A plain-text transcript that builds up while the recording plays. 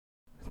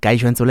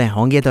Kaixo entzule,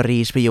 ongi etorri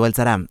ISPILU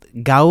BELTZAra.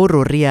 Gaur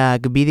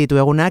urriak biditu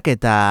egunak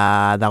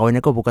eta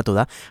dagoeneko bukatu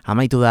da.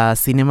 Amaitu da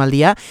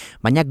zinemaldia,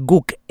 baina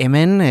guk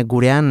hemen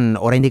gurean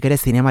oraindik ere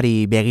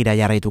zinemari begira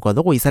jarraituko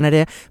dugu. Izan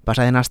ere,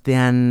 pasaden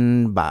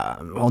astean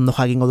ondo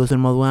jakingo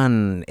duzuen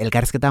moduan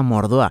elkarrizketa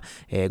mordoa.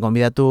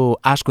 Gonbidatu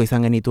asko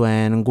izan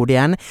genituen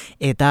gurean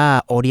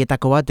eta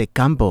horietako bat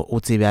kanpo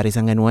utzi behar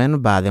izan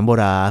genuen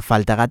denbora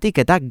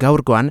faltagatik eta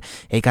gaurkoan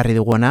ekarri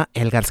duguena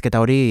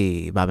elkarrizketa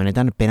hori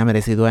benetan pena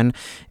merezi duen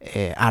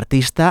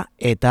artista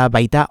eta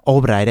baita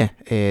obra ere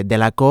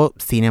delako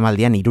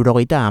zinemaldian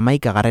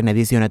 71.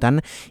 edizionetan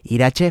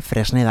Iratxe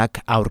Fresnedak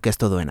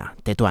aurkeztu duena.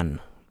 Tetuan.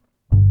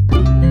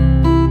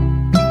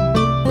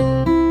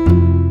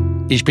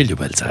 ISPILU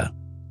BELTZA,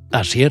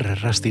 Asier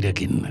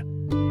Errastirekin.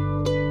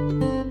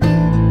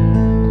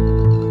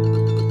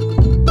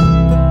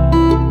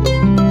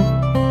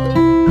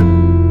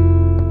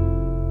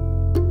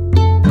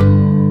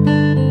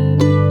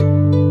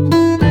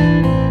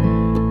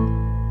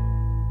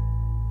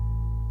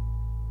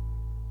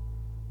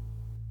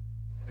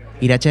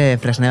 Iratxe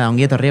Fresneda,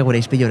 ongi etorri gure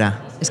ISPILUra.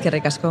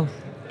 Eskerrik asko.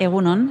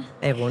 Egunon.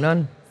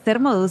 Egunon. Zer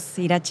moduz,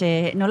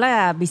 Iratxe,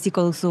 nola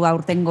biziko duzu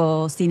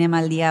aurtengo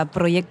zinemaldia?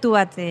 Proiektu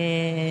bat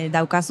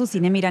daukazu,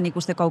 zinemiran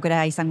ikusteko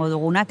aukera izango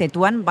duguna,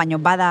 Tetuan, baina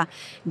bada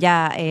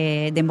ja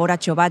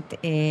denboratxo bat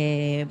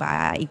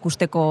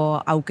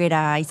ikusteko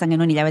aukera izan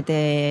genuen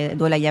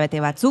duela hilabete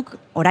batzuk,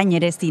 orain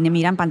ere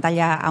zinemiran,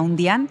 pantalla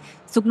handian.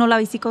 Zuk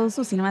nola biziko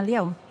duzu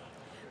zinemaldia hau?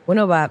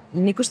 Bueno,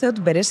 nik uste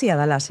dut berezia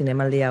dala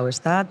zinemaldia hau,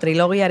 ezta?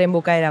 Trilogiaren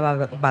bukaera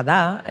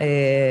bada,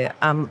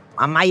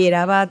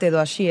 amaiera bat edo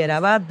hasiera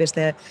bat,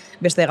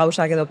 beste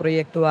gauzak edo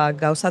proiektuak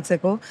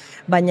gauzatzeko,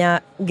 baina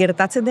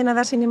gertatzen dena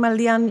da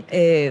zinemaldian,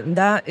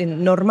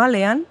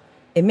 normalean,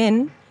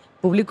 hemen,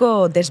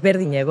 publiko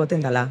desberdin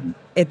egoten dela.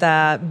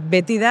 Eta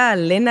beti da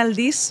lehen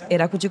aldiz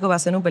erakutsiko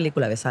bazenu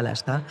pelikula bezala,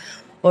 ezta?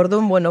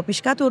 Orduan,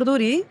 pixkat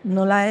urduri,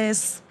 nola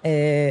ez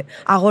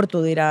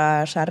agortu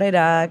dira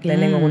sarrerak,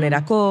 lehenengo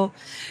egunerako,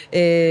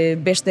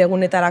 beste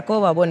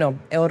egunetarako,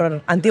 hor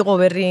antigo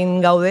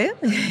berrin gaude,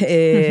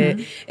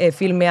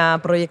 filmea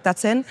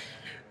proiektatzen,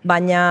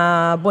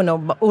 baina,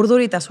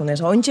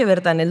 urduritasunez, ointxe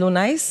bertan heldu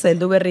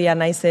berria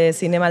naiz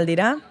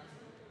zinemaldira,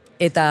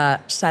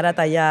 eta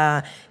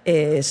zarataia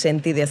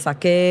senti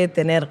dezaket,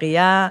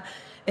 energia,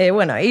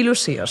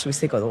 ilusioz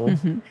biziko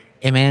dugu.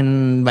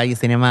 Hemen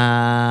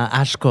zinema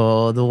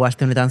asko dugu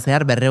aste honetan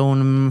zehar,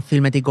 200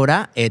 filmetik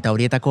gora, eta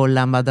horietako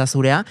lan bat da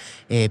zurea,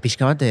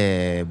 pixka bat,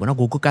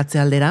 gukukatze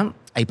aldera,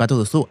 aipatu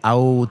duzu,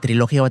 hau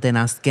trilogia baten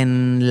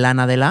azken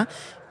lana dela,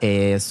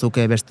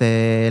 zuke beste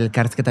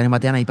elkarrizketaren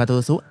batean aipatu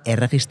duzu,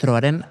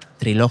 erregistroaren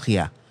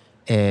trilogia.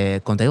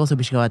 Konta egozu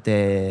pixka bat,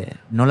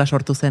 nola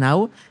sortu zen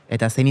hau,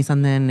 eta zein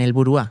izan den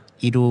helburua,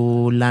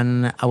 3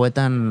 lan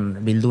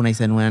hauetan bildu nahi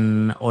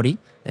zenuen hori,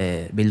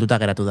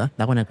 bilduta geratu da,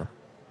 dagoeneko?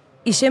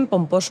 Izen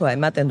pomposoa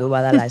ematen du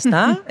badala,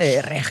 ezta?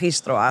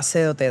 Registroa,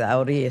 zeote da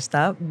hori,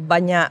 ezta?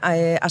 Baina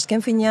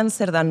azken finean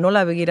zer da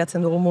nola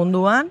begiratzen dugu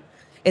munduan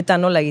eta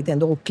nola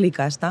egiten dugu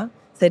klika, ezta?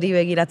 Zeri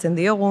begiratzen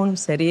diogun,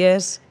 zeri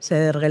ez,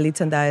 zer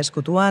gelditzen da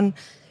eskutuan,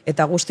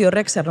 eta guzti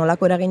horrek zer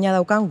nolako eragina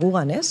daukan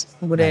gugan, ez?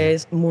 Gure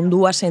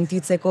mundua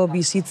sentitzeko,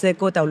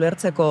 bizitzeko eta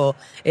ulertzeko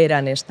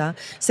eran, ezta?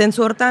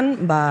 Zentzu hortan,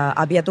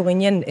 abiatu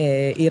ginen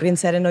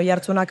irrintzearen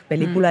oihartzunak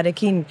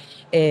pelikularekin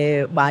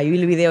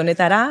ibilbide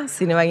honetara,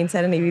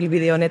 zinebagintzaren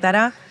ibilbide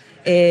honetara,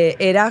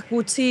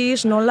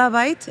 erakutsiz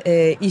nolabait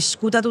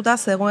izkutatuta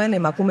zegoen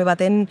emakume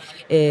baten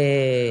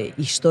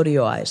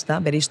istorioa, ezta?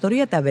 Bere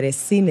historia eta bere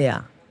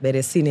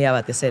zinea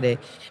batez ere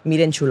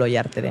mirentxulo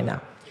jarterena.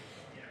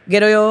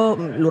 Gero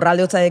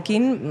lurralde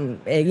hotzaekin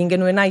egin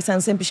genuena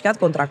izan zen pixkat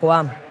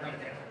kontrakoa.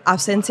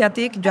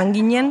 Absentziatik joan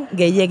ginen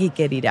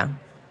gehiagikerira.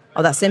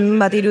 Hau da,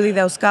 zenbat irudi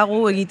dauzkagu,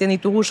 egiten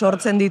ditugu,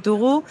 sortzen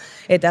ditugu,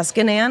 eta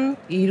azkenean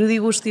irudi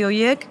guzti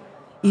horiek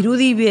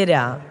irudi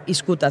bera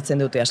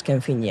izkutatzen dute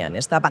azken finean,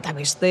 ezta? Bata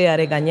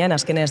besteare gainean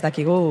azkenean ez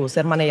dakigu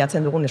zer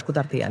maneiatzen dugun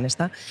eskutartian,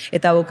 ezta?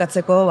 Eta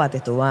bukatzeko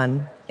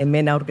Tetuan,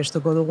 hemen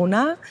aurkeztuko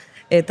duguna,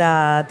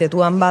 eta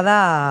Tetuan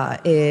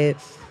bada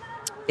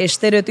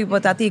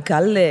estereotipoetatik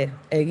alde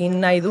egin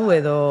nahi du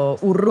edo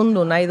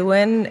urrundu nahi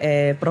duen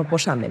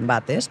proposamen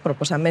bat, ez?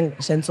 Proposamen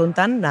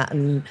zentzuntan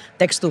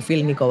tekstu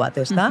filmiko bat,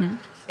 ez da?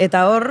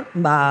 Eta hor,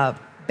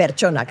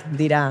 pertsonak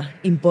dira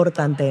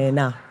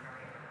importanteena.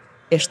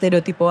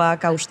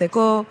 Estereotipoak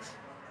hausteko,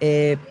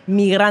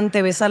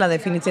 migrante bezala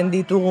definitzen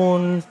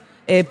ditugun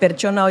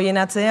pertsona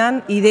horien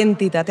atzean,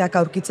 identitateak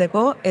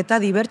aurkitzeko eta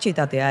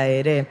dibertsitatea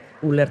ere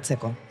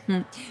ulertzeko.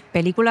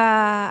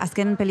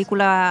 Azken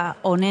pelikula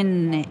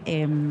honen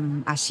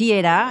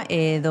hasiera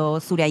edo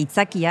zure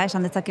aitzakia,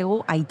 esan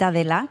dezakegu, aita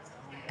dela,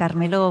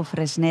 Carmelo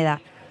Fresneda.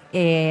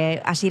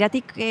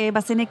 Hasieratik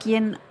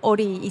bazenekien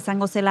hori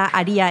izango zela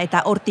aria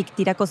eta hortik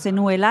tirako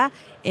zenuela,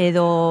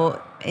 edo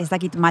ez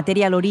dakit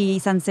material hori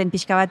izan zen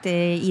pixka bat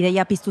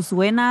ideia piztu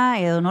zuena,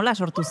 edo nola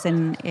sortu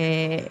zen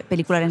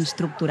pelikularen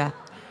struktura?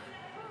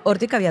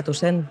 Hortik abiatu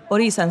zen,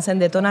 hori izan zen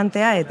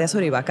detonantea eta ez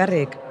hori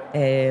bakarrik.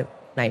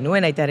 Nahi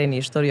nuen aitaren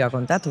historioa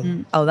kontatu.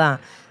 Hau da,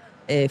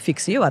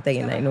 fikzio bat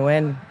egin nahi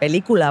nuen,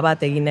 pelikula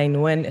bat egin nahi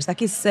nuen, ez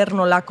dakit zer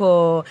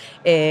nolako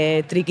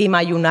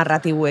trikimailu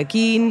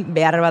narratibuekin,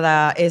 behar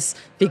bada ez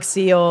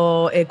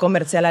fikzio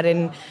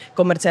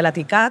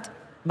komertzialatikat,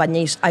 baina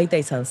aita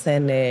izan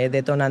zen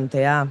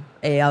detonantea.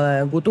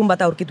 Gutun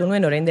bat aurkitu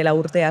nuen, orain dela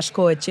urte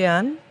asko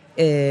etxean,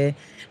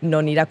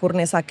 non irakur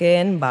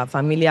nezakeen,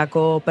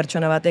 familiako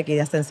pertsona batek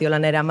idazten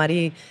ziolan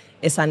eramari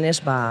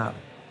esanez,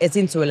 ez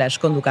zintzuela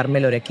eskondu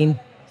Karmelorekin.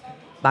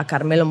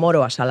 Karmelo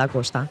moroa salako,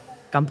 ez da,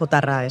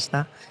 kanpotarra, ez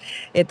da.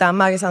 Eta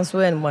amak esan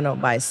zuen,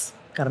 ez,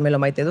 Karmelo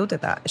maite dut,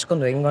 eta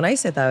eskondu egingo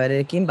naiz, eta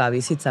berekin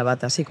bizitza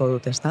bat hasiko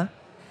dut, ez da.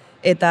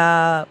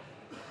 Eta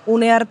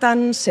une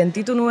hartan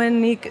sentitu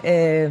nuen nik,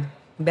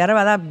 behar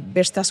bada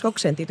beste askok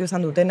sentitu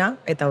izan dutena,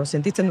 eta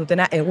sentitzen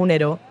dutena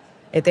egunero,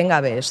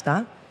 etengabe, ez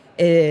da.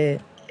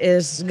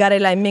 Ez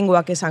garela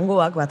hemengoak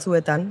esangoak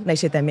batzuetan,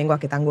 naiz eta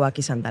hemengoak etangoak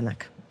izan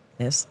danak,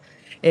 ez?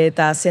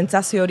 Eta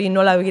sentsazio hori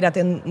nola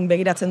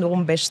begiratzen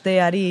dugun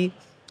besteari,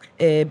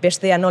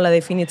 bestea nola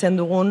definitzen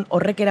dugun,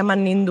 horrek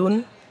eraman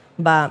nindun,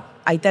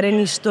 aitaren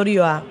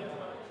historioa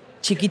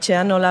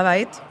txikitzean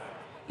nolabait,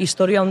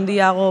 historia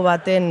handiago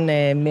baten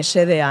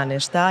mesedean,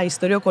 ez da,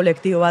 historio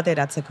kolektibo bat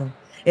eratzeko.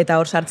 Eta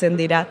hor sartzen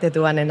dira,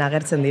 Tetuanen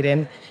agertzen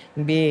diren,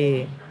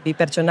 bi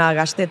pertsona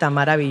gazte eta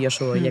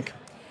marabilloso horiek.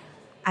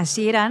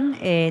 Hasieran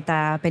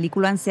eta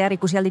pelikulan zehar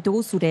ikusi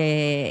alditugu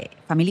zure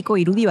familiko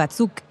irudi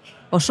batzuk,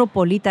 oso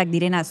politak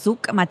direna,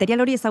 zuk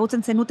material hori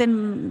ezagutzen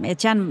zenuten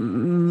etxean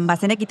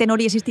bazenekiten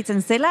hori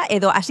existitzen zela,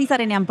 edo hasi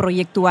zarenean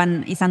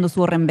proiektuan izan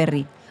duzu horren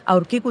berri?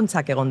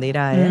 Aurkikuntzak egon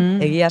dira,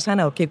 egia esan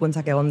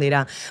aurkikuntzak egon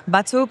dira.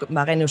 Batzuk,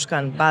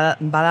 geneuzkan,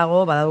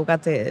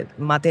 badaukat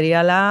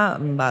materiala,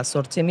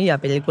 8.000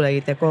 pelikula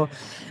egiteko,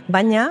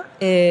 baina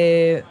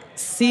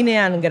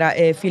zinean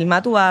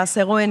filmatua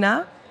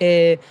zegoena,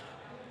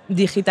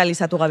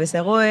 digitalizatu gabe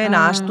zegoen,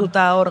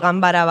 ahaztuta hor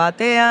ganbara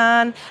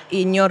batean,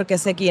 inork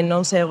ezekien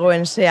non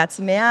zegoen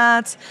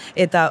zehatz-mehatz,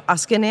 eta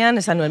azkenean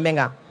esan nuen,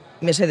 venga,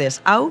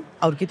 mesedez, hau,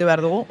 aurkitu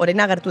behar dugu, orain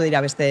agertu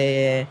dira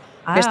beste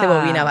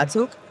bobina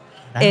batzuk,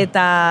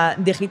 eta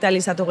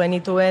digitalizatu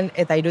genituen,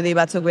 eta irudi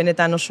batzuk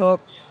benetan oso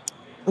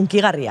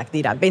unkigarriak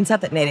dira,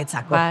 behintzat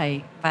niretzako.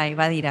 Bai,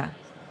 badira.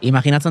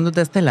 Imaginatzen dut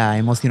ez dela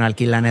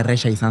emozionalki lan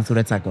erresa izan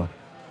zuretzako,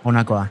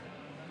 honakoa?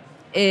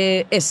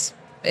 Ez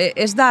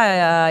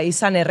da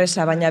izan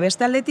erresa, baina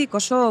beste aldetik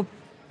oso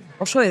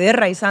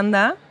ederra izan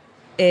da,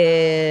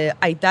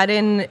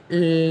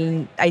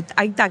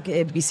 aitak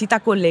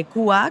bizitako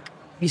lekuak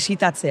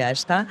bizitatzea,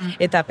 ez da?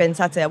 Eta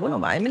pentsatzea,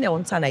 hemen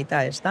egontzan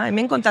aita, ez da?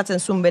 Hemen kontatzen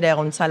zuen bere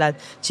egontzala,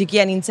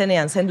 txikian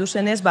nintzenean zendu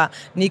zenez,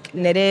 nik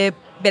nire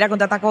bera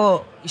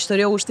kontatako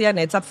historio guztiak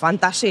niretzat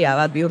fantasia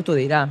bat bihurtu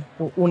dira,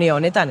 une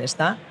honetan, ez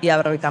da?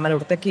 Ia 50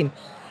 urtekin.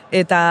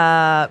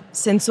 Eta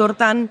zentzu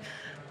hortan,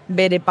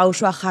 bere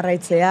pausoa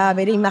jarraitzea,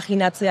 bere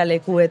imaginatzea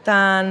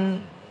lekuetan,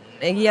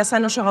 egia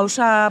zan oso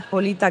gauza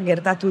politak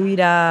gertatu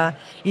dira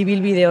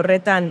ibilbide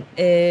horretan,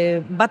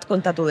 bat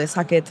kontatu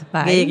dezaket.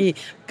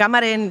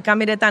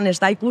 Kameretan ez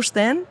da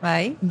ikusten,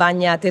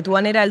 baina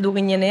Tetuanera heldu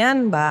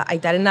ginenean,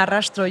 aitaren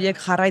arrastroiek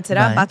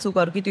jarraitzera, batzuk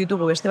aurkitu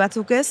ditugu, beste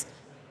batzuk ez,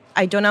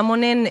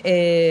 Aitonamonen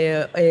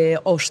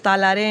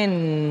ostalaren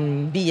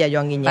bila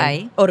joan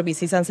ginen. Hor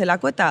bizi izan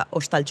zelako eta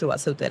ostaltxu bat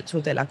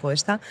zutelako,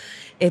 ez da?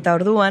 Eta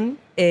orduan,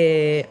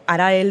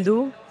 ara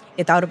heldu,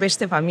 eta hor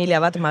beste familia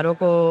bat,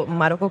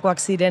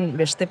 Marokokoak ziren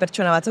beste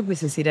pertsona batzuk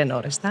bizi ziren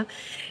hor, ez da?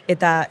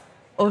 Eta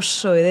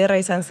oso ederra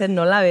izan zen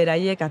nola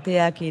beraiek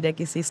ateak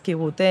ireki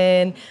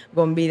zizkiguten,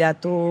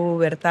 gonbidatu,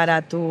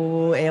 bertaratu,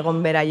 egon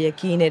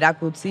beraiekin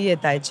erakutzi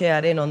eta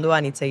etxearen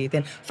ondoan hitz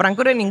egiten.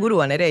 Frankoren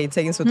inguruan ere hitz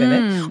egin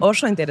zuten,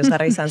 oso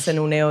interesgarra izan zen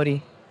une hori.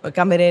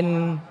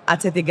 Kameren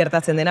atzetik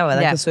gertatzen dena,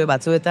 badakizue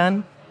batzuetan,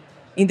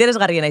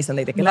 interesgarriena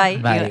izan daitekela.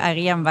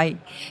 Agian bai.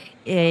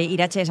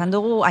 Iratxe, esan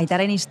dugu,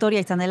 aitaren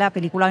historia izan dela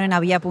pelikula honen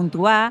abia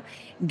puntua,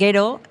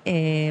 gero,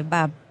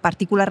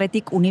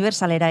 partikularretik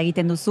unibersalera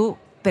egiten duzu,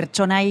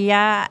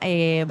 pertsonaia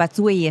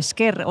batzuei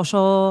esker,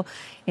 oso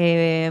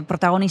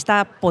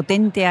protagonista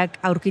potenteak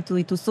aurkitu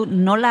dituzu,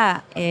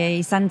 nola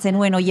izan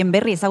zenuen hoien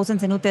berri, ezagutzen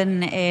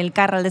zenuten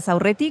elkar aldez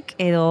aurretik,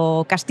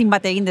 edo casting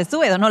bat egin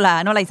duzu, edo nola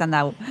izan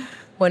dago?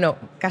 Bueno,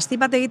 casting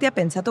bat egitea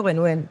pentsatu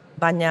genuen,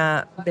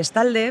 baina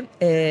bestalde,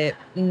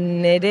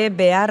 nire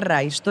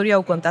beharra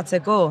historia hau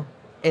kontatzeko,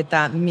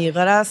 eta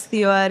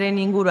migrazioaren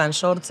inguruan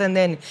sortzen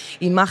den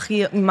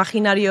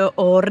imaginario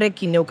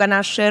horrekin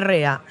neukana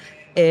serrea,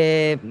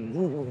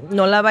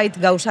 nolabait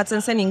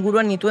gauzatzen zen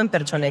inguruan nituen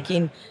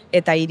pertsonekin.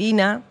 Eta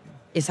Irina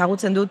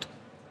ezagutzen dut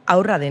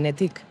aurra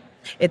denetik.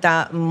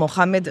 Eta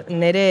Mohamed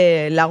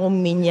nire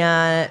lagun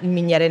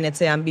minaren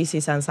etxean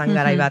bizi izan zan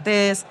garai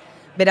batez.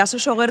 Beraz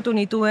oso gertu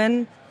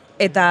nituen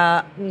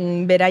eta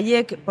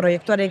beraiek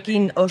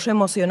proiektuarekin oso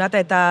emozionata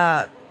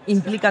eta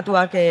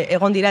implikatuak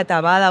egon dira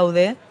eta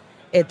badaude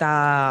eta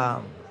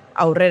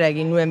aurrera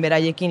egin nuen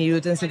beraiekin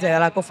iruditzen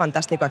zitzaidalako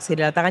fantastikoak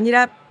zirela. Eta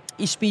gainera,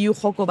 ISPILU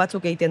joko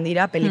batzuk egiten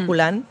dira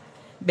pelikulan,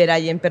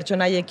 beraien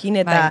pertsonaiekin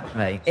eta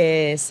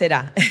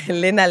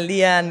lehen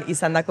aldian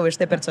izandako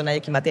beste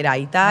pertsonaiekin batera,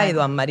 aita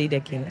edo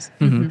Anmarirekin.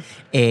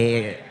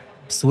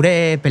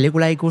 zure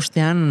pelikula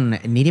ikustean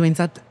niri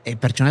behintzat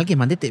pertsonalki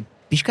eman dit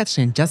pixkat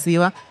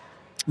sentsazioa,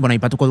 bueno,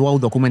 aipatuko du hau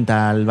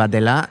dokumental bat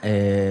dela,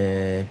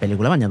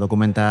 pelikula, baina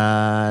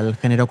dokumental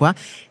generokoa,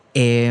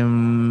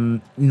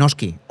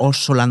 noski,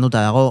 oso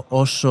landuta dago,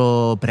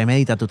 oso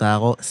premeditatuta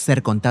dago,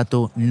 zer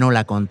kontatu,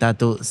 nola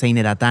kontatu,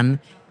 zein eratan,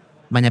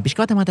 baina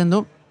pixka bat ematen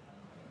du,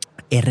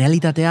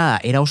 errealitatea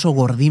era oso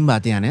gordin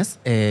batean, ez?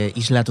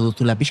 Islatu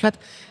duzula pixkat,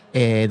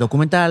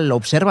 dokumental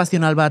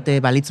observazional bat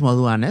balitz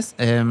moduan, ez?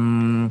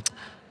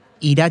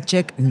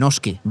 Iratxek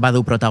noski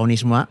badu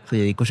protagonismoa,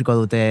 ikusiko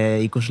dute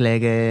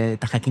ikusleek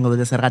eta jakingo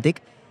dute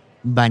zergatik,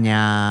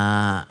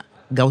 baina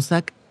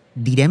gauzak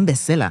diren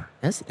bezala,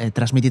 ez?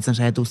 Transmititzen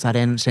saiatu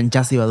zaren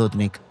sentsazioa dut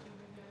nik.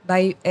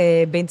 Bai,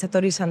 behintzat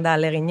hori izan da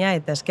alegina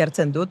eta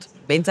eskertzen dut,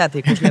 behintzat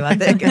ikusle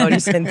batek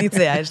hori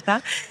sentitzea, ez da?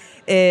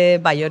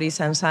 Bai, hori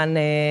izan zen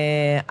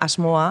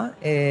asmoa,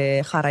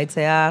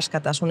 jarraitzea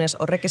askatasunez,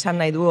 horrek esan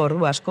nahi du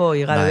ordu asko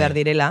igaro behar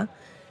direla,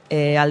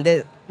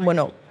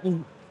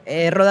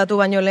 errodatu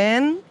baino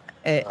lehen,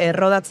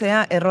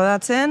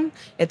 errodatzen,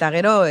 eta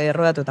gero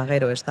errodatu eta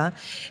gero, ez da?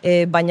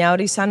 Baina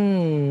hori izan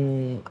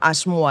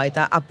asmoa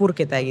eta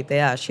apurketa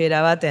egitea,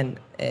 hasiera baten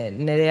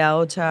nire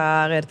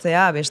ahotsa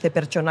agertzea, beste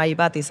pertsonai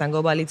bat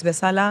izango balitz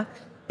bezala,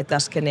 eta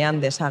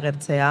azkenean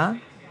desagertzea,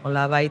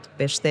 nolabait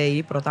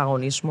bestei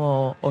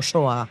protagonismo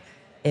osoa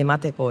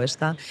emateko, ez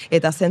da?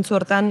 Eta zentzu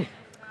hortan,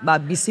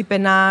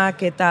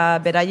 bizipenak eta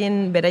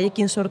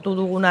beraiekin sortu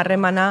dugun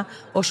harremana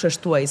oso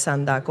estua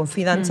izan da.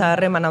 Konfidantza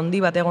harremana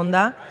handi bat egon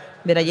da,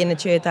 beraien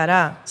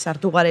etxeetara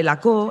sartu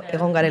garelako,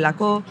 egon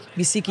garelako,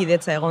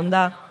 bizikidetza egon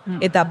da,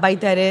 eta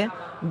baita ere,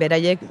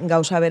 beraiek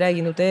gauza bera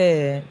egin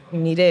dute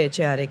nire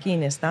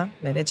etxearekin, ez da?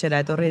 Bere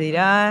etxera etorri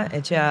dira,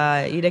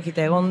 etxea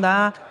irekite egon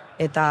da,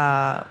 eta,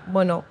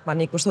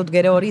 nik uste dut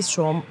gero hori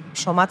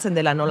somatzen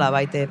dela nola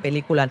baite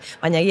pelikulan.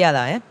 Baina egia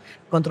da,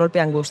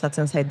 kontrolpean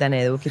gustatzen zaitan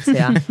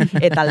edukitzea.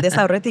 Eta aldez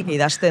aurretik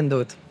idazten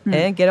dut.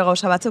 Gero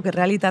gauza batzuk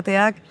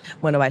errealitateak,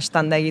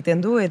 estanda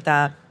egiten du,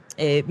 eta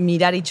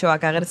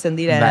miraritxoak agertzen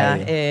dira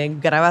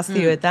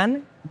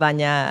grabazioetan,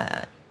 baina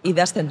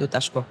idazten dut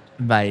asko.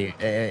 Bai,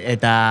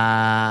 eta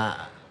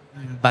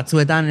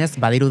batzuetan, ez,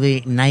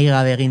 badirudi nahi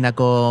gabe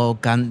egindako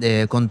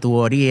kontu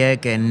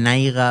horiek,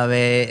 nahi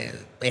gabe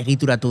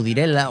egituratu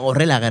direla,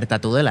 horrela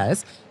gertatu dela,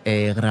 ez?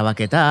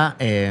 Grabaketa...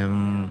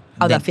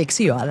 Hau da,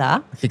 fikzioa da.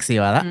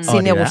 Fikzioa da.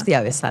 Zine guztia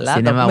bezala,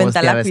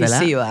 dokumentalak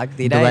fikzioak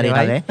dira.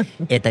 Gabe.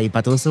 Eta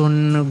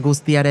ipatuzun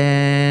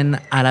guztiaren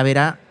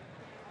arabera,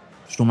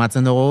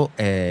 sumatzen dugu,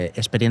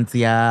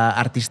 esperientzia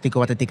artistiko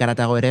batetik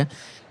aratago ere,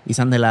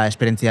 izan dela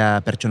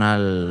esperientzia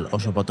pertsonal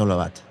oso potolo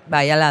bat.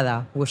 Bai, ala da,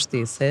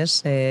 guztiz,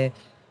 ez?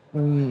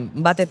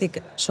 Batetik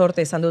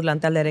sorte izan dut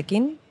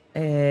lantaldearekin,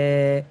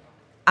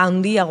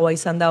 handiagoa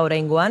izan da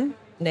oraingoan,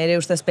 nire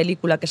ustez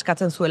pelikulak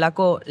eskatzen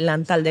zuelako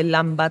lantalde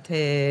lan bat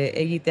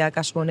egitea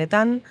kasu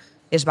honetan,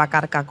 ez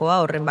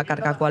bakarkakoa, horren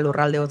bakarkakoa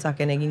lurralde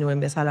hotzaken egin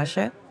nuen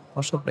bezalaxe,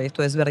 oso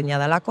proiektu ezberdina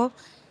dalako,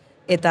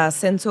 eta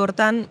zentzu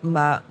hortan,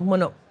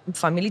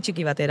 famili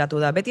txiki bat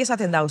eratu da. Beti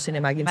esaten da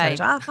zinema gintzen,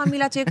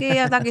 familia txiki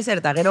ez dakiz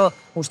eta gero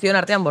guztion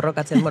artean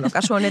borrokatzen.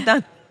 Kasu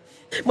honetan,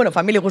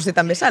 famili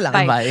guztietan bezala.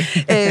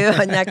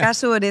 Baina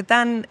kasu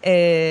honetan,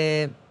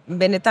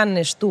 benetan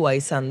estua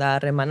izan da,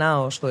 harremana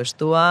oso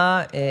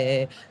estua,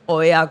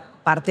 oheak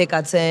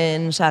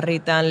partekatzen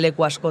sarritan,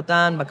 leku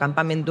askotan,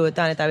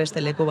 kanpamentuetan eta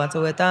beste leku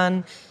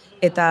batzuetan,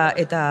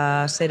 eta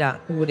zera,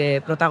 gure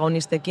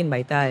protagonistekin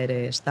baita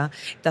ere, ez da.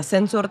 Eta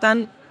zentzu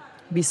hortan,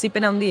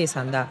 bizipen handia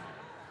izan da.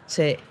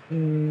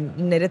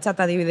 Niretzat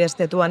adibidez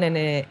Tetuanen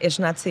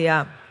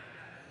esnatzia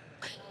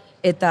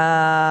eta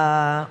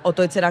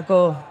otoitzerako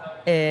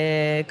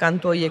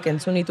kantu horiek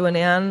entzun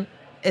nituenean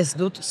ez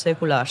dut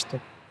sekula astu.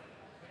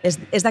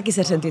 Ez dakit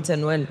zer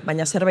sentitzen nuen,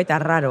 baina zerbait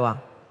arraroa.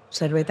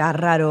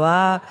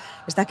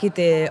 Ez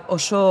dakit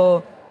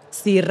oso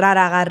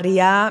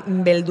zirraragarria,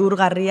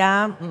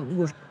 beldurgarria,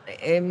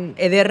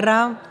 ederra,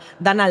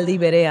 dan aldi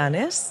berean,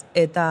 ez?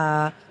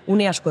 Eta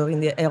une asko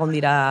egon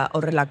dira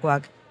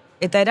horrelakoak.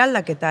 Eta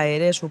eraldaketa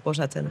ere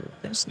suposatzen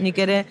dut, ez? Nik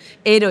ere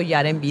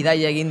eroiaren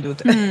bidaia egin dut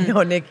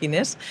honekin,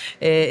 ez?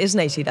 Ez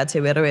naiz Iratxe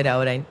berbera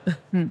orain.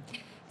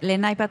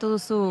 Lehen aipatu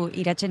duzu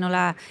Iratxe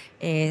nola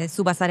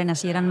zu bazaren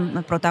hasieran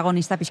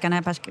protagonista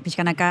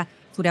pixkanaka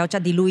zure ahotsa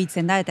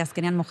diluitzen da, eta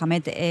azkenean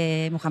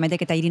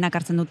Mohamedek eta Irinak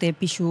hartzen dute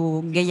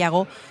pixu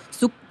gehiago.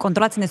 Zuk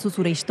kontrolatzen duzu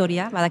zure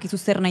historia, badakizu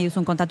zer nahi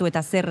duzun kontatu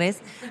eta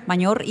zerrez,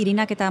 baina hor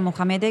Irinak eta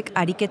Mohamedek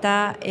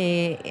ariketa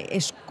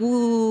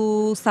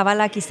esku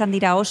zabalak izan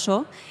dira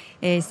oso,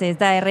 ez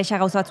da erresa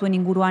gauza batzuen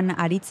inguruan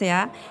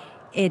aritzea,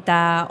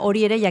 eta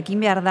hori ere jakin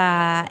behar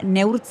da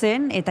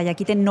neurtzen eta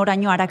jakiten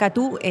noraino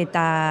harakatu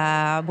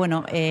eta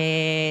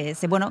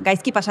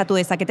gaizki pasatu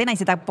dezaketen,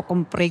 naiz eta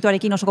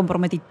proiektuarekin oso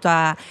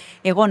konprometituta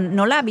egon,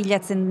 nola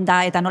bilatzen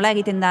da eta nola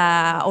egiten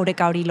da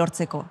oreka hori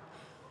lortzeko?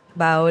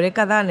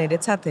 Oreka da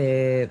niretzat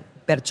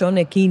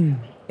pertsonekin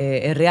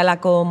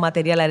errealako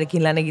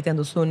materialarekin lan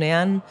egiten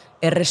duzunean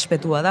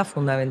errespetua da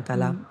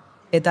fundamentala.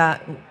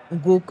 Eta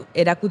guk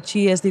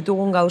erakutsi ez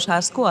ditugun gauza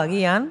asko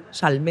agian,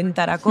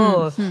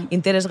 salmentarako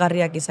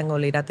interesgarriak izango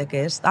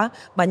lirateke, ez da?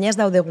 Baina ez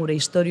daude gure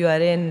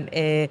historioaren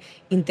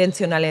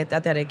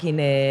intentzionalitatearekin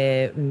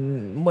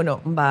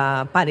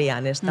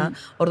parean, ez da?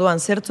 Orduan,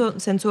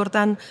 zentzu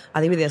hortan,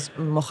 adibidez,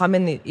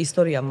 Mohamed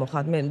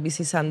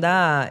bizi izan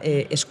da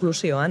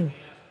esklusioan,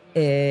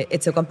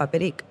 etzekoan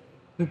paperik.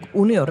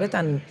 Une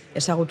horretan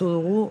ezagutu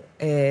dugu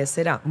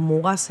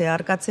muga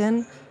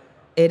zeharkatzen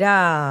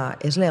era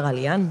ez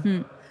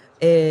legalian.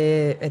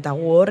 Eta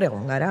gu hor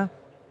egon gara.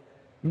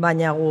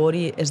 Baina gu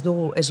hori ez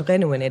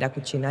genuen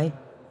erakutsi nahi.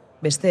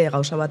 Beste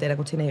gauza bat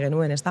erakutsi nahi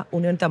genuen, ez da?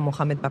 Une honetan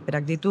Mohamed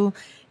paperak ditu,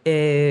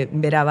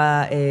 bera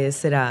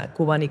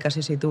Kuban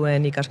ikasi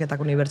zituen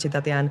ikasketak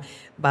unibertsitatean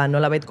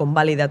nolabait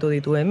konbalidatu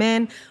ditu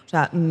hemen.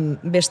 Osea,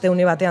 beste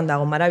une batean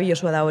dago,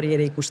 marabillosoa da hori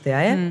ere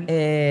ikustea,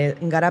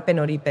 garapen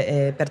hori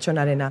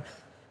pertsonarena.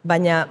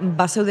 Baina,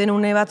 bazeuden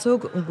une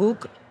batzuk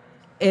guk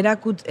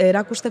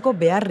erakusteko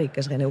beharrik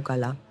ez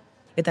geneukala.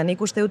 Eta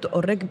nik uste dut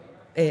horrek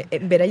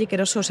beraiek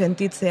eroso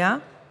sentitzea,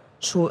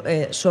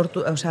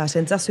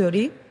 sentsazio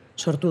hori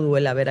sortu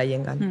duela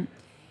beraiengan.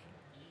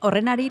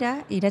 Horren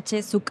arira,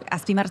 Iratxe, zuk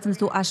azpimarratzen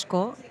duzu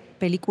asko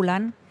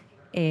pelikulan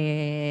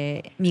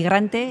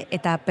migrante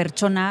eta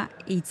pertsona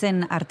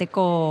hitzen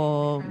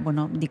arteko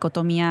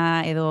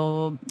dikotomia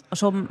edo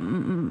oso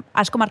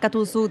asko markatu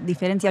duzu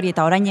diferentzia hori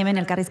eta orain hemen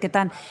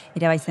elkarrizketan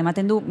ere bai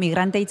ematen du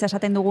migrante hitza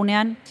esaten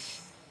dugunean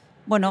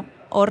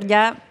hor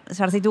ja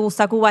sartzitu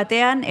zaku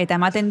batean eta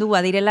ematen du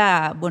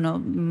badirela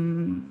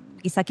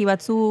izaki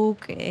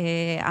batzuk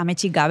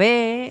ametsik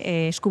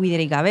gabe,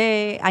 eskubiderik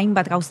gabe,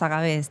 hainbat gauza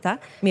gabe, ezta?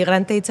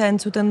 Migrante hitza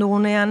entzuten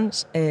dugunean,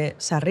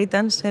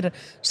 sarritan, zer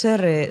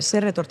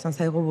etortzen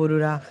zaigu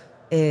burura?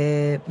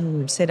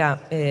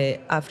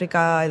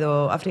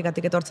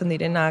 Afrikatik etortzen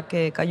direnak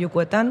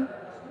kaiukuetan,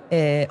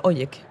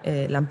 oiek,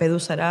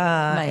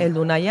 Lampedusara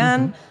heldu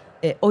nahian,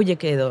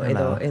 oiek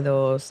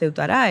edo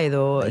Zeutara,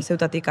 edo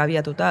Zeutatik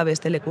abiatuta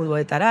beste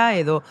lekuduetara,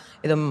 edo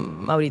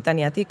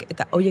Mauritaniatik,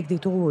 eta oiek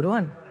ditugu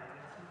buruan.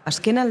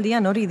 Azken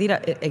aldian hori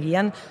dira,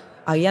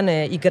 agian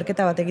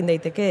ikerketa bat egin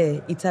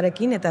daiteke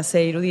hitzarekin eta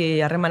ze irudi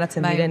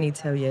harremanatzen diren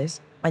hitz hori,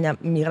 ez? Baina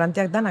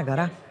migranteak danak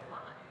gara.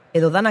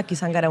 Edo danak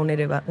izan gara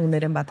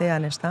uneren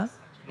batean, ez da?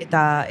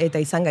 Eta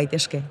izan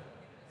gaitezke.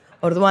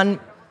 Orduan,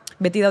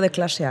 beti daude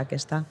klaseak,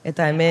 ez da?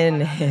 Eta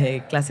hemen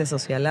klase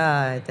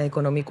soziala eta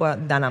ekonomikoa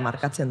dana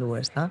markatzen du,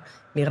 ez da?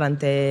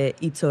 Migrante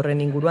hitz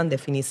horren inguruan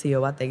definizio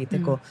bat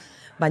egiteko.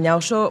 Baina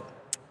oso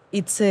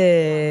hitz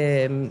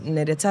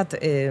niretzat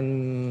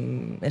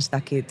ez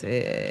dakit,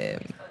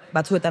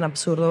 batzuetan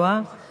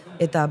absurdoa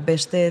eta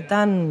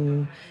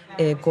besteetan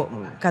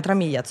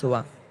katramilatzua.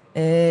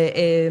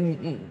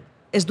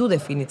 Ez du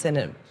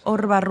definitzen.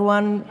 Hor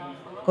barruan,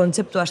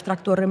 kontzeptu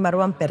abstraktu horren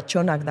barruan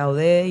pertsonak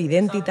daude,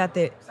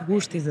 identitate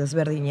guztiz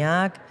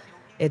desberdinak,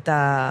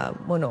 eta,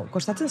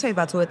 kostatzen zait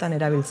batzuetan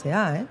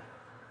erabiltzea,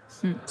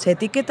 Ze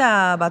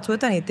etiketa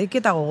batzuetan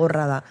etiketa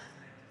gogorra da.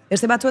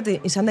 Beste batzuet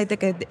izan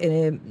daiteke,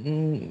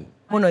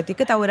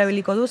 etiketa hau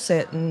erabiliko du,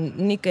 ze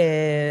nik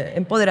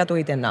empoderatu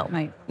egiten nau.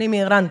 Ni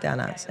migrantea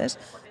naz, ez?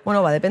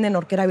 Depende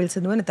nork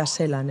erabiltzen duen eta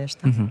zelan, ez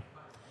da.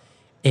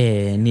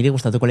 Niri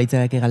gustatuko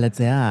leitzak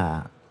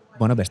galdetzea,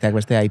 besteak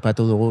beste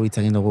aipatu dugu, hitz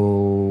egin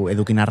dugu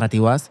eduki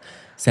narratiboaz,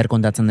 zer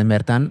kontatzen den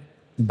bertan,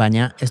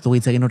 baina ez dugu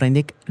hitz egin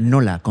oraindik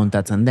nola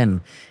kontatzen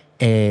den.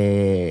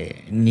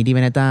 Niri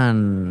benetan,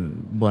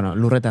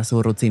 lurreta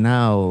zurrutzi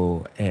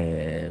nau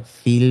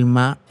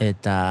filma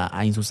eta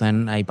hain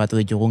zuzen aipatu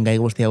ditugun gai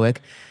guzti hauek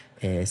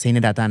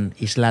zeineratan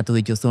islatu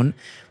dituzun,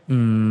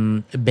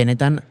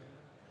 benetan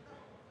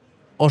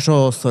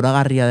oso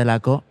zoragarria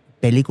delako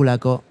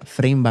pelikulako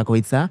frame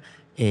bakoitza,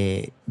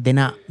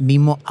 dena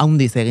mimo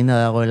haundiz eginda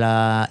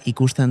dagoela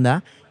ikusten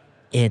da,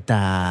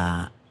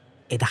 eta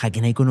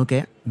jakin nahiko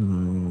nuke,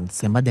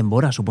 zenbat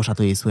denbora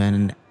suposatu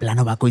dizuen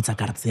plano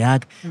bakoitzak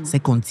hartzeak, ze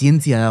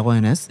kontzientzia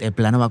dagoen ez,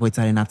 plano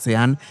bakoitzaren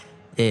atzean,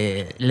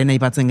 lehen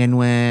aipatzen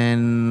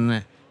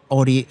genuen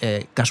hori,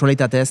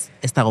 kasualitatez,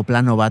 ez dago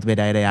plano bat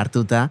bera ere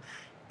hartuta,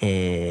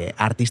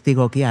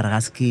 artistikoki,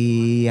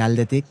 argazki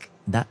aldetik,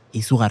 da,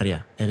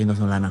 izugarria egin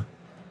duzun lana.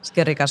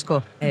 Eskerrik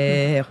asko.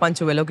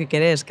 Juantxu Belokik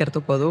ere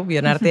eskertuko du,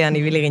 bionartean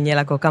ibili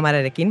ginelako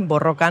kamerarekin,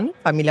 borrokan,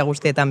 familia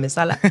guztietan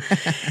bezala.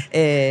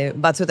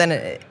 Batzuetan,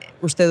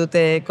 uste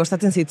dute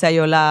kostatzen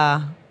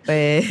zitzaiola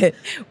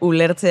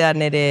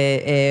ulertzean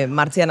ere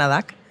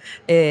martzianadak,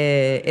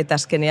 eta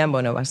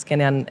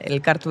azkenean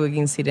elkartu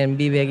egin ziren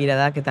bi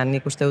begiradak, eta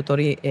nik uste dut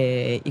hori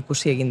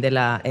ikusi egin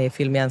dela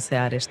filmean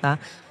zehar, ez da.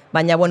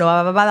 Baina,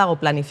 badago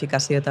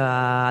planifikazio eta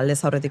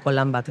aldez aurretiko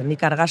lan bat.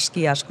 Nik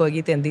argazki asko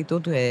egiten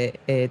ditut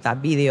eta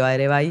bideoa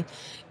ere bai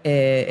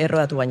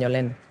errodatu baino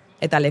lehen.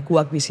 Eta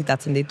lekuak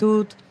bizitatzen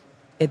ditut,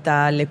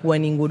 eta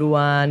lekuen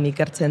inguruan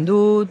ikertzen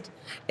dut,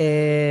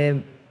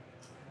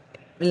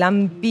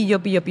 lan pilo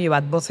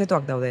bat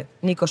bozetoak daude.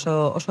 Nik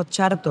oso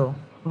txarto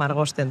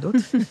margosten dut,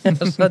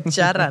 oso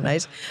txarra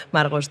naiz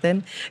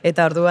margosten,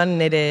 eta orduan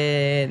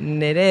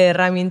nire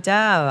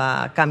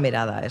erramintza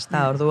kamera da, ez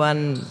da,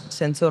 orduan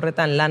zentzu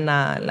horretan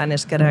lan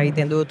eskerra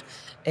egiten dut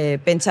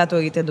pentsatu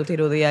egiten dut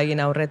irudia egin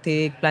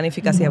aurretik,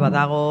 planifikazioa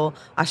badago,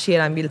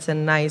 hasieran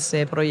biltzen naiz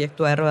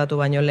proiektua errodatu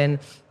baino lehen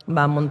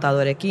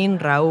montadorekin,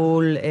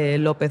 Raúl,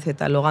 López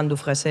eta Logan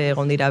Dufrese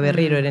egon dira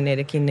berriro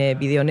erekin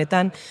bideo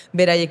honetan,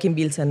 beraiekin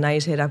biltzen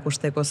naiz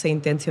erakusteko ze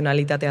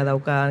intentzionalitatea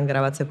daukan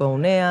grabatzeko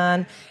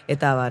unean,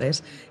 eta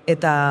barez.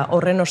 Eta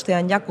horren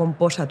ostean ja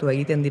konposatu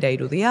egiten dira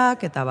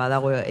irudiak, eta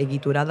badago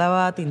egitura da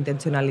bat,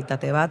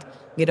 intentzionalitate bat,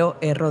 gero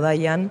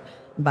errodaian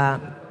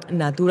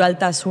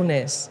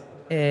naturaltasunez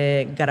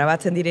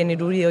grabatzen diren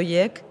irudi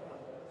horiek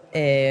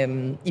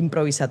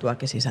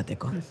improvisatuak ez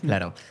izateko.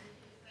 Claro.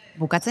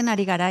 Bukatzen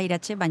ari gara,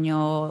 Iratxe,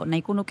 baino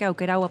nahiko nuke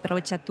aukera hau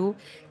aprobetxatu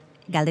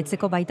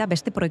galdetzeko baita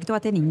beste proiektu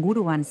baten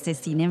inguruan, ze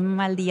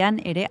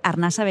zinemaldian ere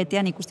arnasa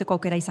betean ikusteko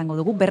aukera izango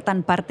dugu,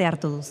 bertan parte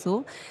hartu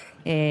duzu,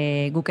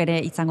 guk ere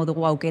izango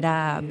dugu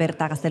aukera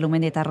Berta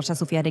Gaztelumendi eta Rosa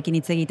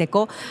Zufiarekin hitz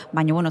egiteko,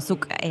 baina bueno,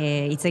 zuk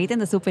hitz egiten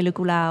duzu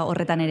pelikula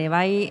horretan ere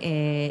bai,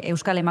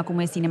 Euskal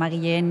Emakume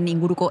zinemagileen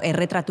inguruko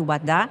erretratu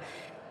bat da,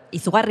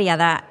 izugarria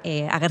da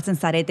agertzen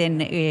zareten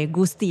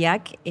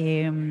guztiak,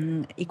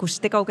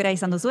 ikusteko aukera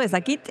izan duzu,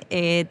 ezakit,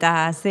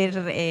 eta zer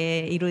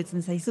iruditzen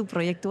zaizu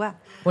proiektua?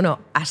 Bueno,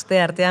 aste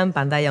artean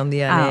pantaila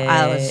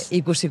handian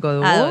ikusiko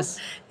dugu.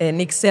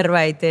 Nik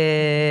zerbait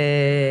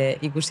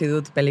ikusi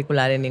dut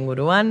pelikularen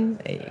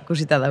inguruan,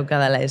 ikusita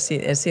daukadala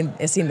ezin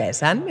da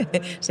esan,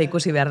 ze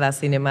ikusi behar da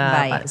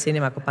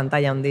zinemako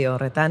pantaila handi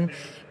horretan,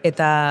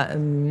 eta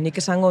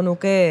nik esango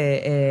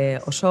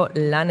nuke oso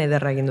lan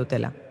ederra egin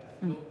dutela.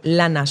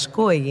 Lan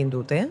asko egin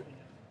dute,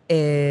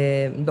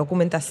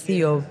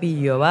 dokumentazio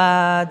pilo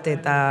bat,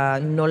 eta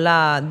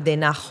nola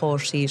dena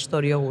josi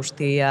historio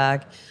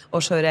guztiak,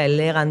 oso era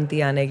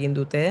elegantian egin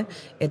dute,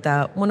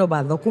 eta,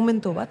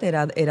 dokumentu bat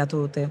eratu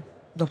dute.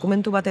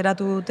 Dokumentu bat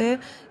eratu dute,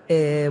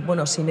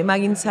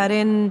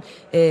 zinemagintzaren,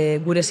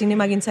 gure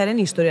zinemagintzaren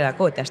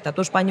historiarako, eta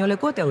Estatu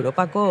Espainoleko eta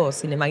Europako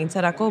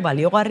zinemagintzarako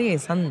baliogarria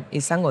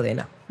izango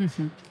dena.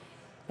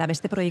 Eta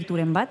beste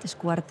proiekturen bat,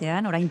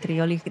 eskuartean, orain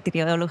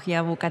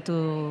triologia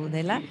bukatu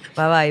dela?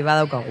 Bai,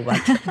 badaukagu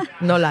bat.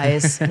 Nola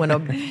ez.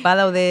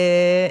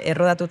 Badaude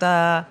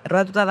errodatuta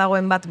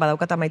dagoen bat,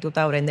 badaukat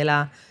amaituta orain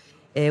dela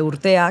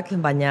urteak,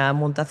 baina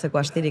montatzeko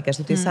astirik ez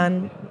dut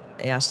izan,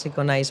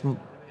 hasiko naiz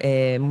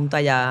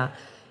muntaia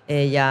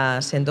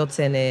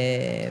sendotzen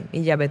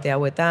hilabete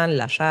hauetan,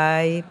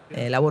 lasai,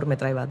 labur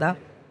metrai bat da.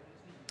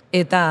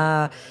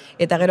 Eta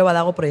gero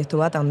badago proiektu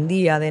bat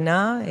handia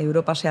dena,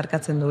 Europa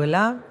zeharkatzen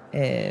duela,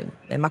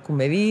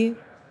 emakume bi,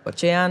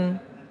 kotxean,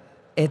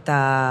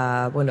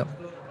 eta,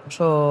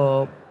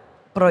 oso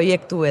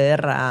proiektu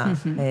ederra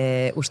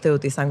uste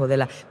dut izango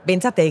dela.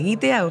 Behintzat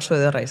egitea oso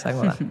ederra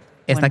izango da.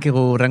 Ez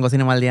dakigu urrengo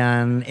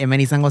zinemaldian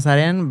hemen izango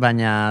zaren,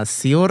 baina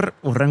ziur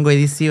urrengo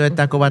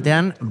edizioetako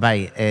batean,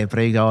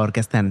 proiektua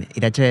aurkezten.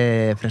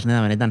 Iratxe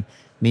Fresneda benetan,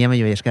 mila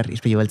milioi esker,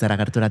 ISPILU BELTZara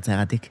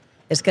gerturatzeagatik.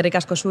 Eskerrik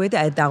asko zuet,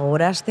 eta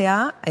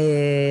goraztea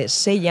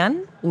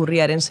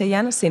urriaren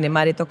 6an,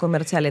 Zinemareto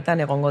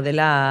komertzialetan egongo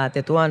dela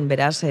Tetuan,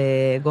 beraz,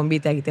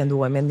 gonbita egiten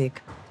dugu hemendik.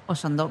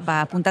 Osondo,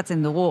 apuntatzen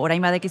dugu,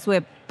 orain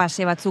badekizue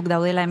pase batzuk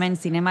daudela hemen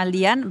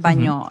zinemaldian,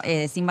 baino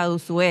ezin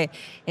baduzue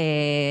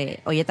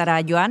hoietara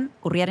joan,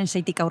 urriaren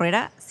 6tik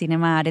aurrera,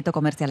 Zinemareto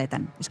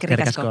komertzialetan.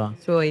 Eskerrik asko.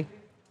 Zuei.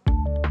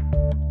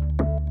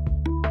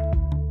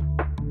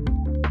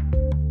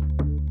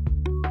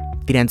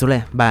 Tira entzule,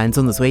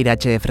 entzun duzu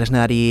Iratxe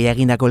Fresnedari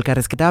egindako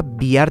elkarrizketa,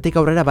 bihartik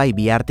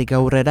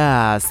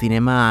aurrera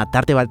zinema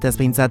tarte batez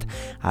behintzat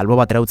albo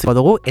batera utziko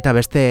dugu, eta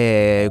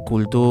beste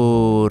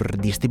kultur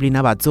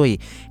disiplina batzui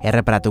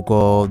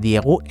erreparatuko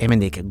diegu,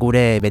 hemendik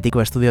gure betiko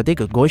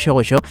estudiotik, goixo,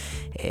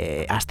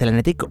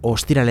 astelenetik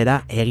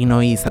ostiralera egin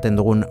ohi izaten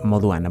dugun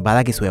moduan.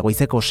 Badakizu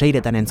goizeko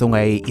 6etan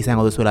entzungai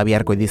izango duzuela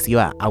biharko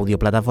edizioa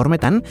audio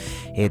plataformetan,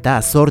 eta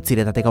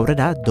 8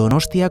 aurrera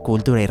Donostia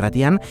Kultura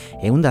Irratian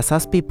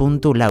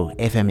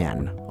 107.4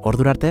 FM-an.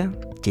 Ordurarte,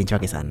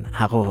 txintxoak izan.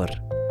 Agur.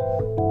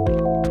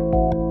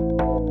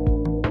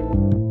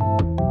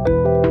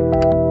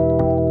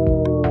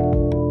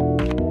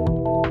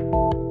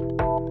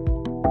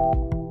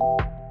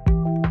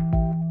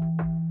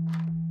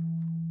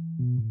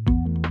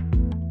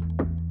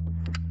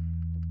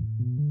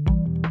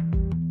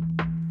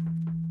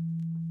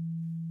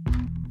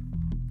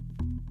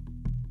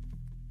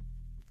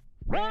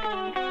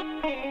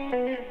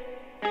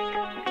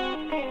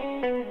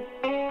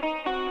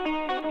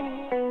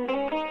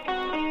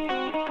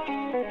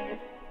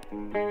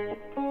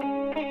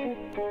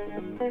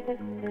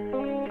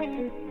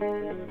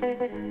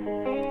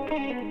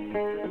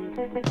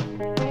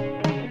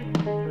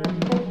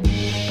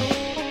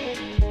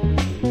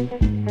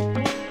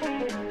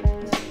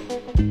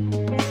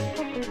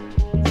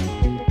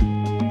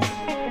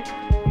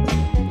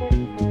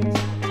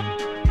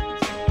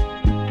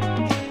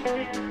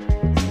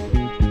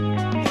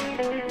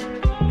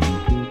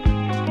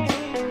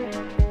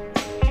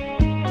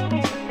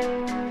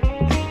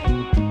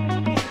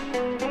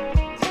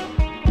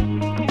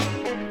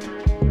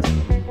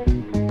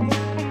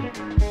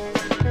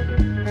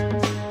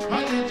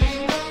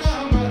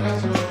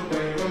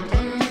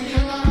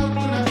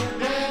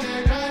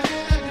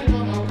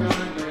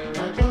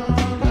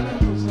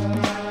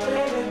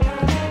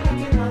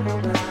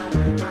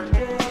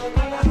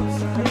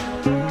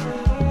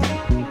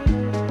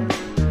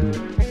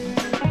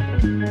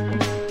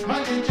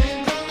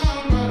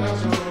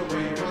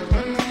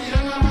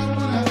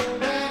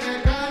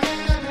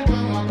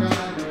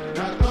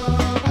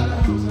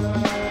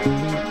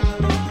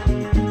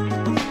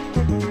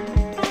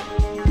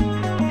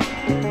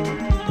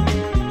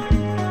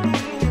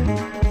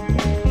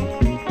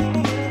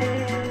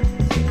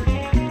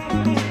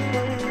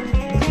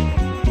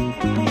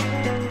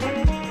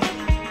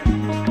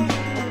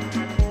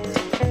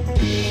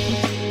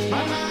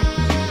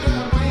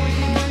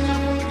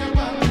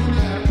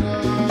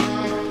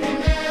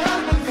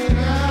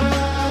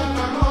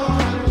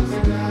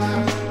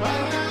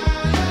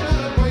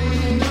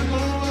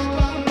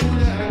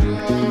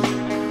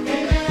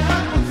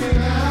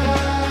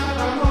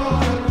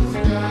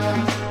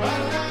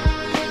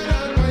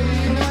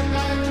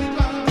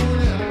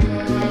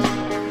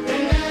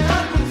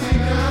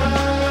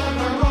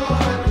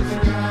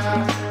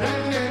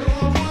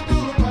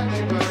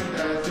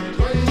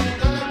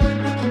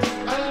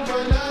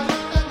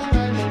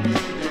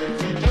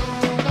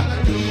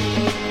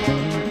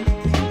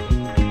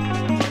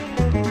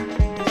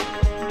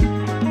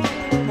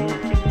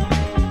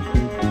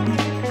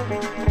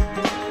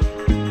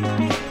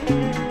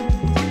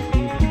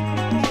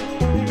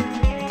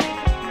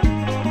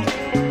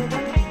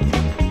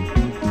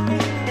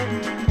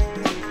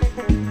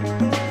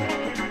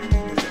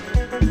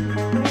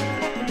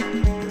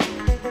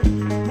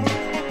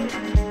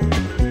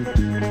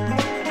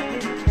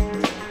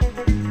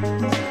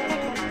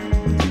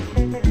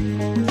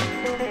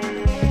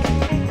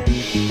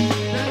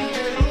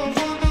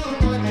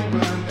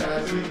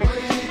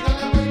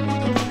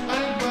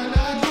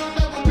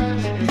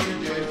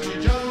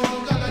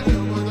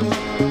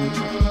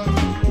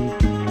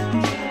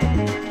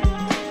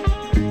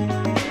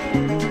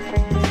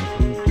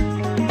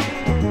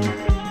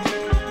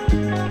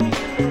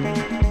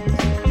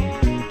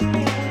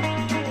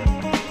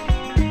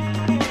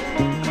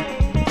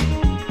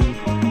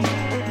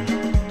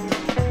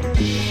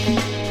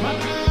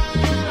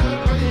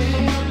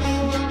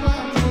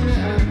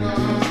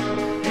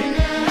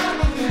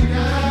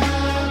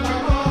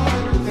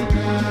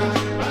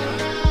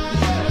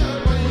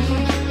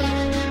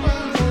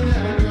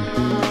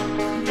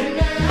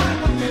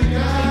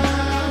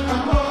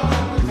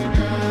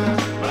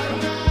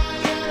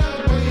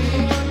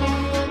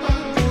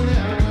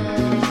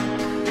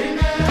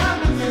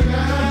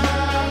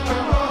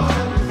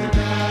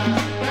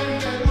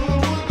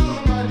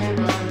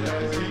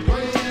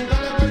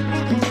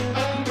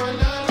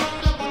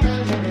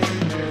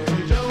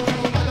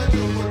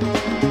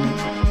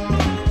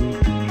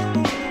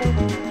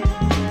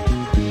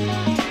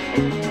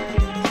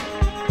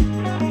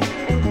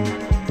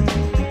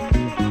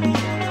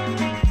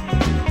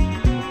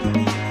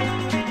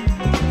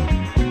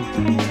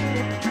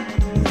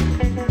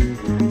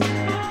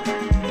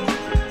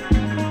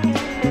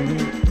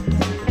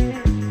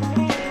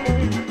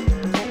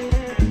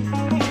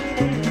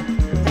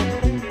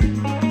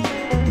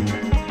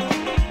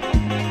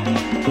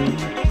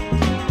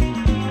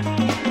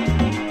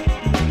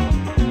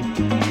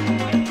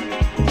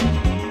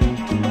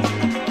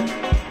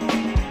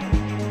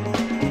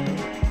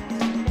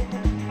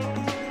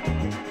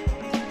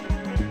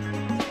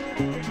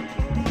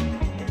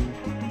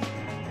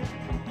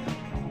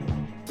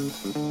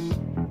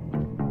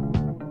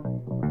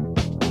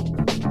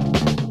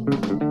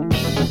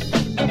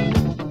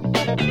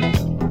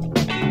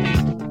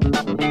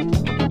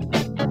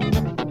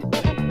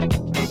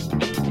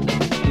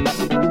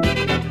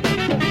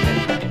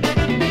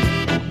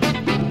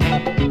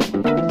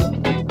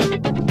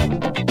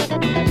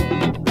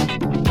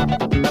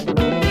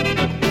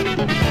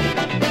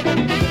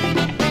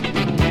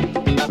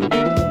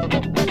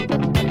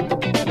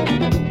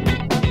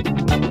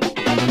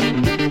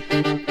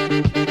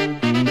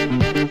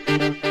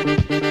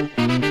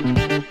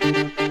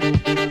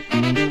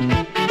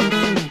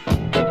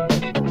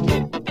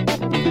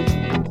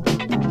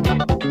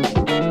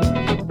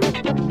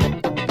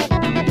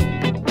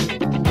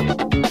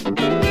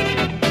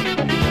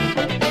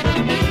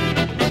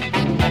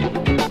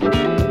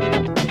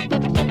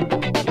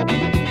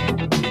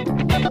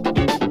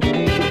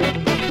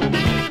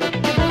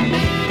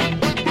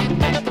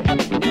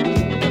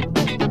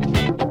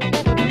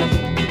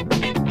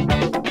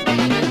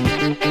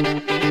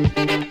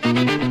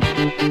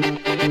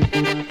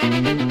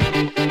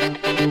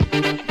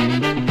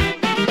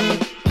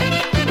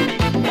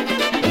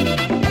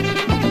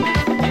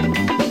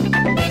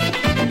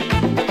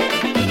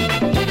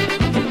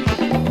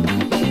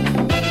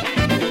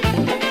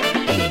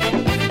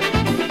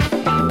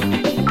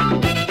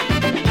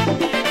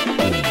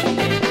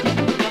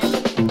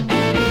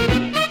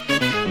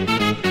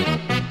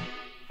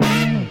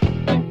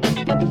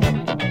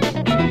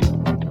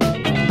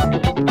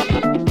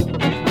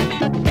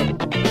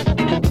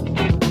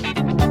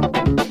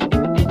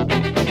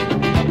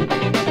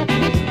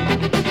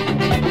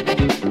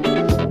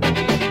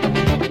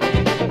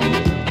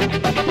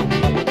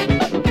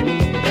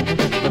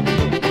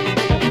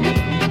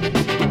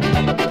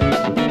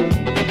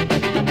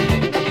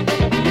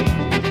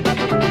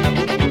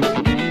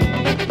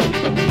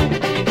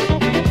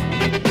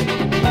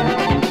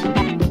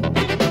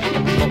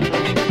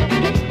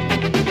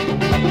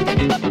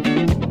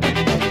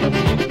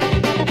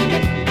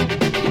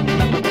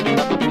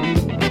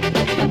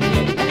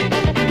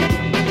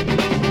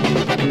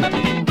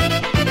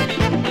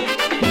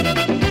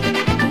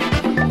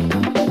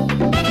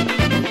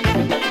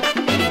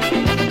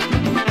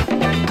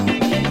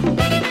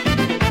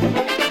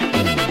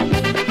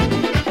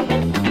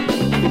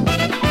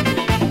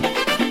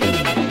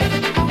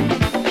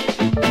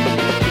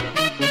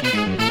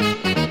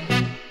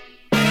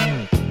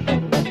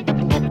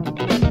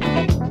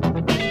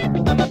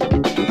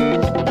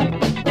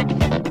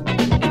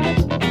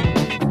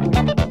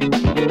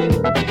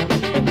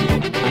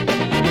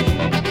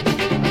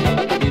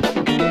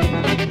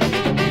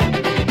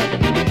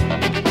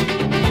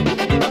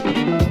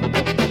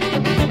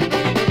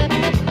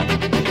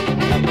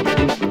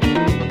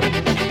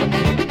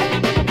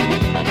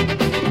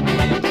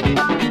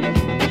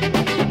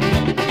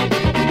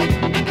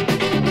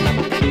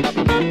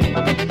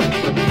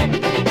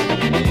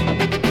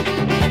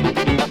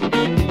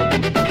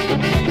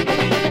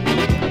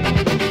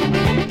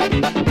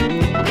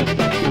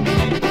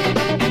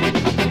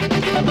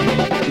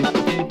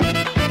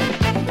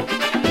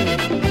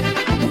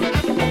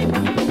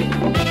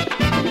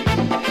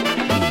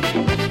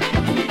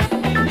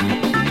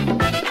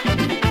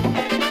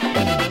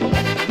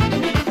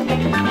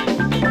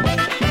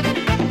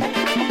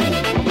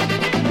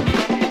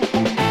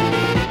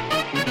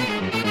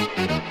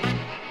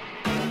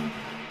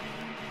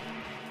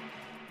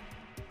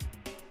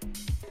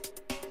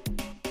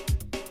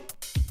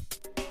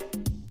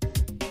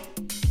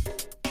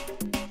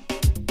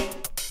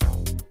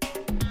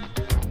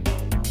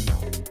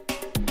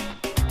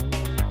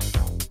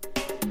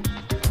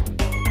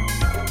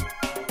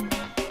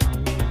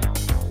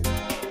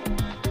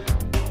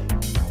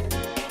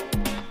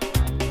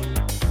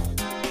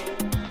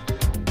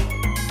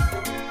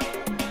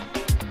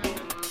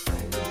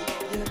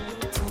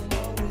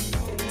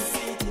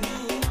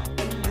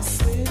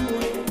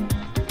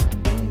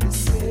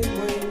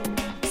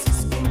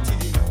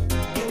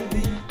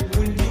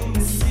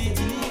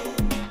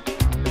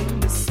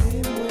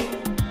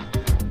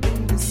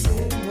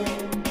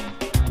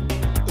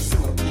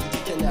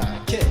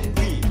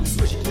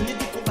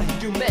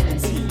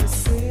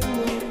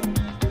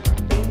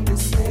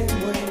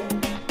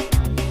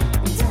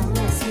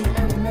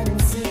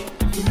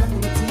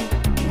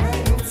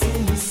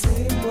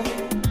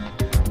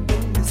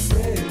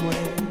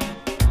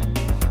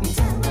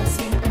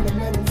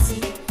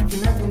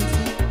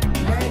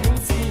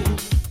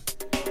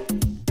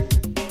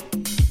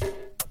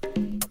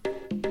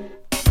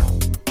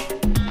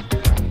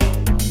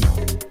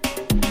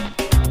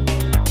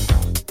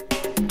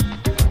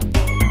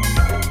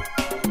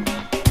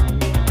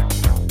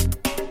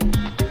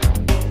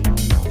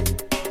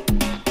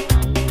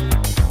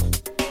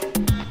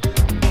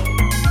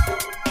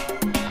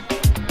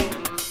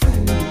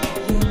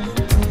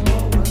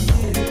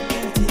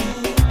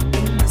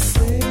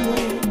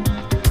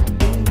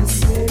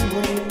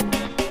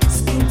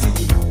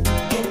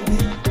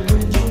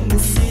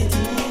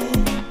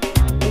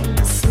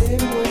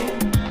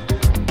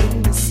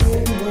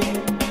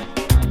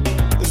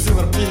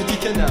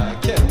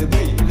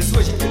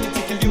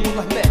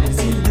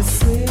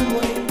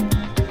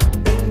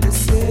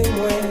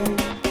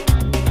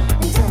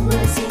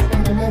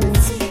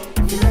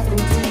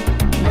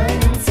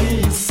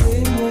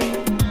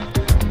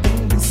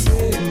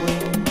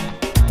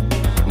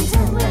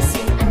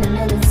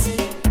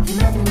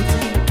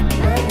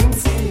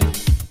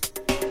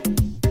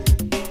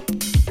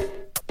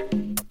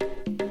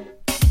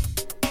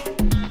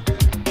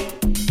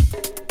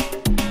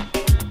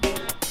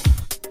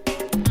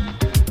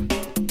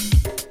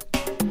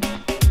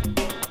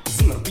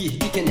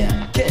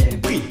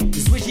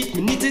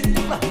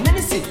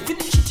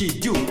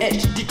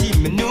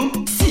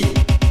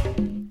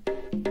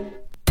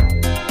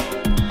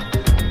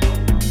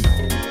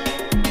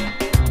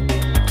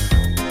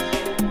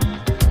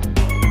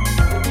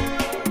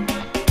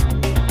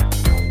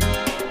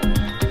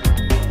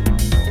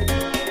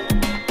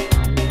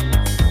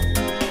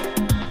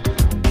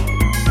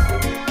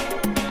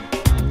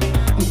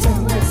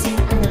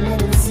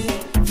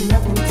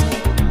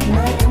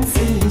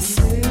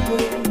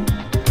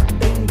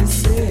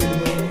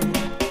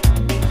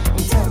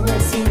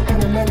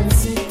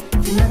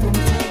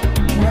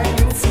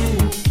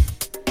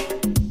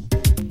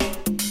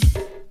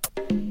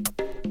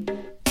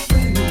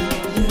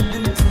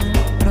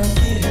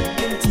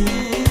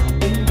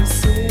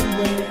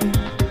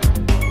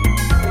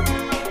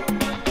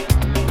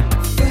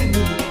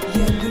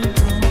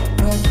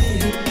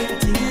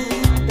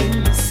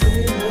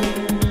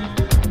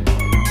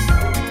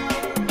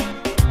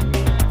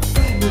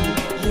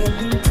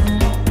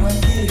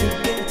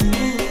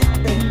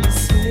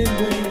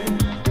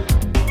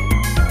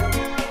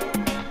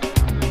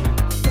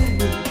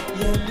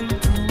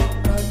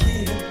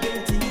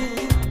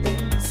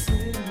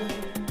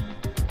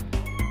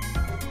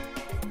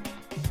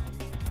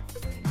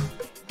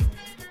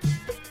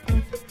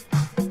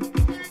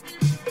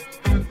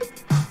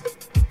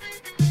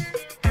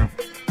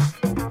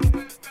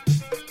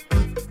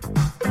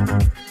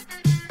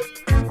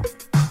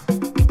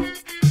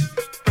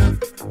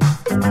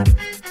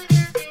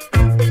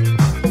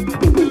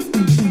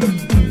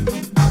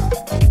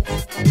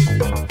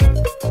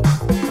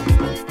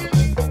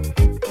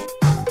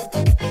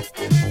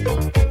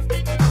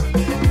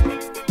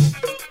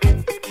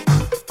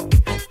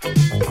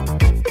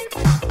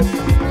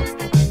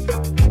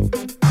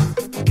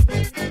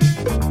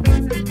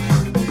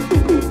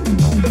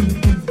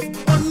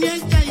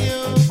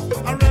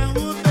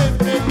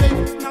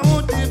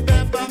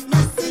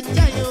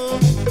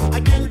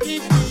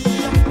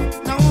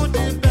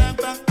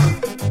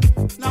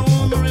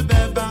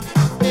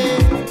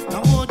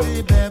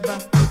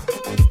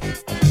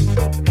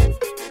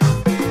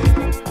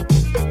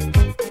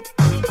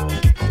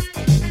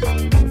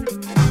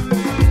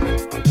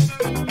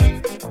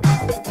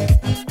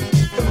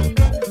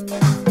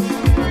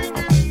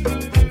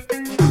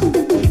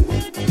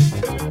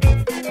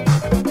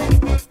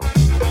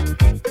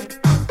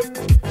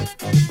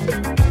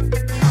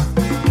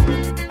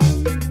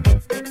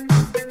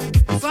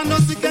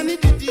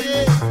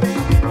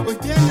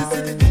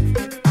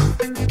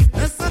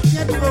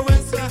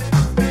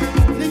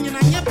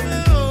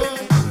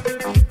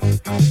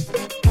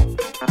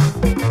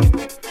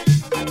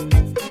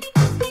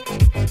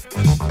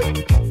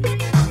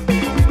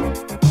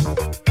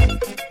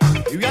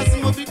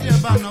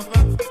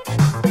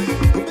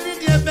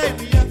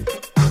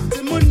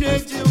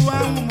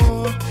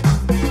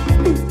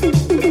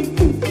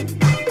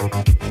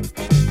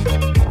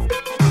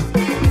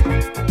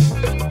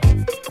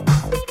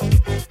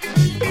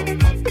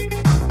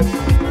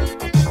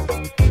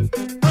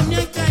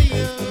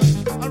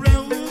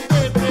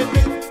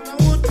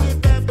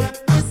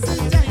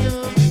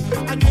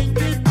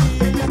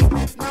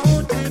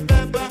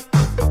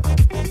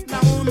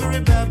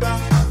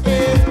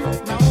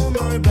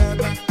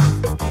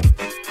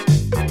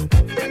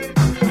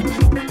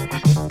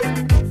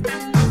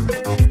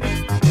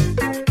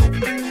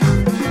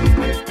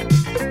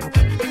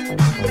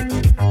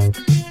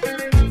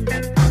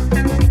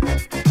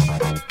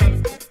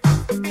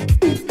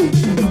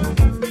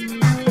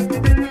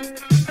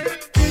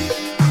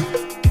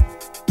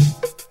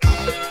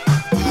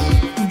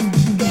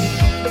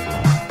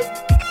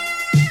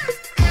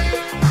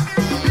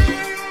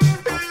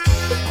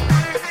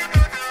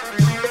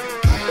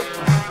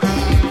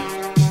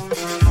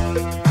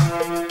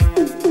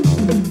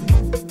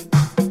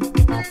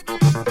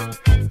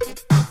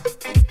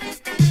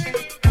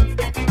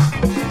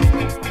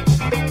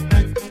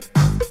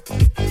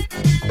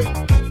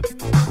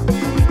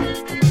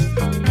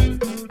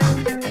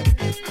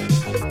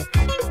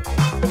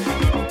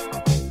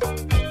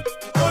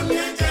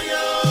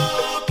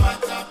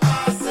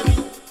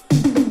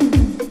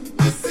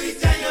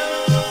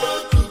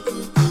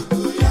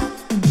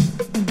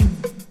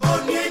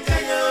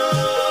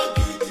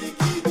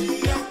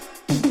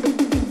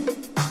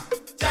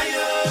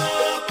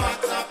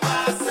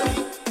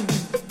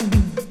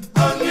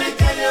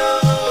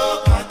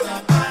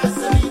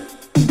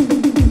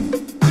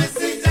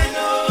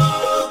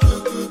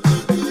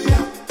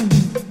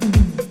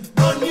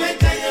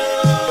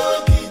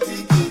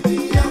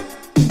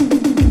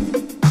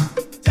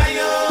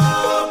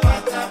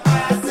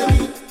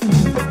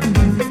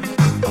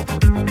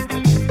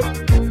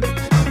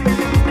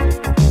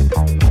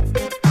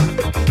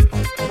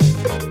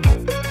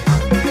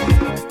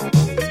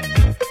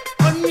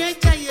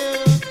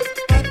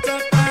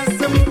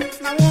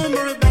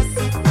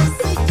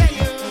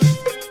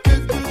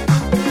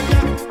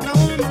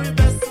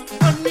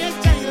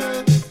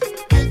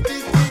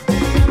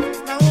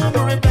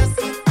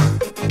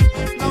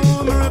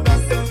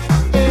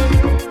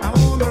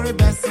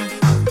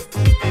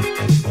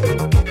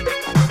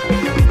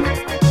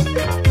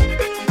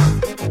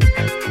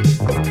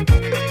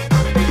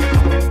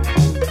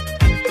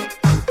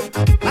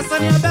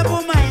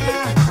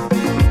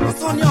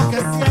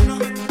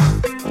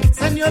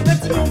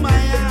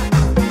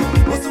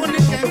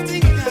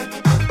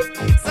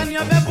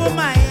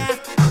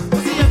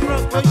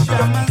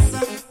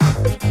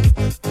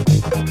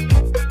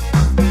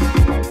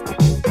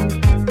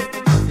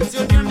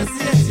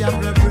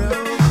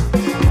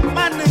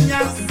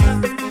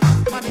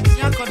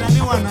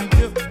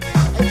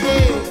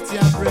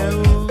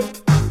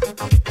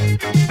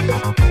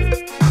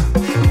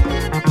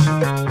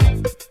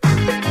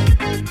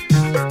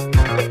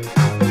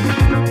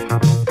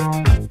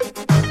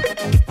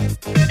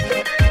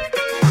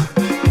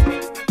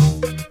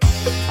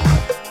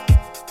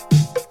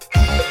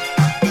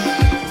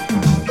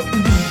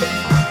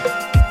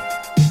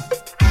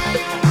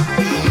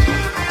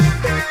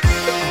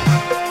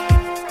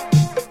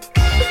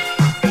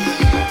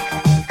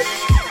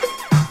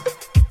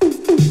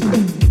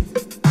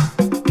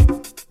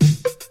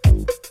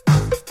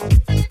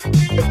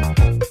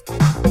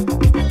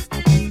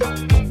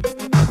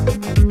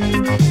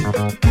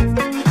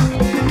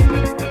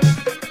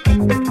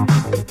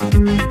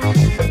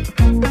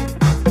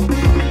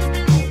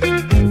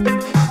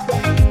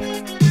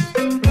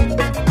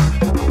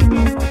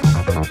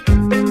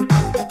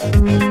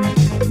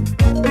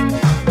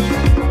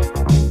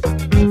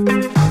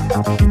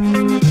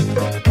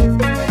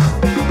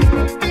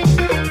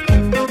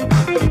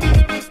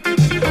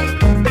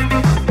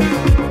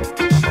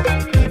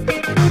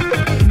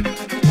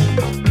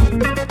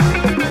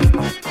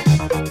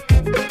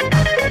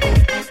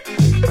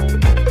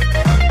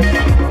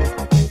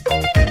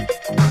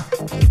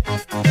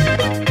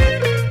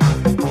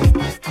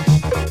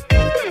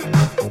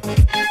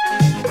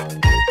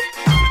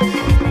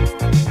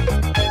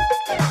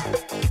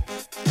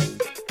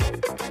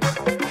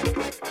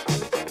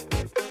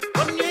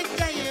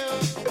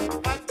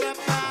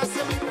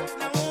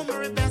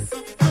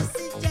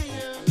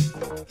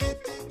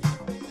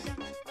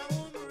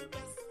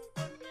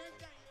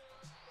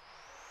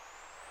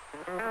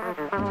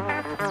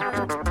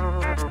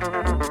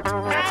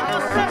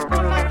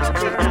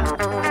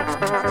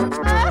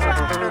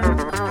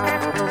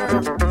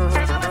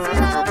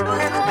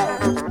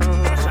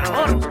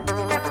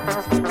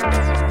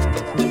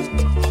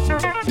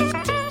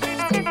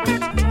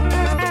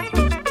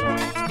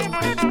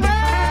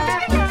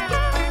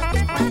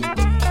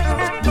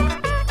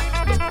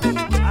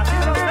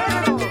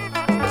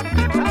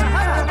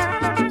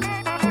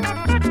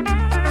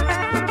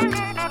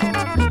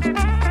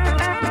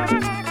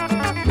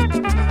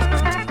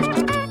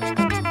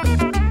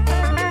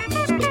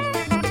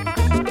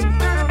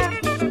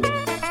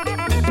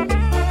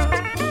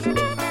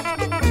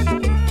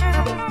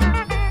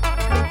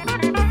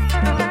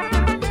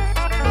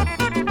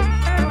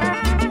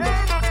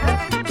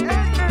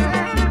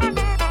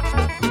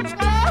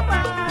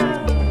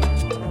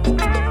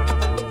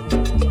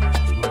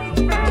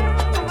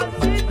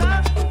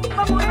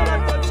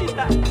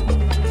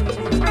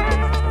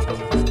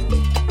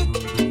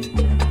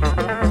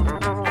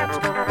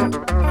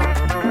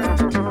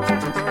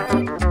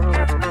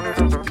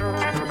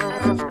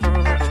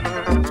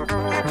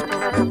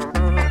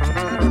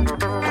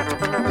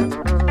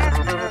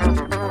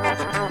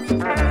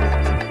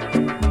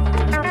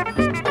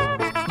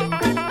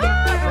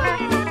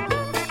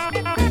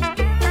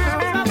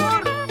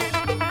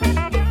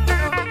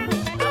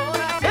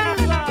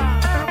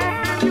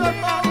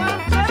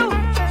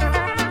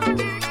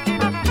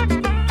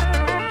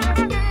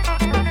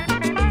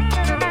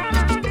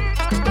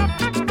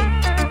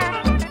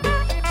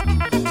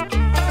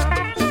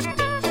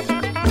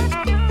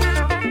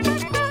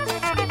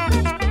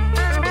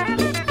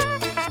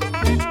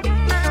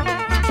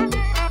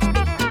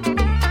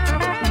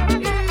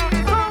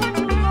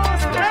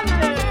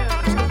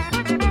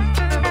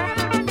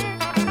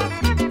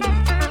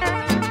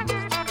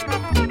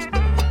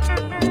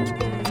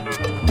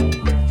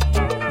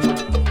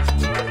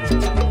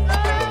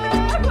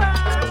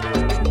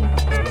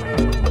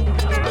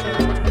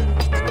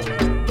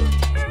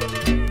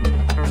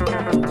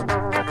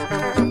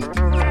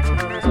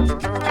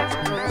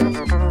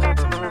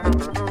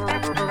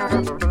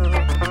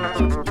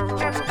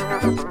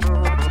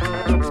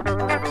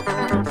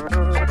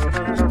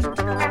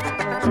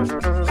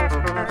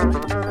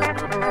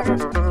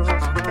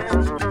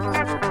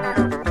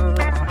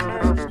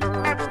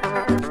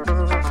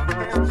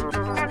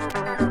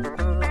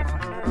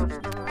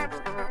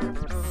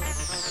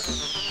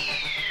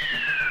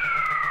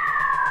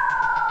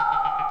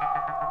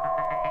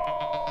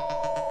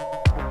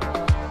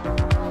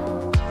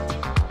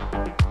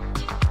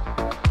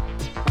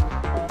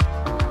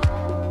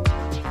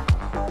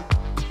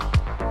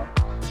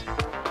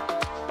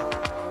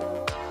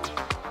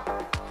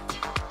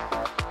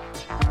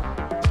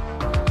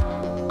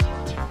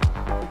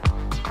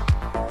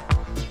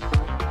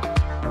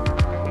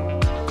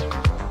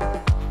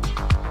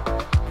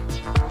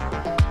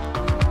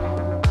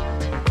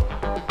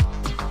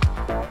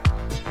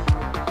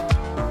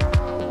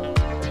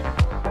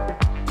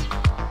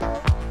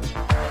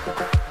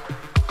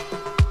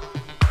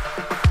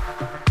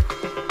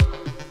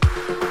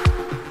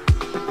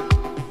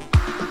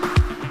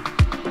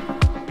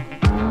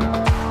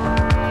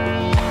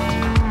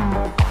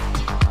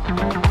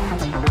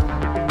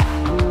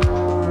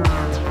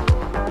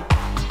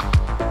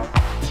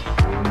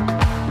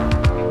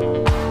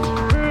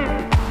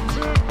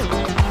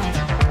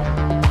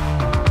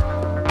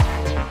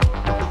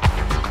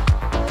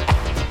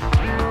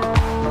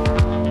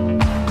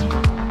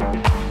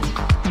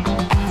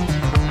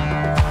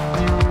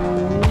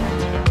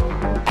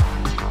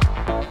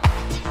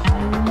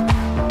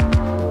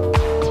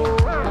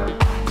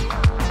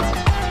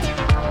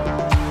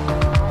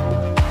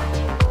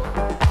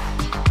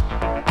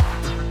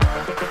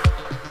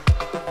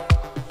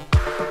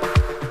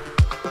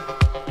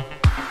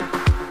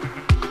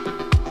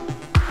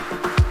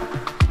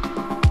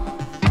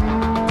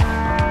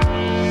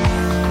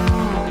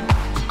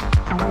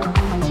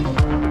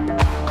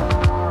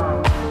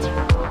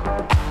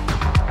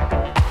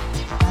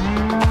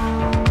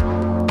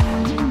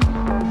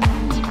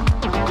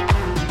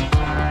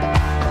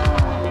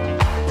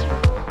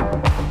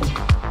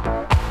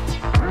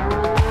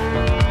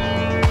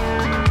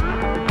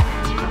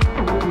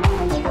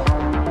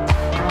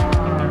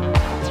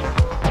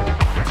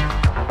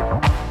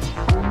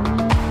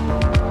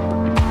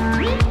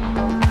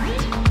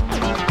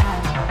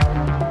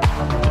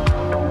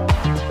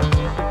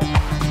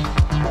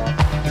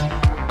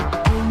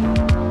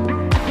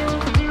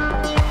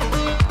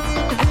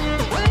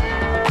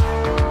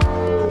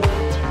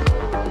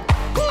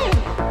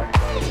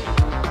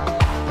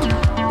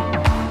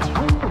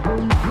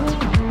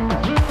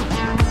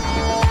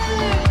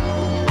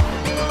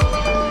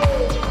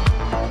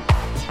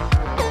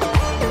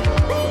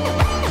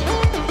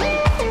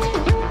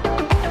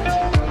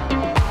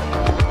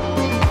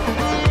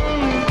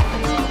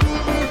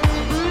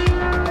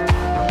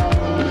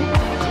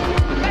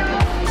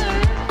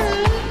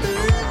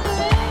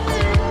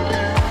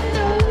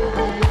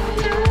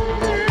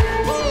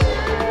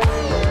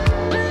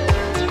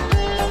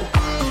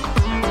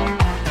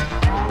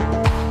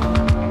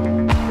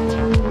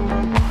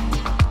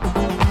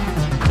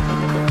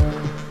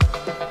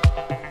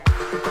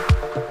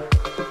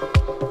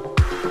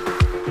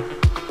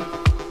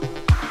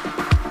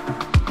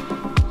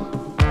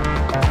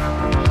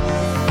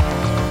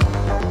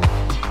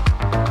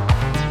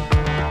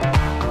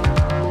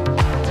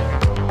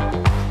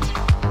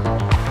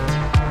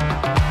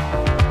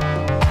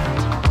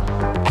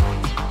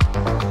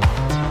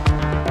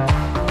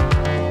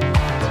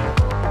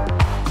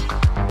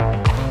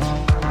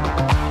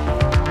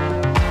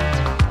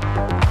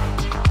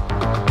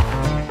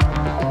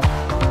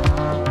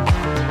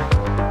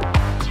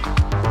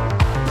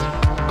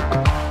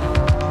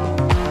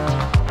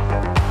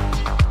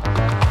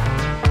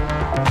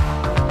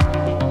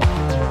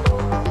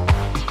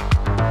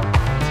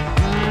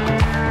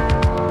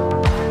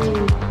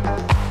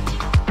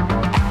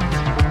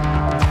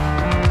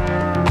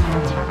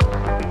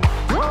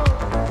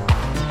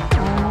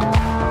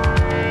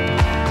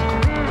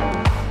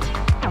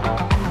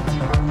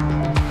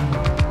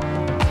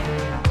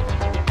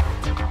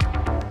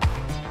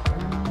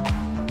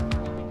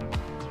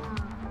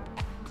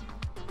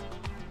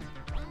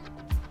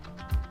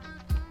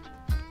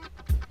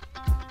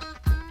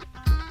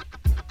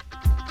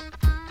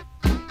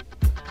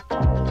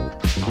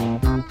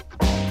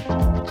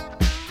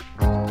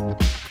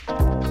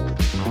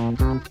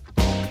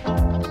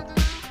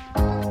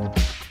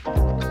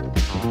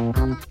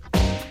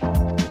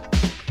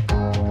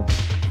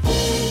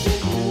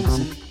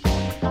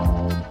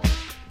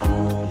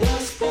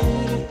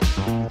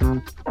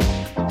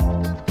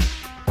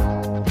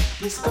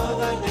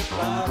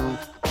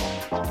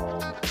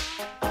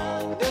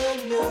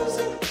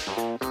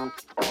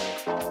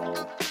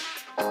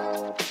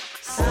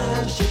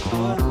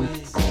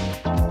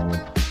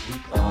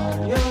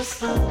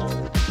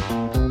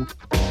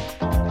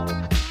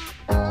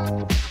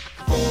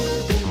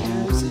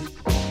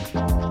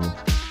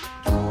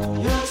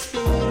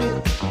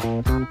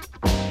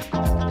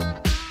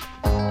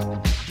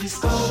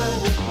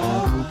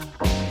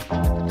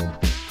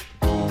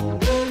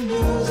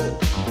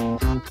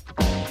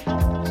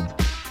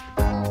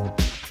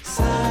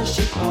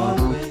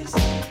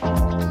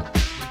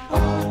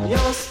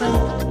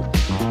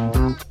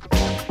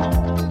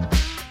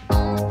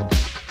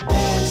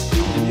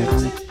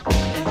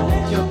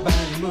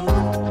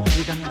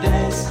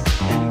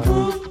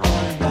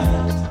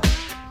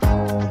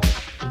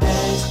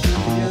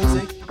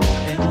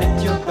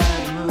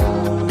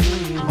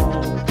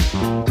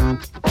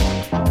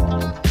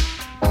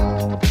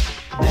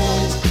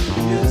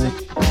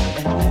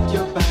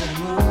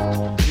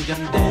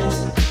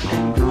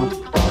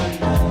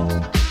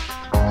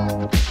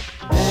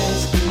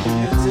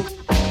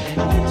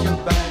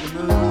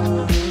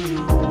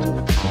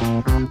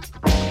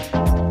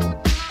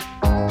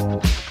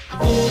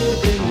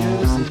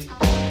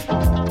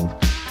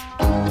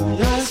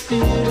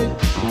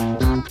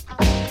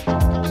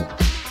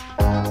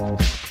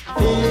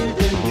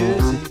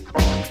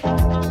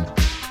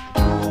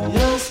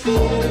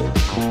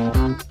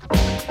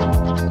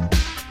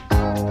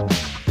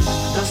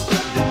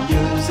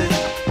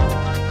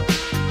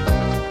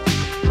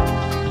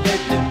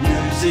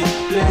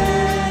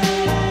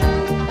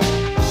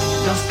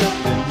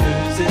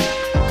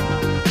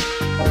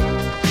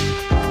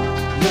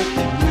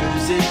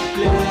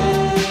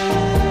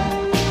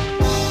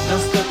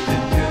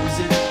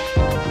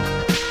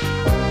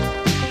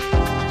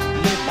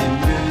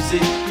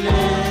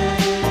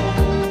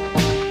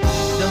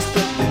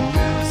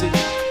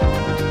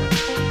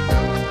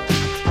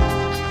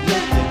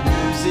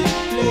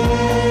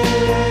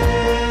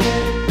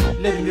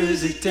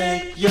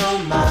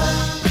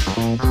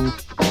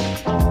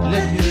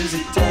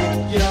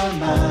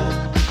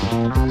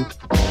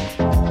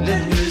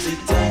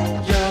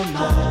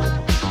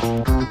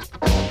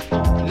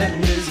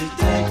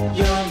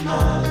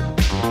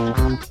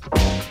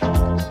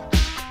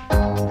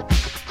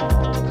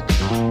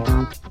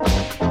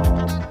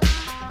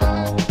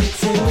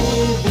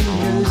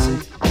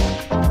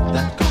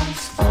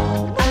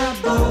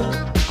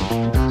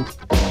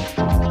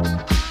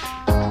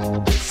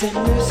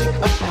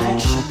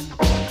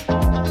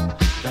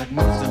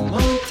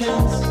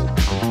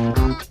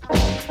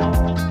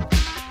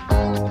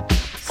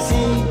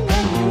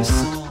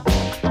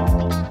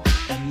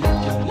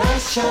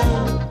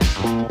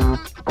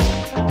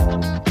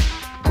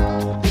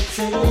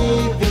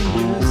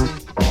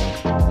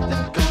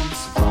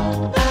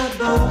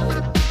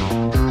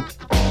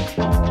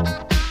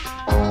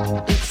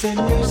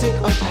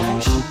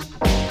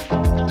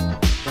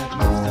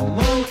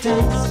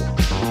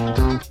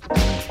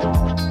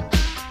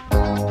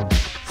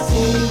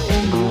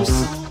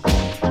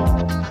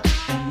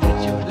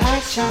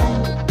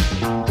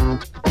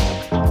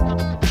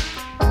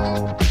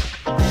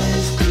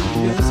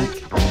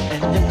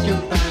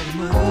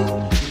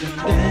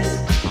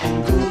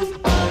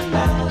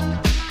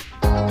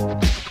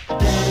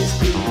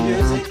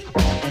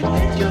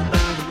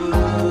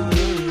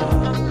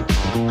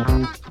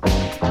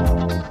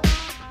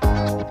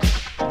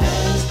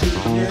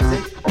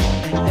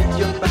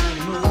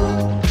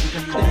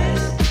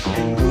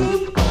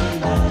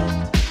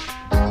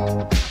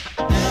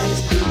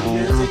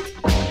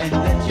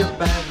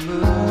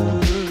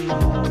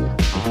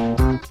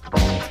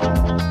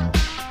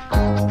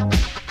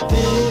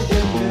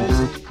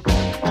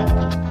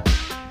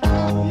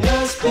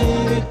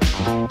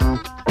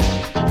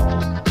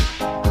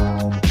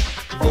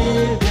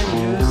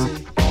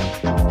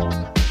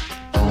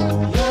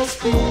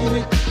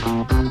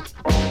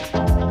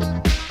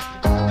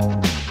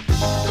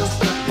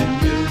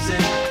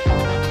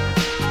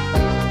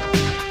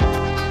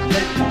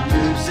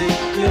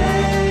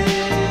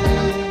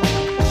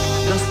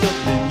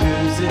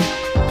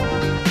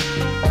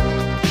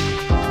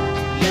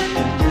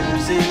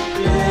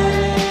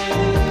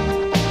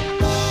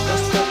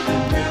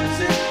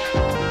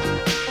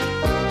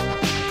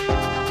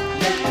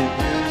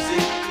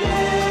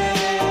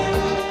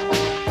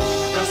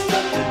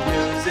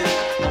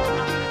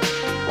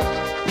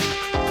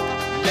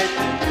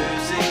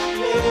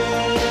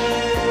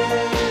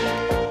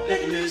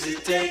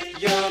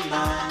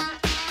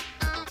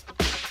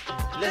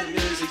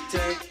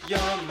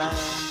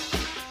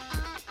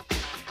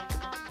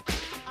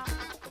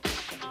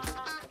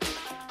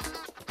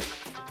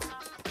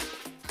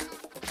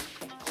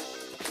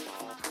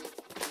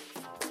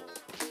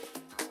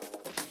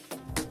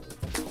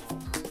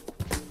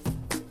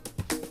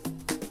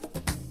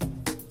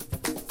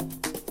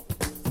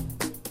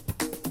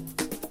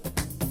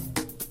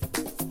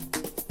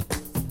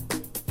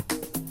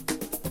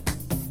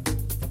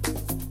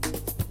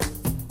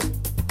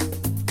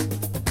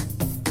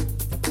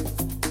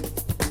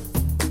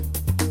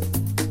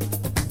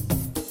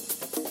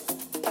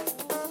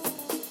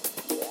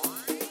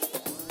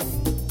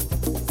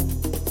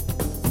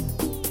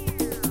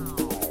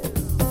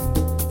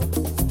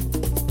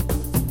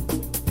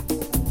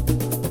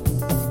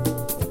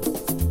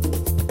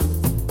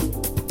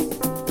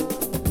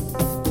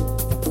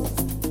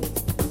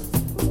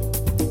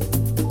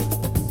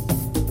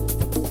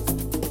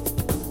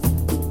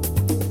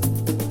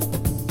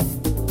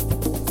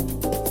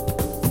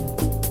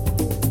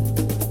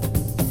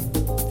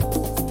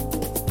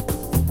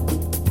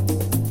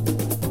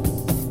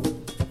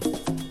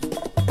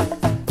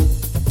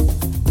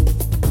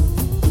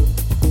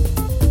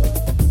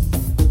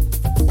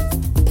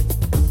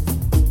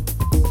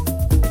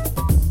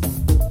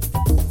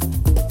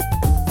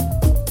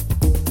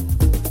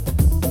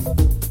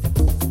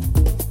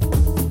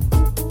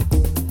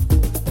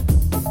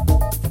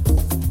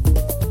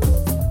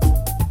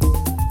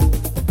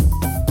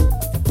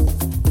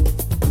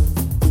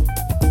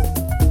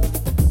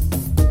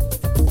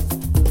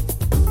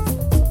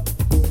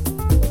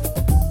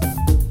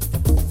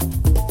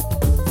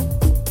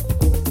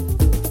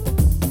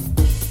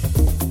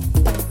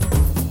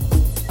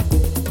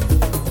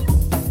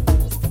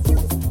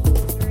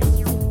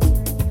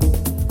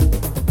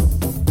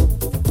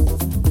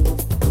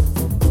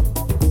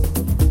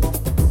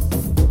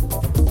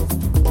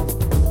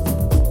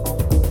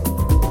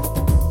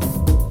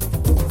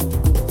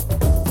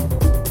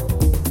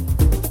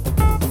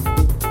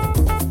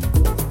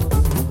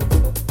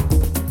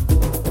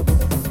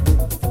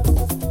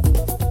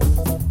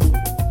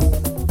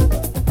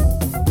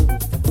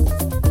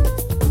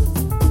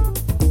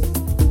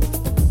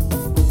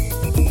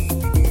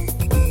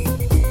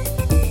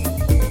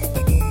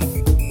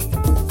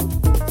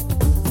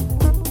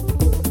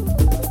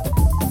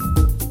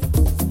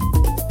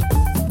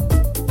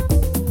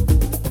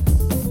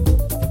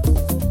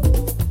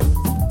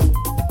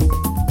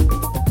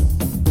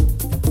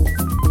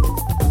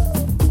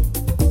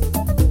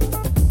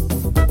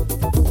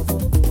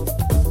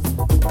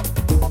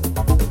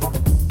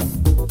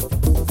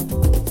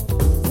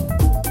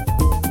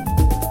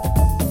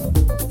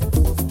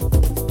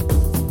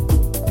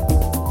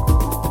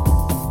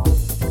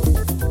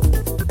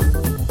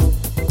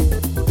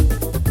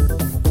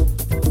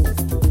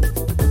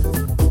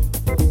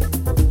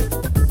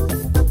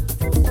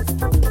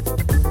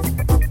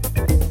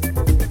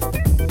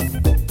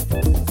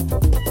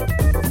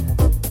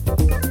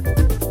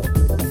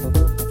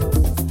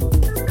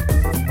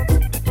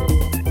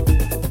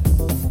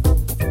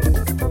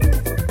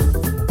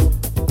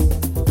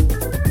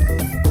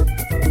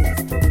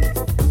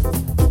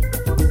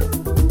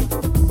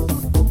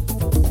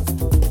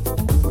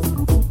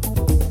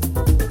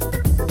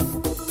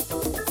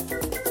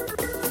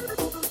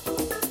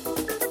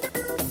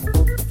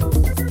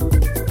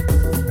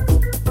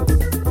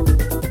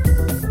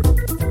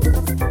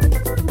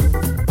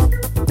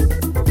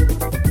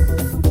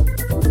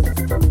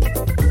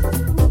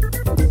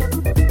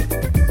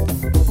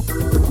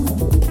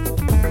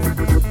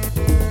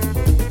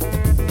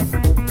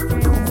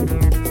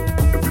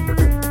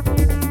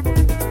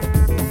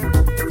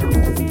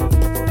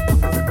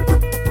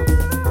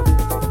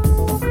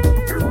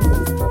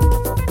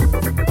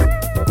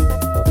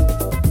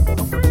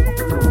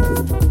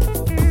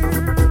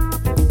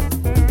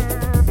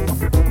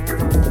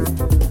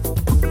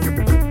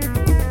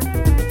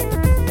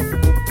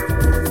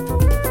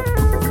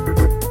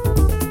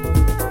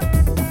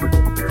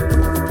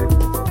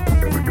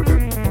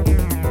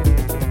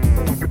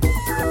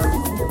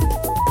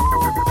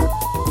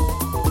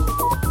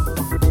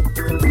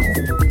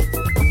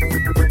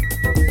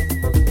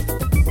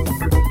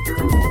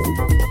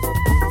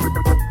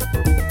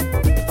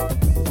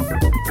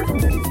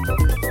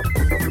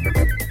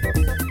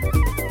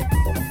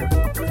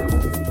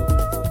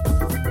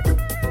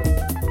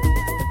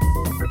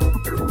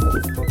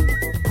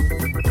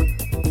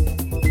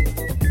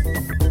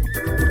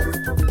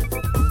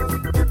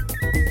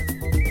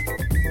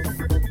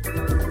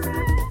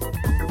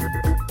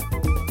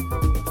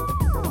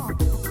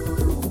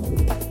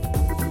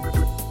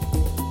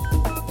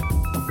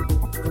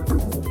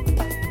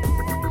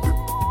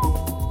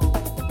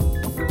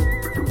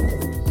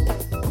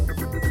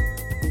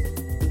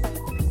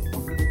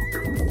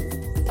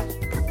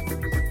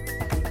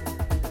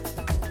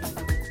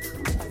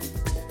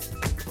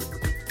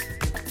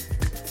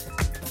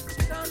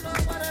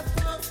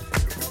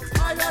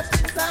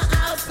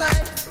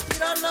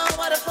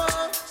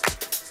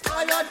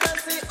 All your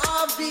dancing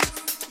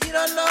offbeat, you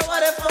don't know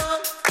what it's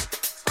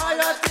for. All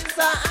your things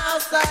are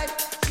outside,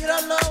 you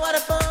don't know what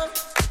it's for.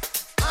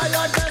 All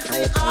your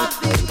dancing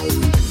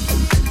offbeat.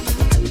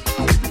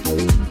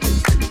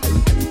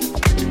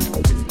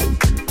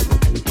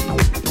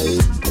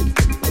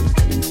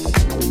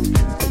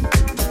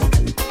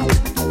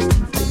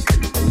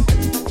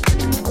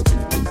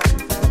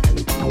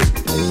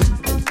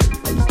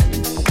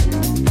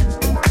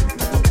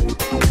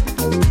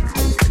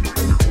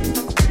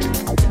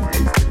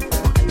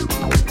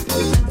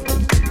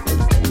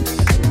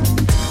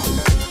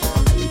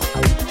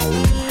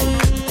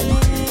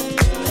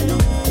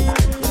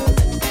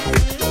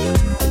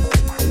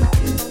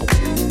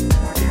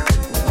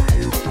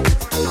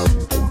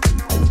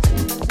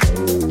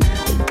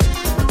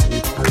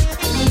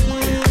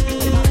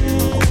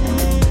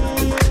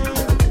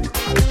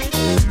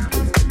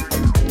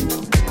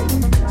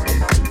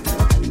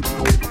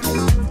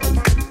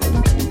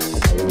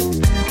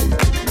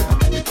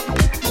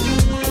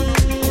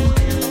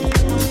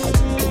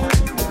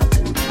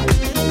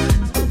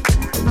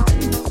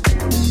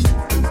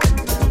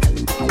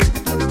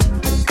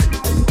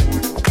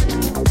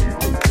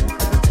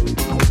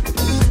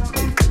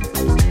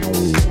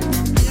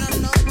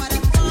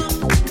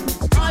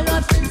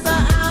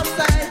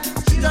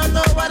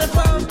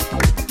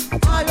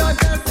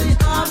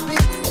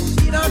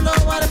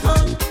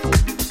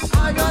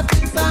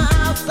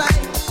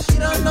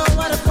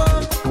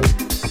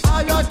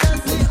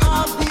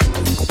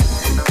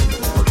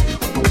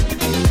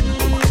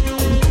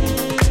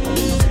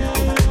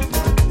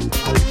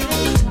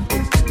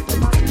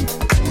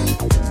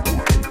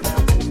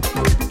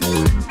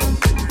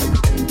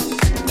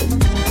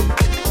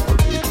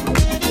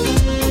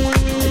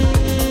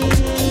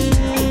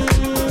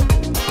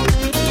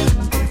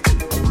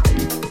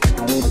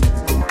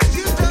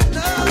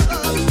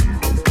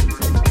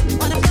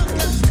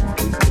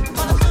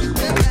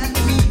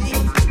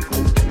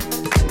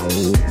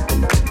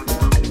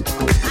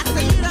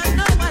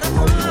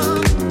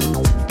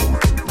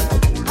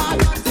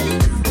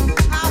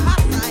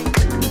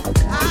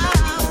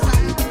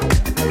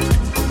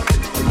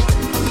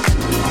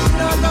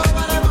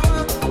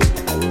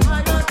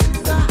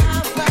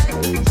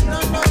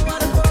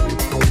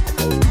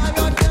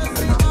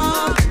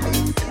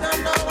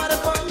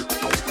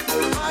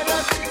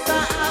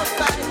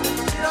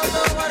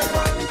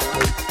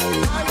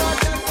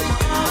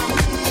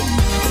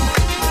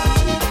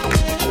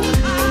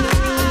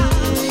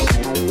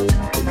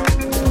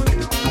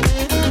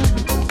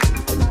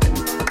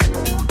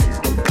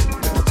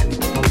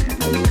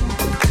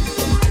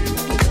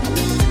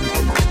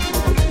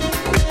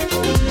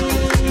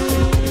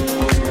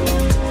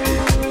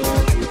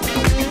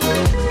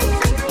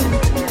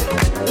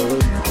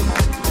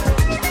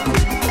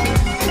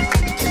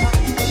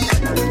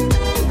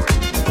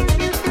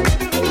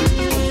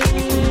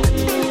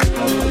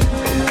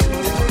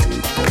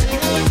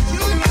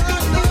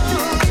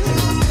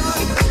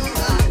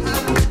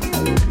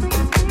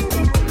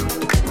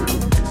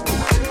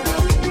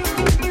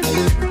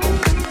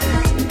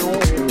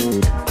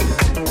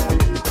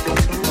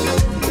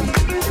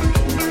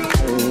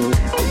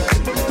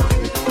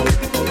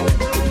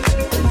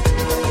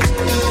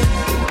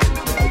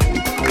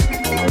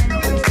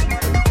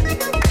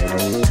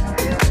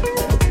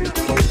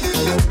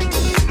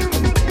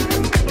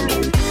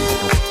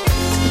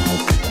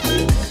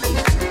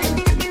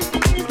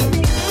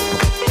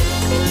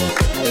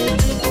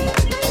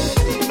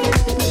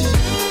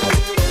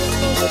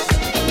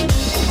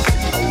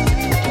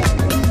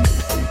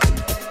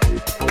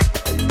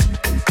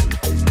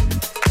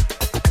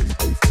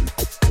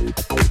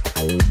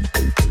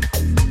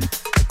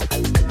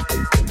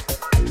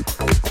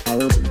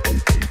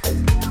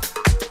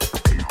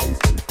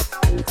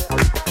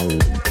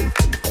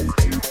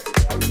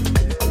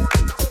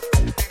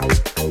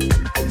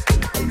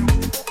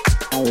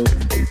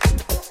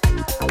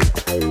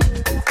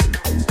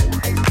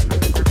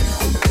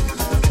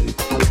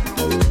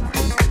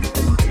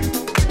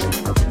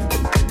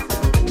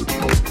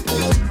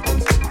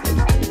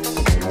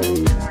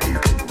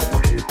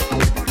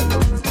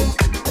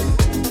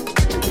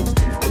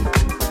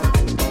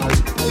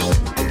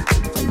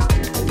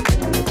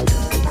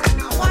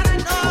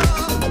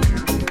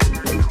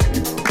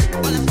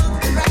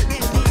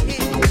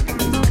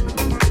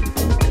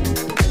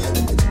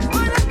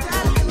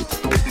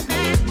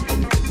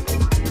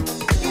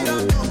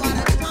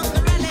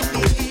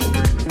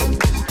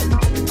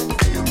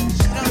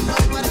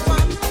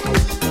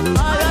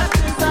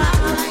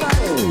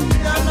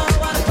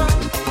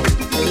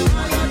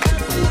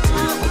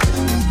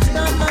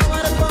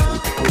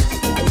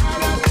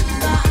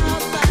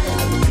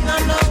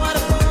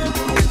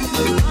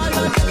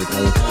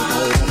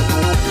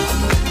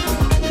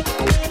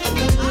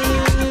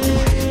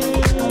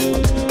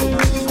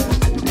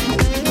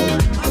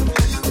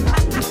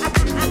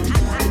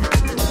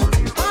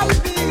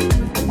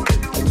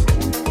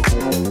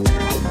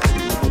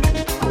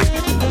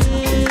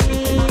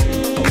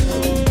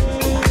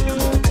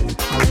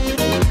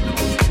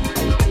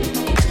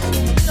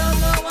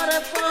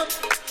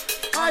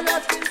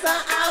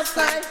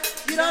 outside,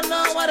 you don't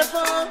know what it's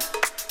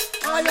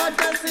for. All your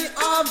dancing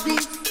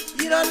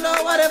offbeats, you don't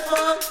know what it's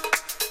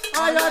for.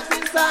 All your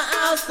things are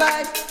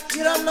outside,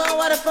 you don't know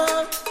what it's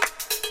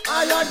for.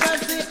 All your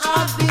dancing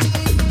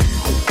offbeats.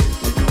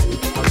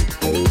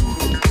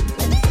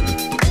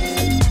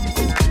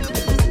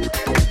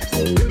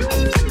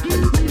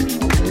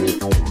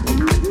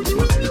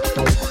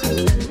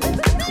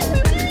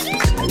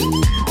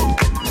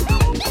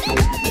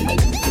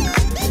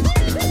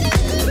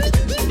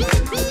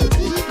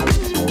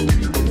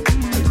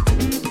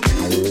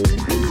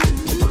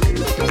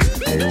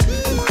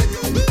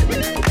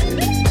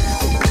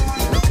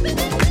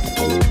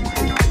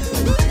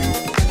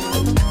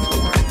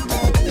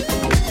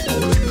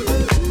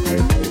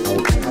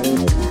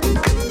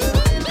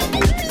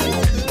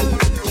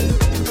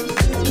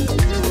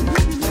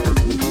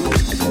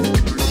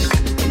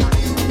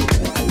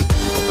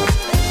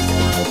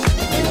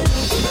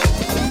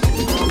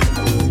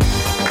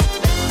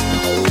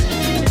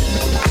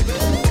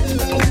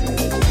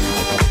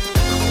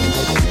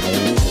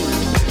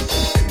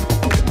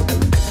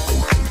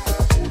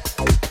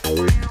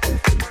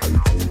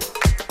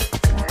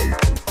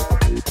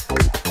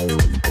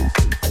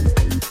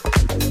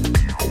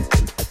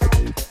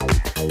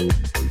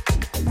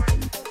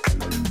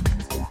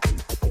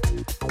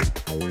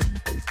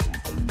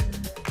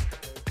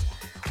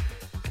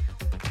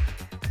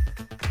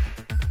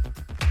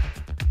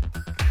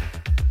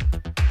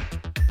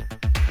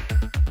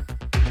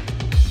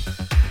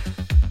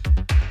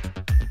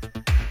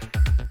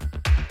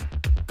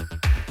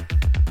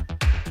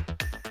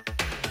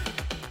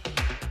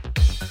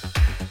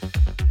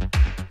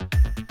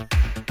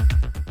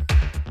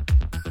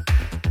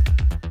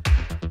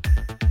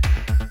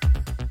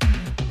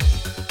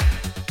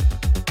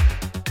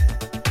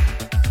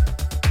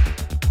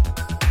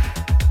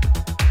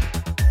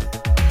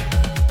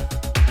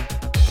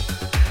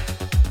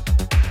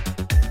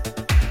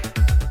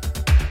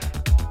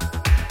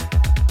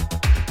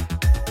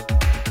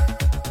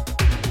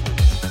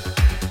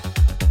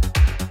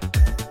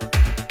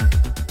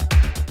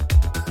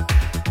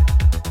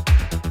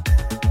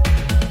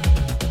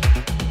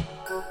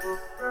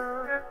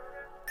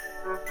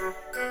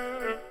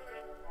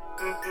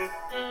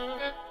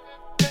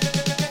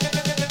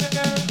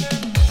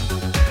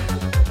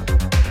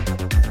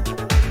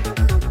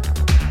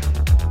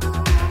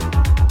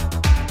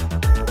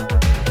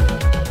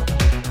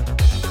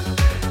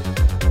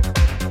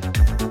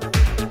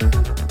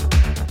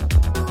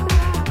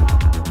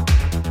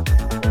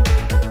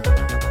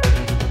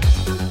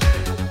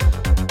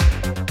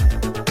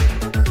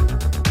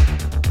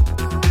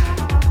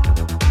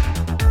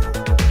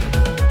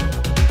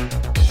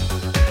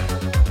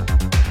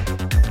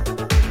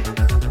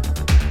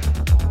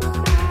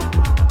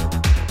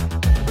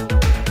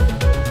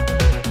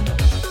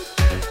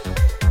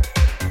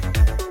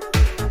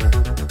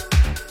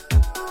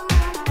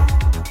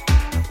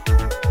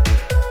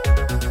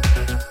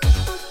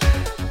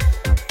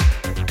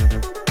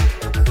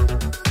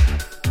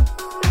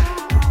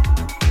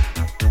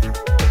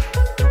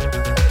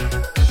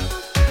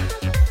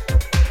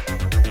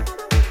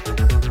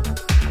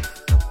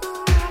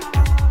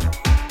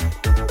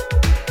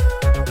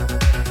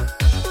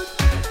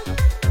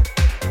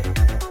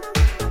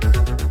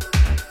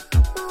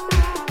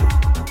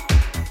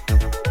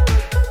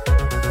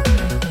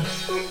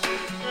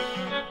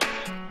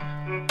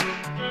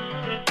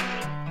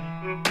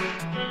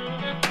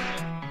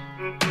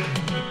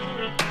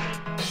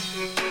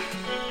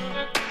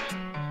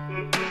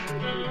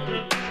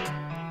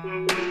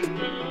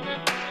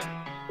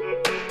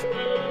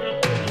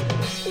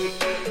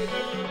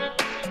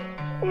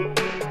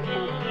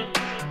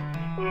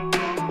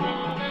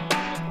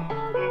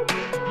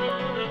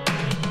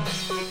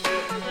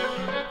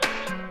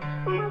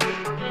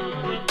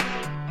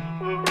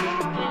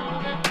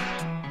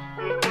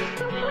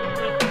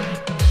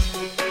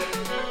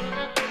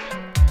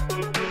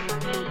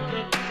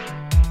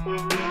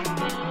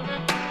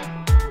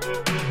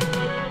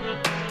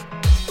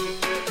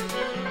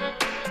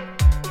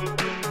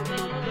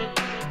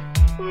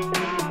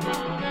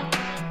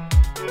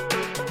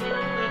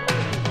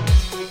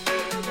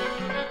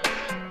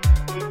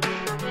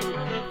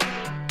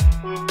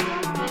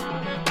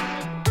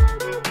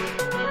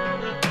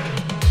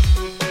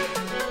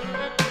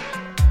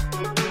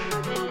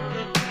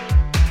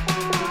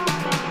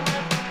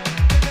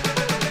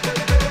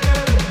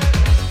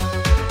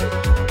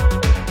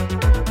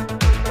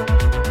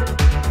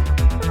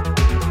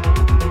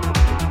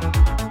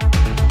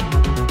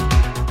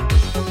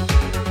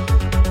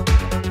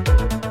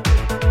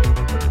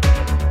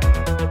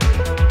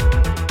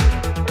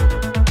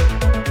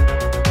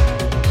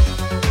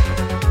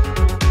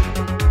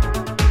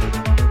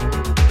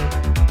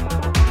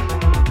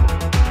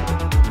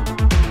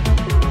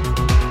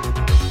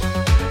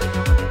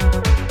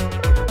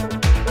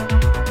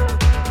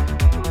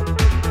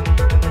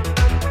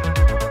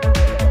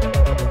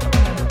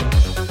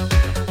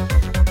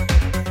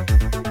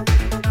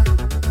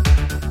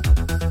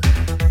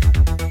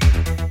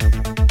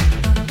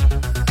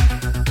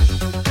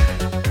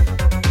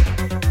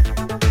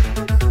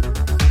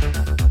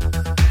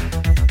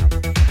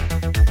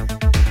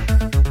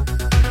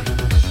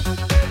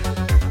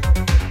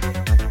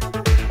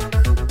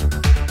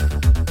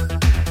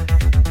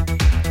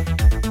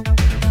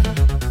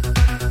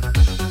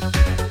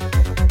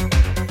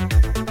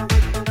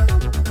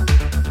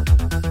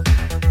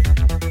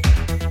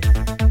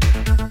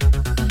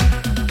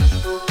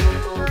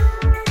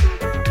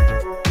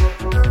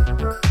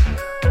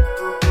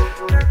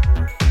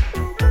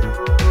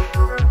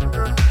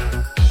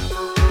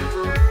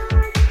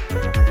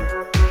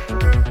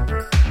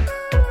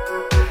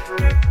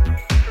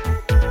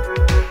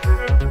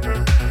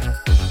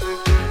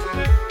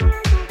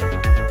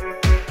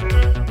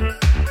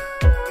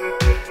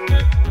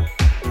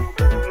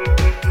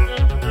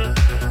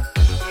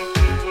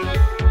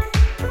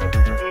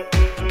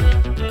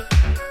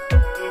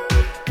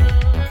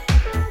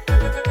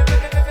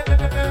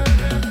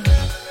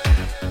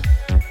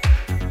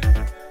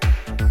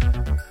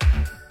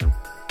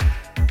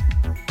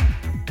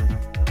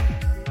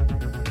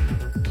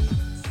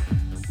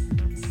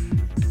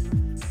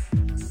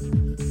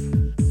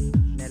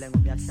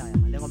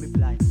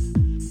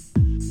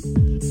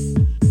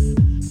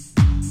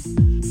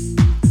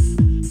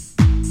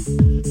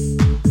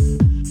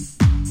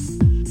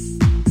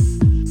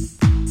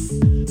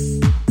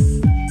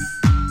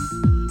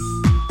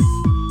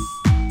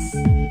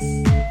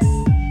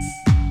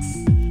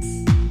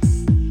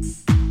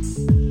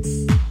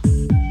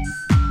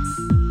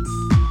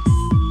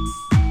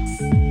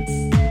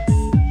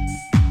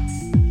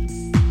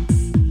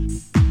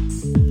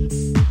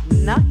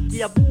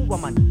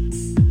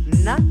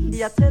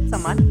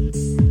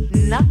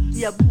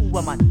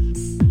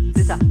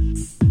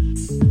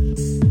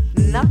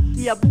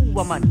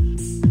 nakiyabua man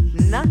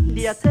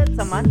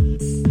nakiyathetha man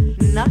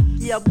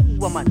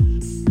nakiyabua man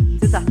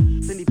thetha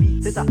senibi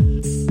thetha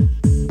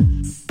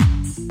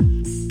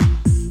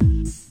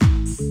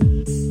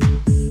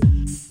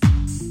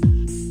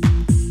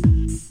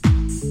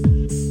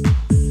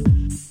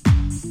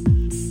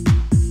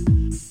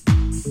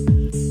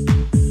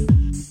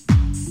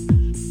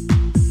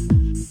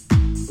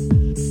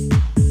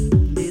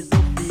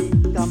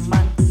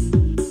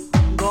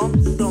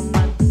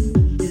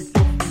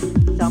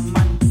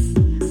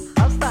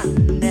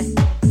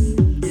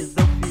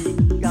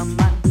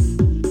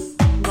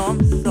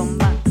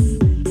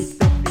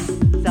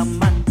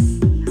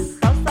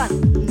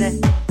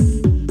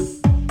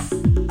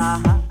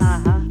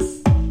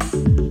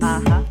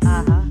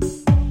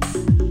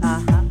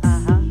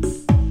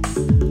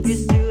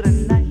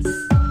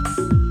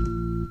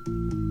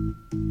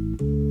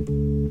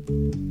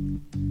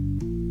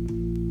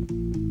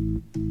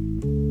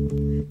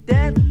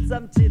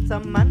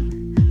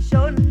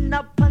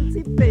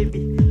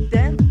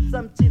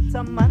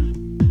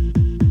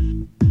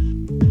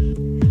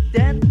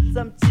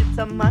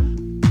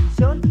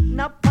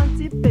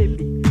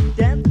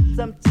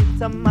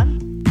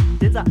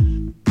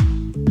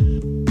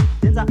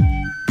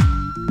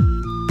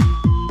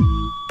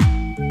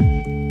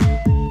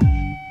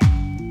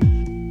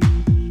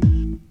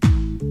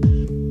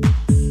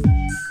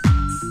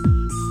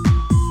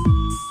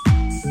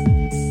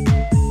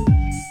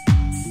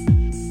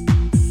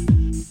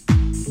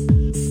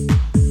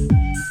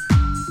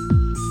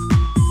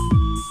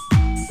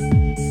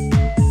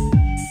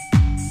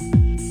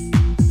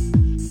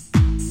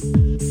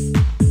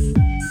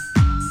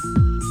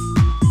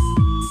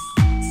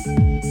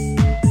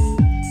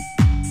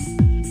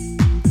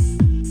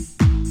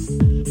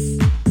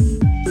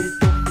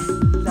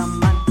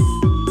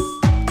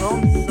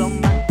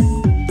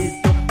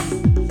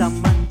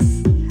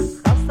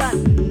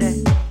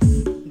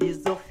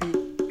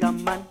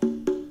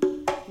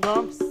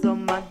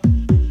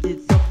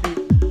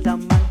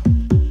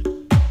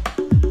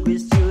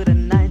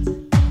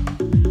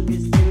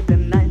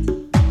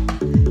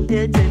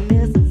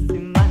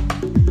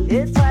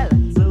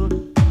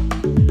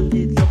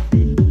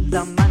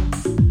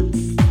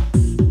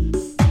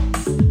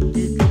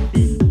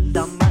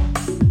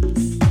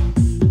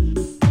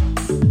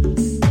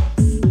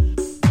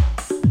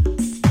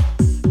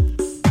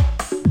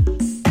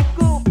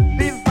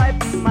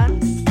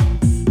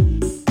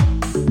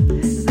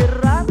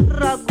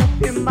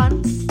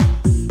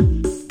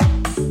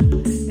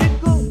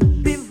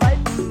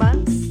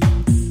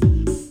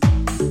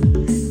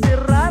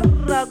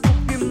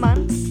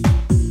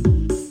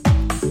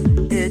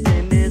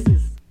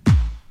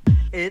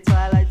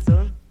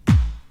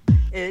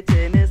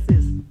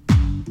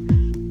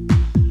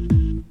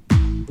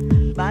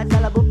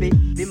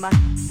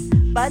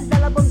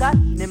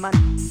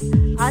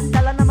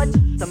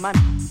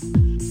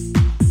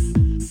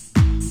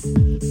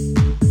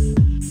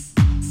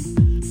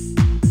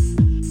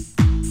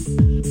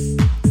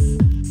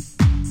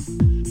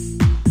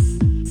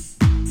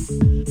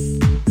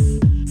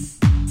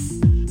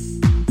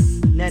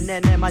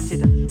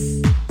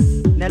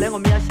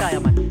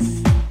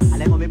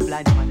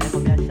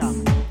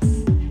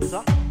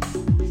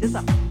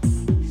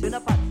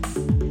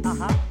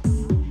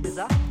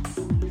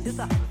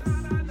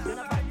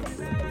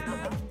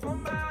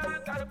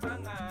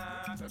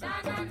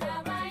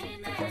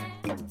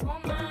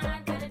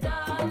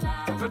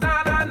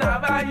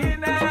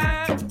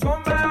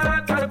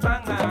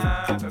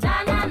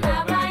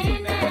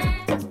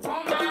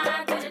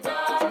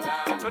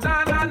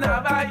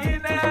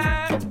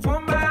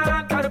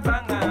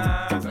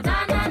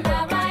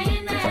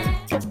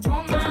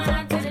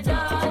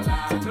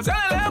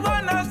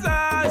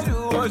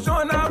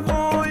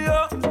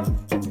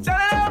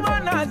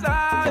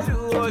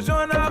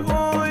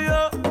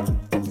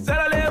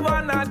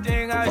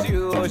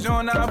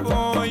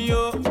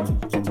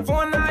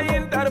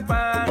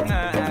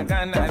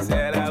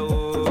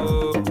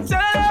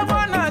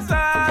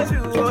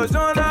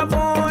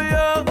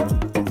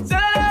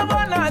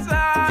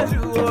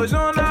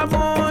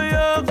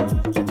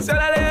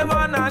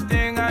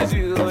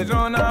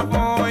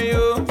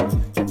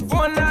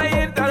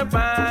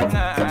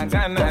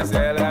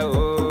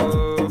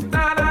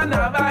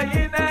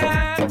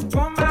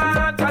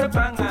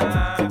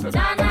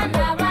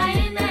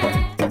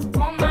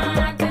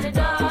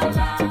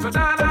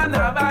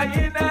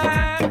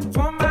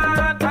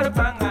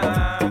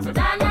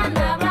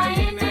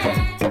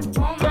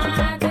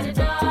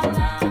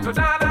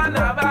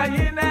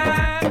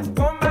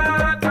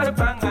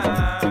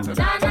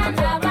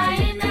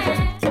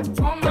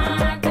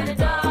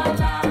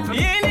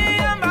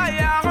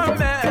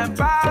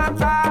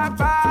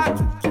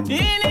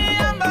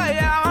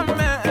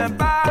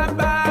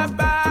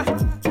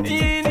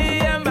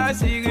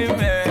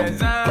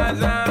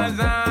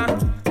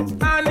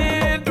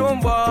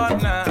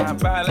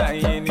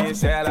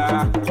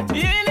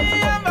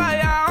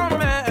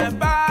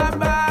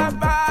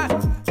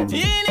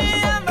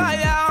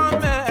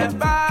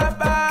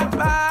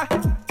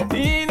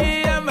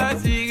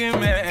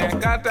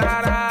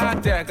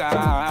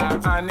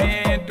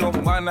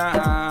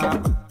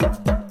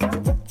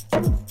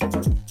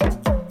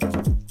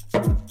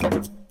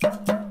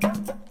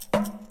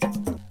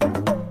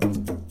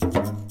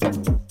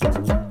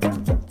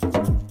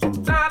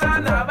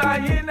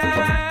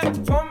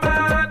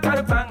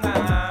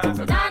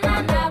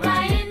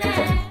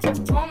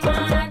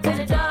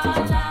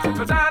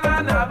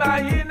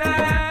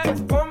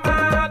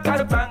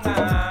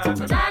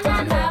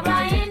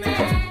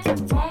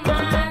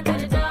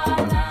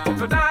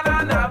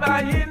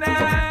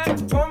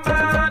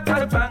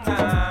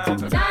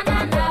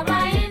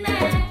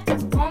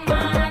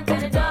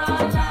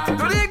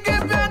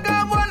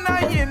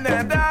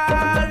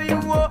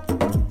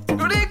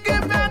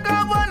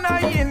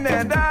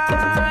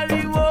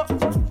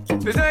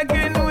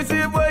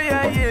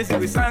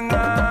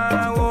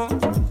sangawo.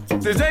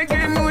 Te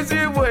zeki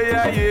nuzi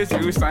boya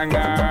Yesu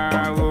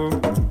sangawo.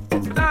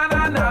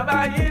 Dana na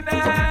bayine,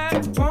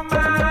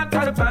 oma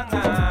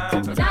tarpanga.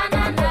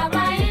 Dana na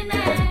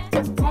bayine,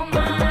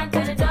 oma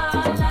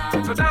tardola.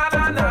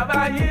 Dana na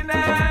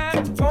bayine,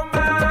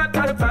 oma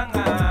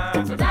tarpanga.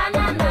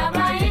 Dana na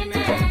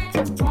bayine,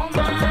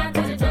 oma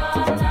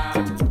tardola.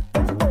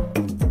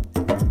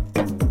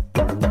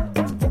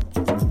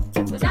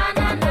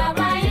 Dana na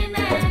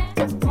bayine,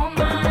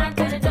 oma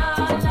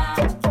tardola.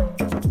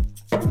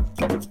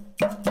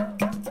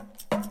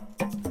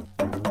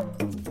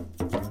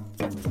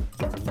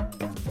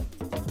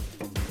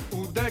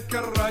 وذاك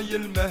الراي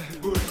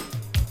المهبول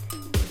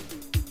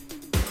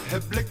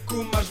هبلك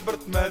وما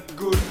جبرت ما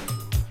تقول.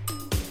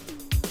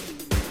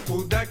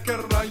 وذاك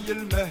الراي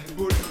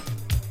المهبول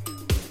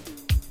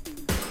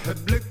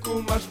هبلك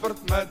وما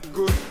جبرت ما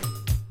تقول.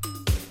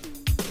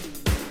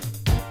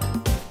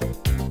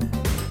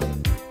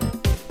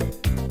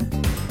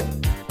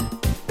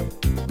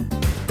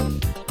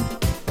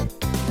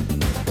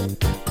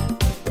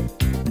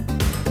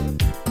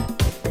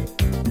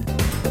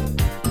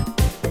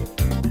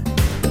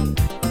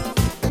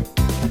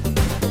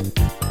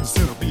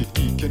 زربي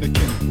فيك انا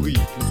كان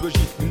بغيك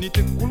نزواجيك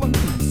منيتك والله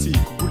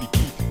نسيك وقولي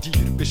كيف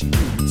دير باش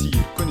اليوم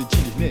تسير. كون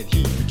تجيني هنا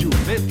الهيد اليوم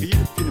ما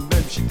تغير فين ما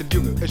مشيت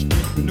اليوم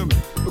اجديك من نوم.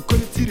 كون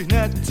تسير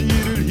هنا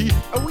تسير الهيد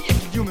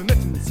اوياك اليوم ما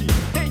تنسيك.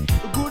 هاي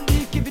قولي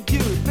كيف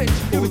دير باش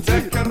اليوم تسير.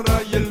 وذاك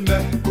الراي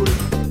المهبول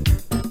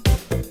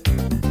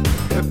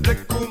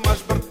هبلك وما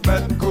جبرت ما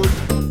تقول.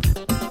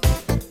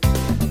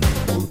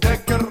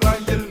 وذاك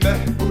الراي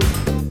المهبول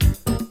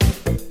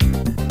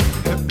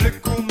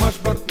هبلك وما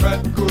جبرت ما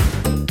تقول.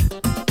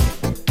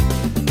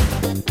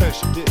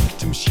 اش بداك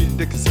تمشي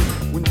لداك الزين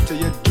وانت يا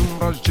اليوم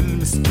راجل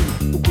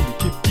مسكين. وقولي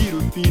كيف ديرو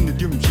فين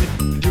اليوم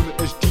جيت اليوم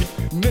اجديد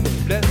من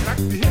البلاد راك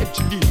فيها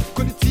تجليد.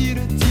 كون تسير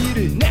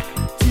هنا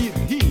تسير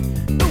هي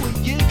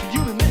اوياك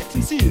اليوم ما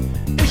تنسير.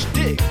 اش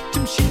بداك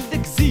تمشي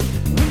لداك الزين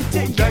وانت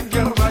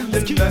يا الراي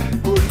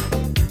المهبول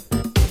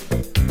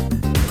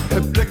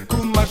هبلك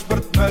وما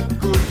جبرت ما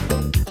تقول.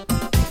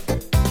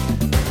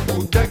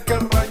 وذاك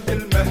الراي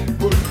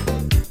المهبول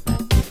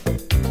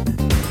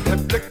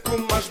هبلك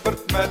وما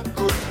جبرت ما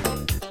تقول.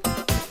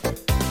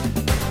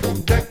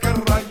 وذاك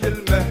الراي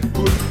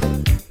المهبول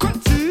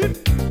كنت تسير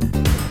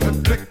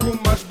هبلك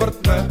وما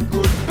جبرت ما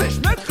تقول باش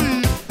ما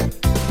تخيب.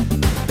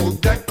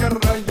 وذاك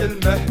الراي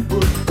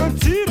المهبول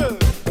كنت تسير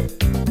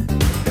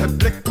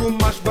هبلك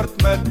وما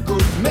جبرت ما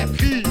تقول ما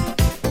تخيب.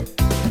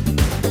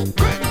 كنت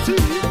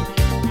تسير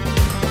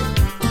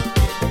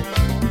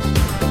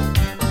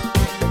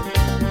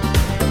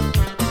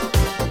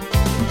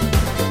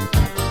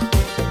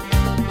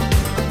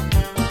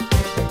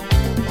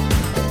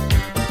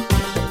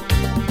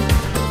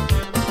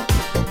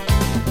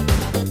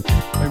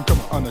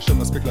كما انا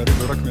شما سبيكلاري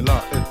راك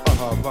لا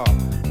اهافا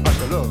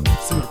عشالو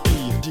سير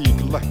فيه ديك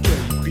الله كاي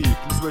يبغيك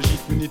لزواجيك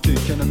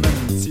منيتك انا ما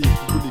نسيك.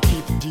 قولي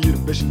كيف دير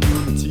باش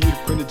اليوم تسير.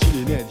 كون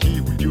تجيني هنا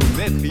الهيب واليوم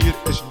ما تغير.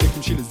 اش بداك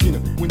تمشي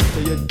للزينه وانت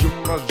يا اليوم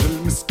راجل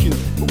مسكين.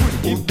 وقولي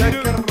كيف دير.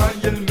 وذاك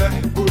الراي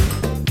المهبول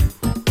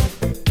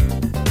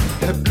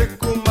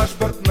هبلك وما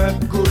جبرت ما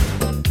تقول.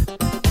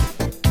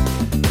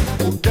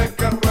 وذاك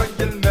الراي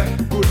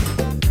المهبول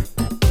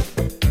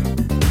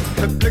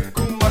هبلك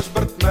وما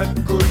جبرت ما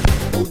تقول.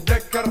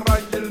 وذاك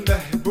الراي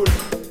المهبول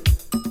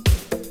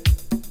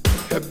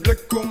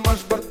هبلك وما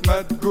جبرت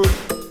ما تقول.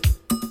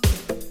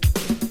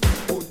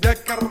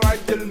 وذاك الراي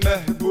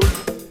المهبول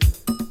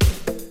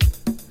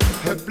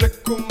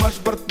هبلك وما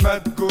جبرت ما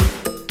تقول.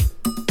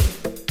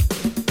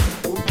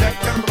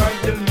 وذاك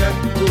الراي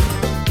المهبول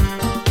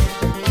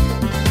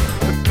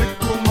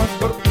هبلك وما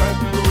جبرت ما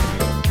تقول.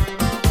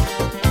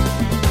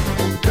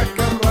 وذاك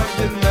الراي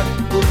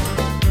المهبول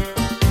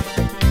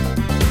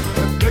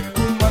هبلك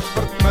وما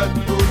جبرت ما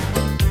تقول.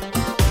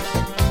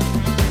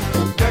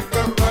 وذاك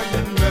الراي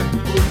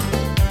المهبول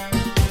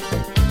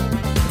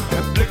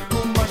هبلك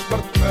وما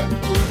جبرت ما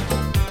تقول.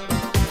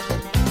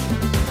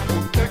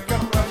 وذاك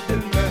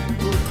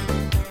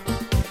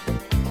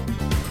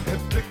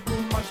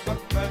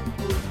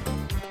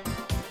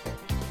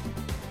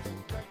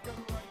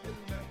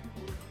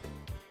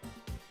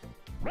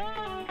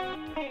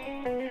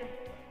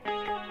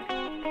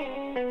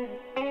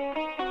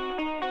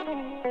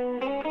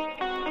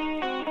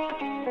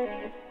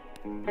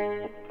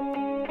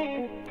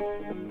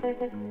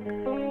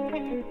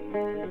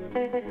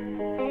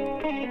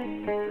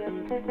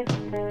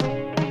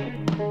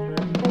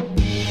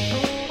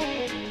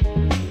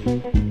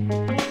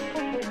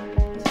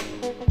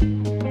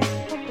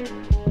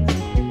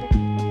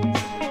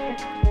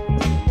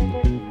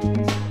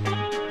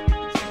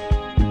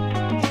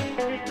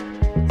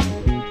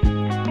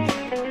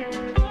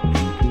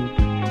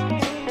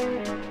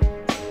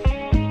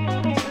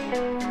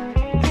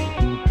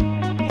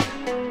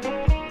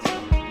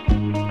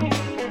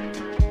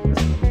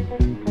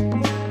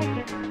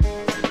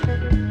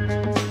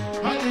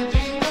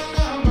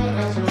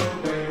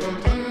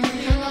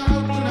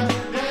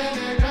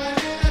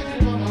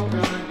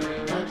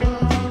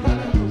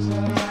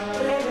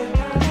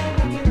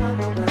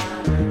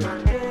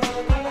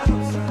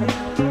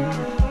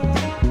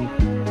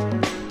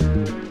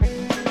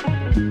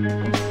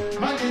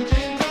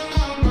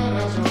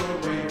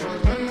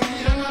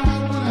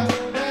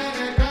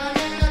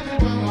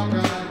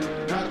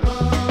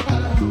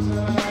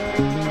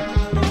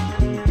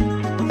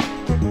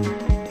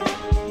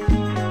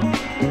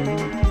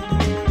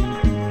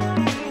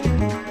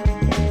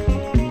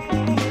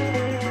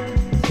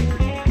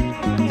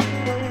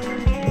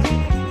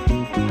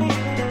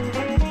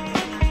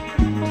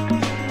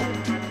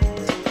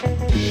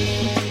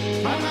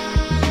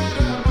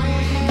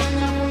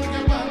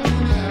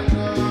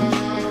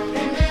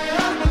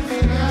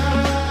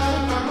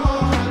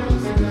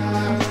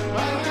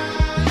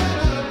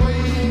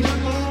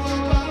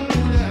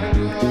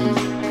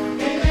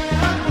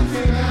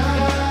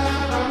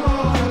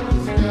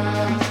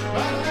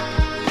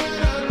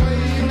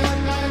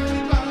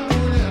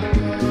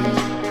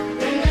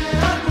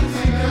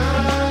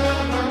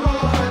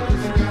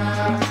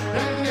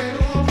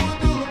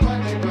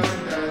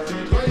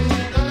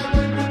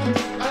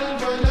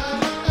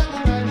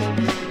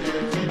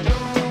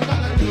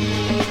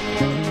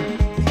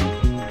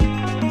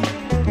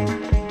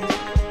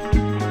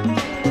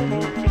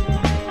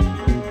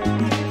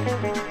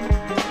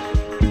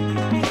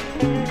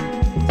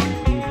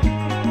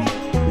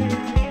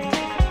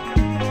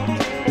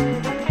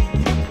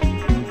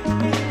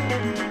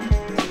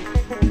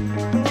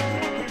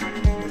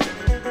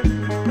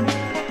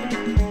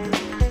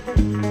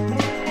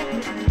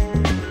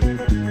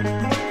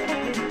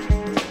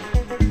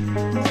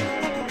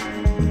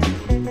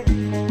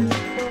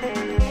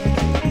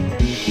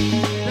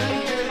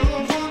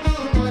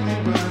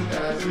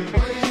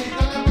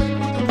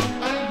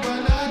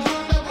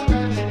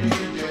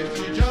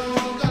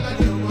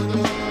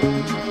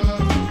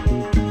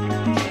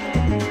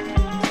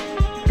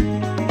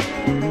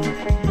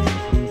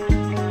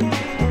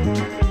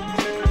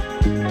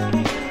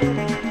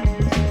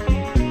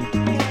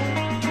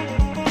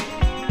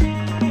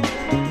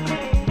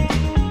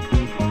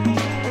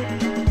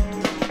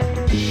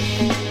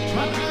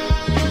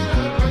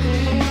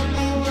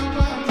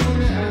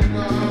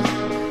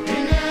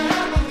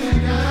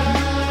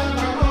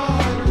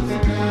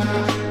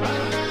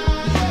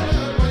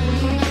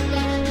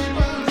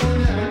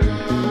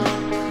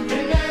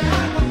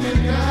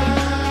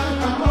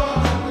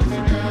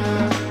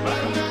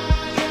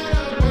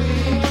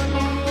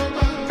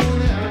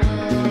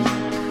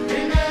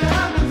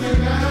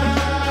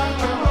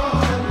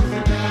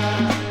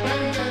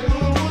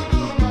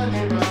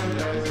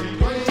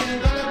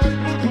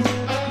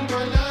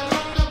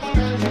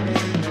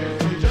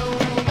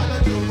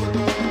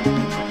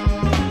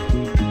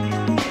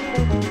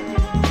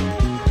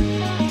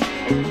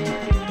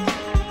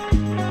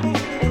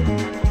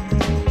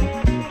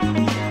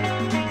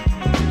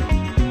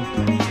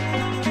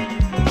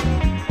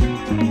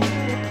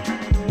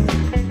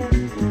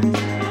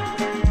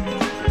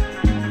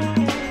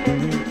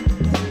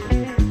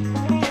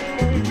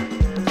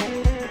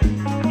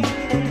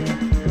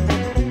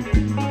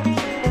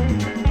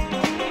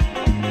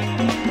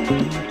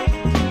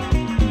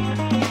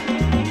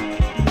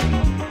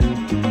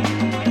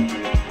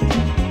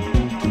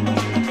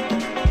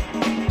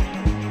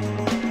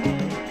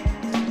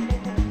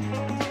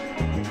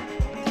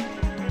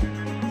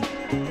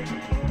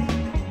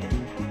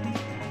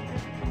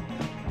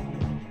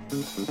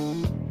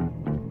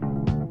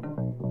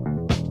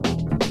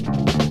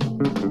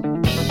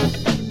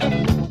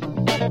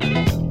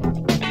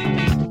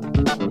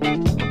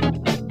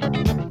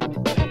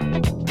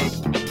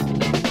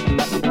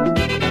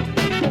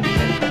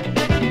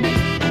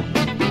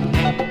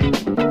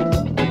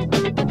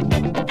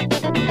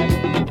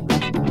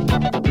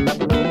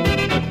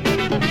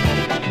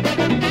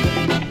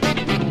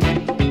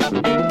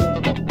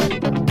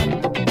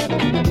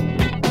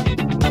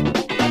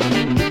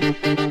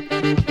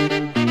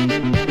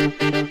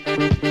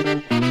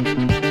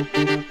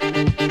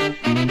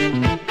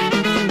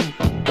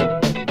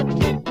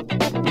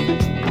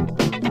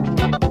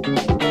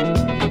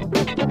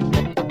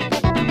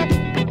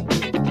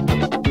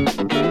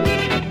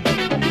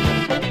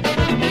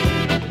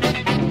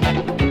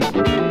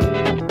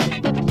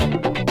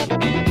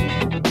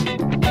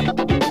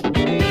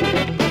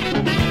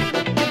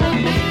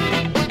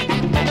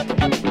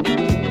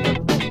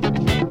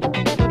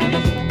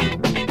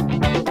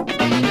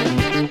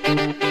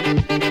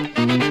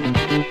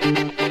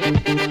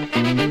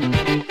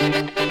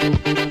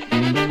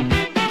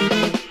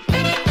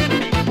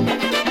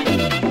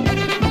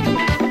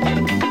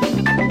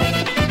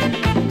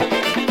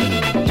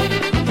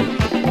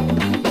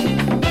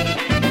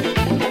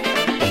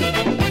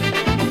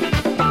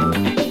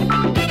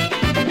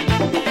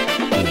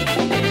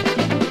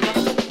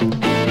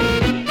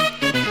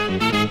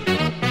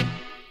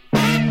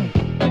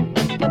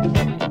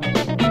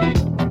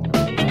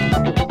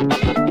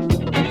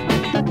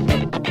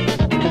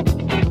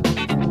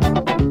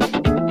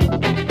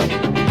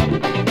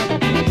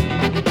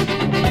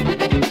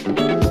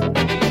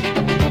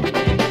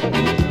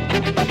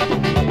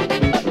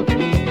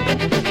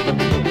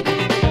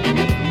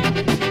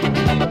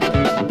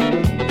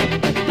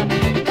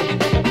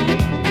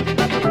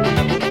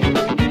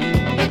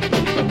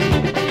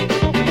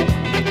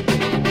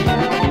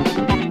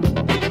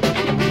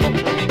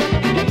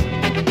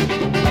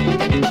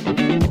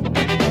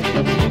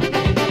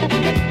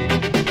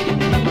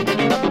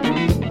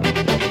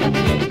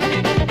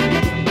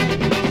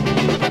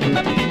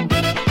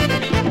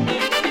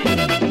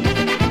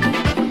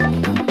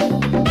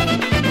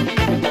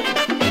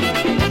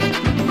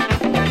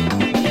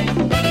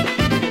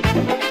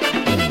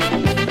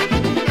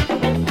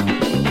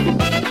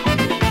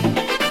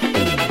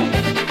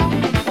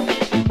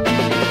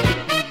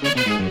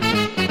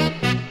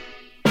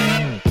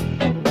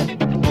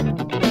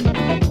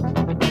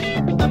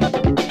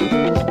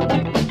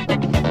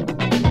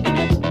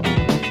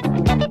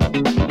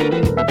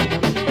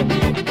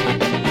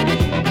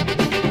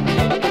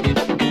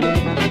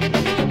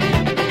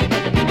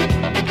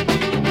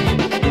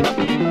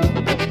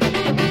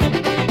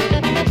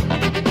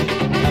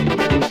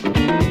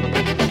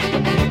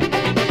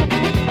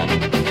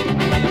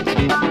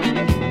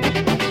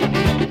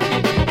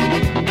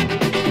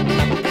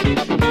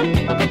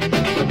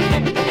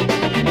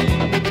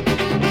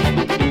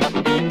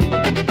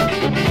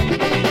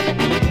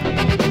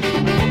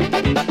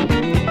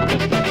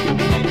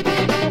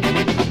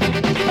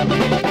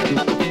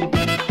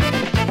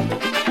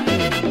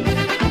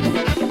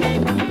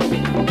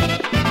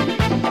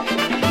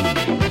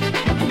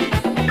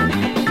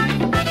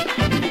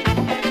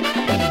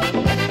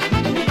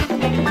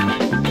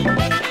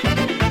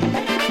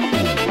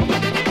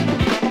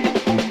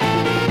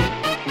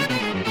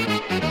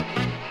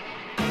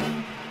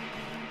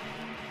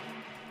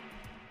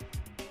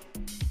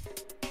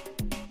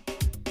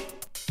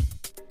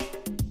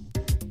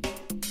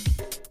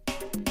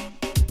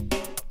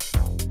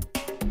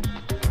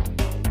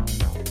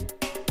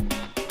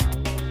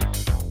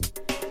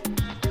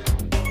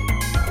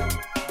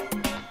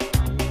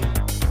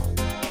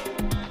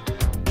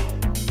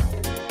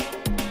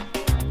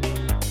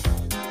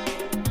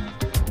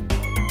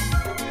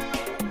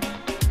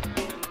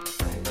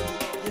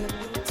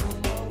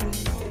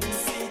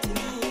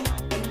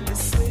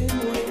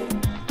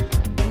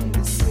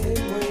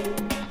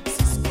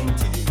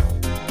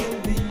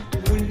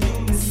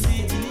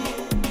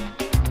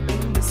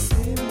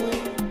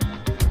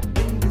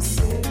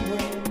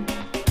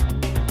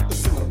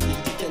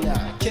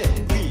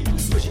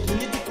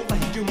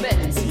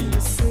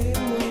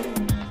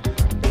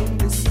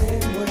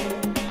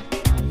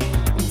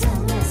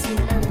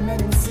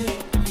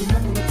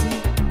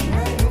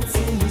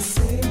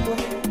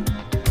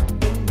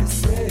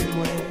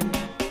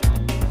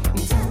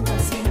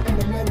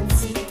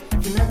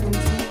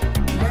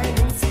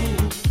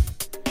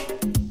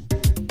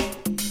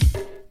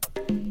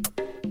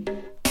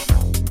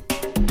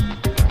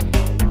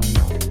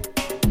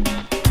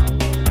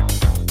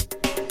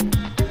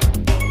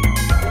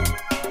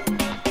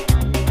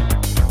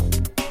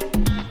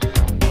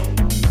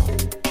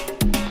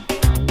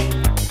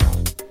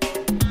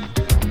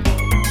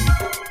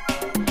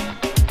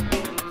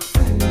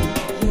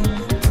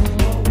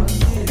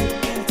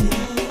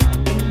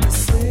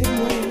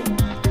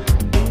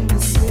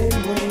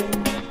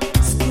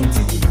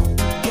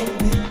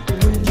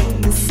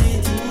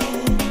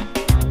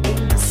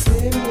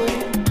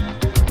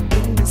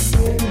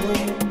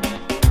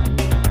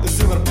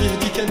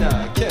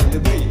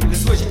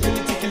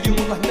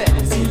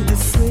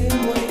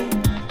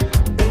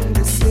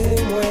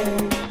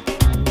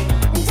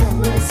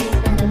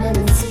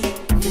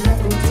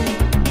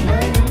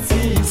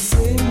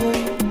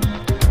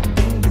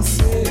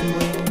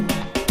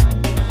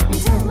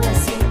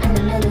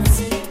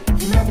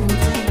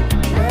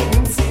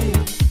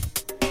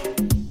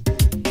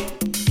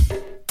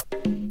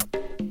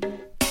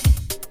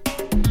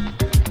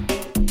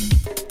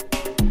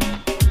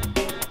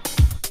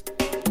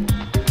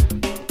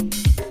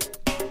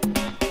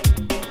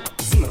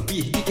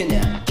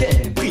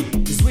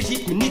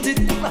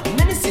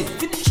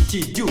ti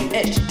du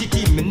esh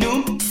diti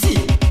menum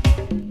si.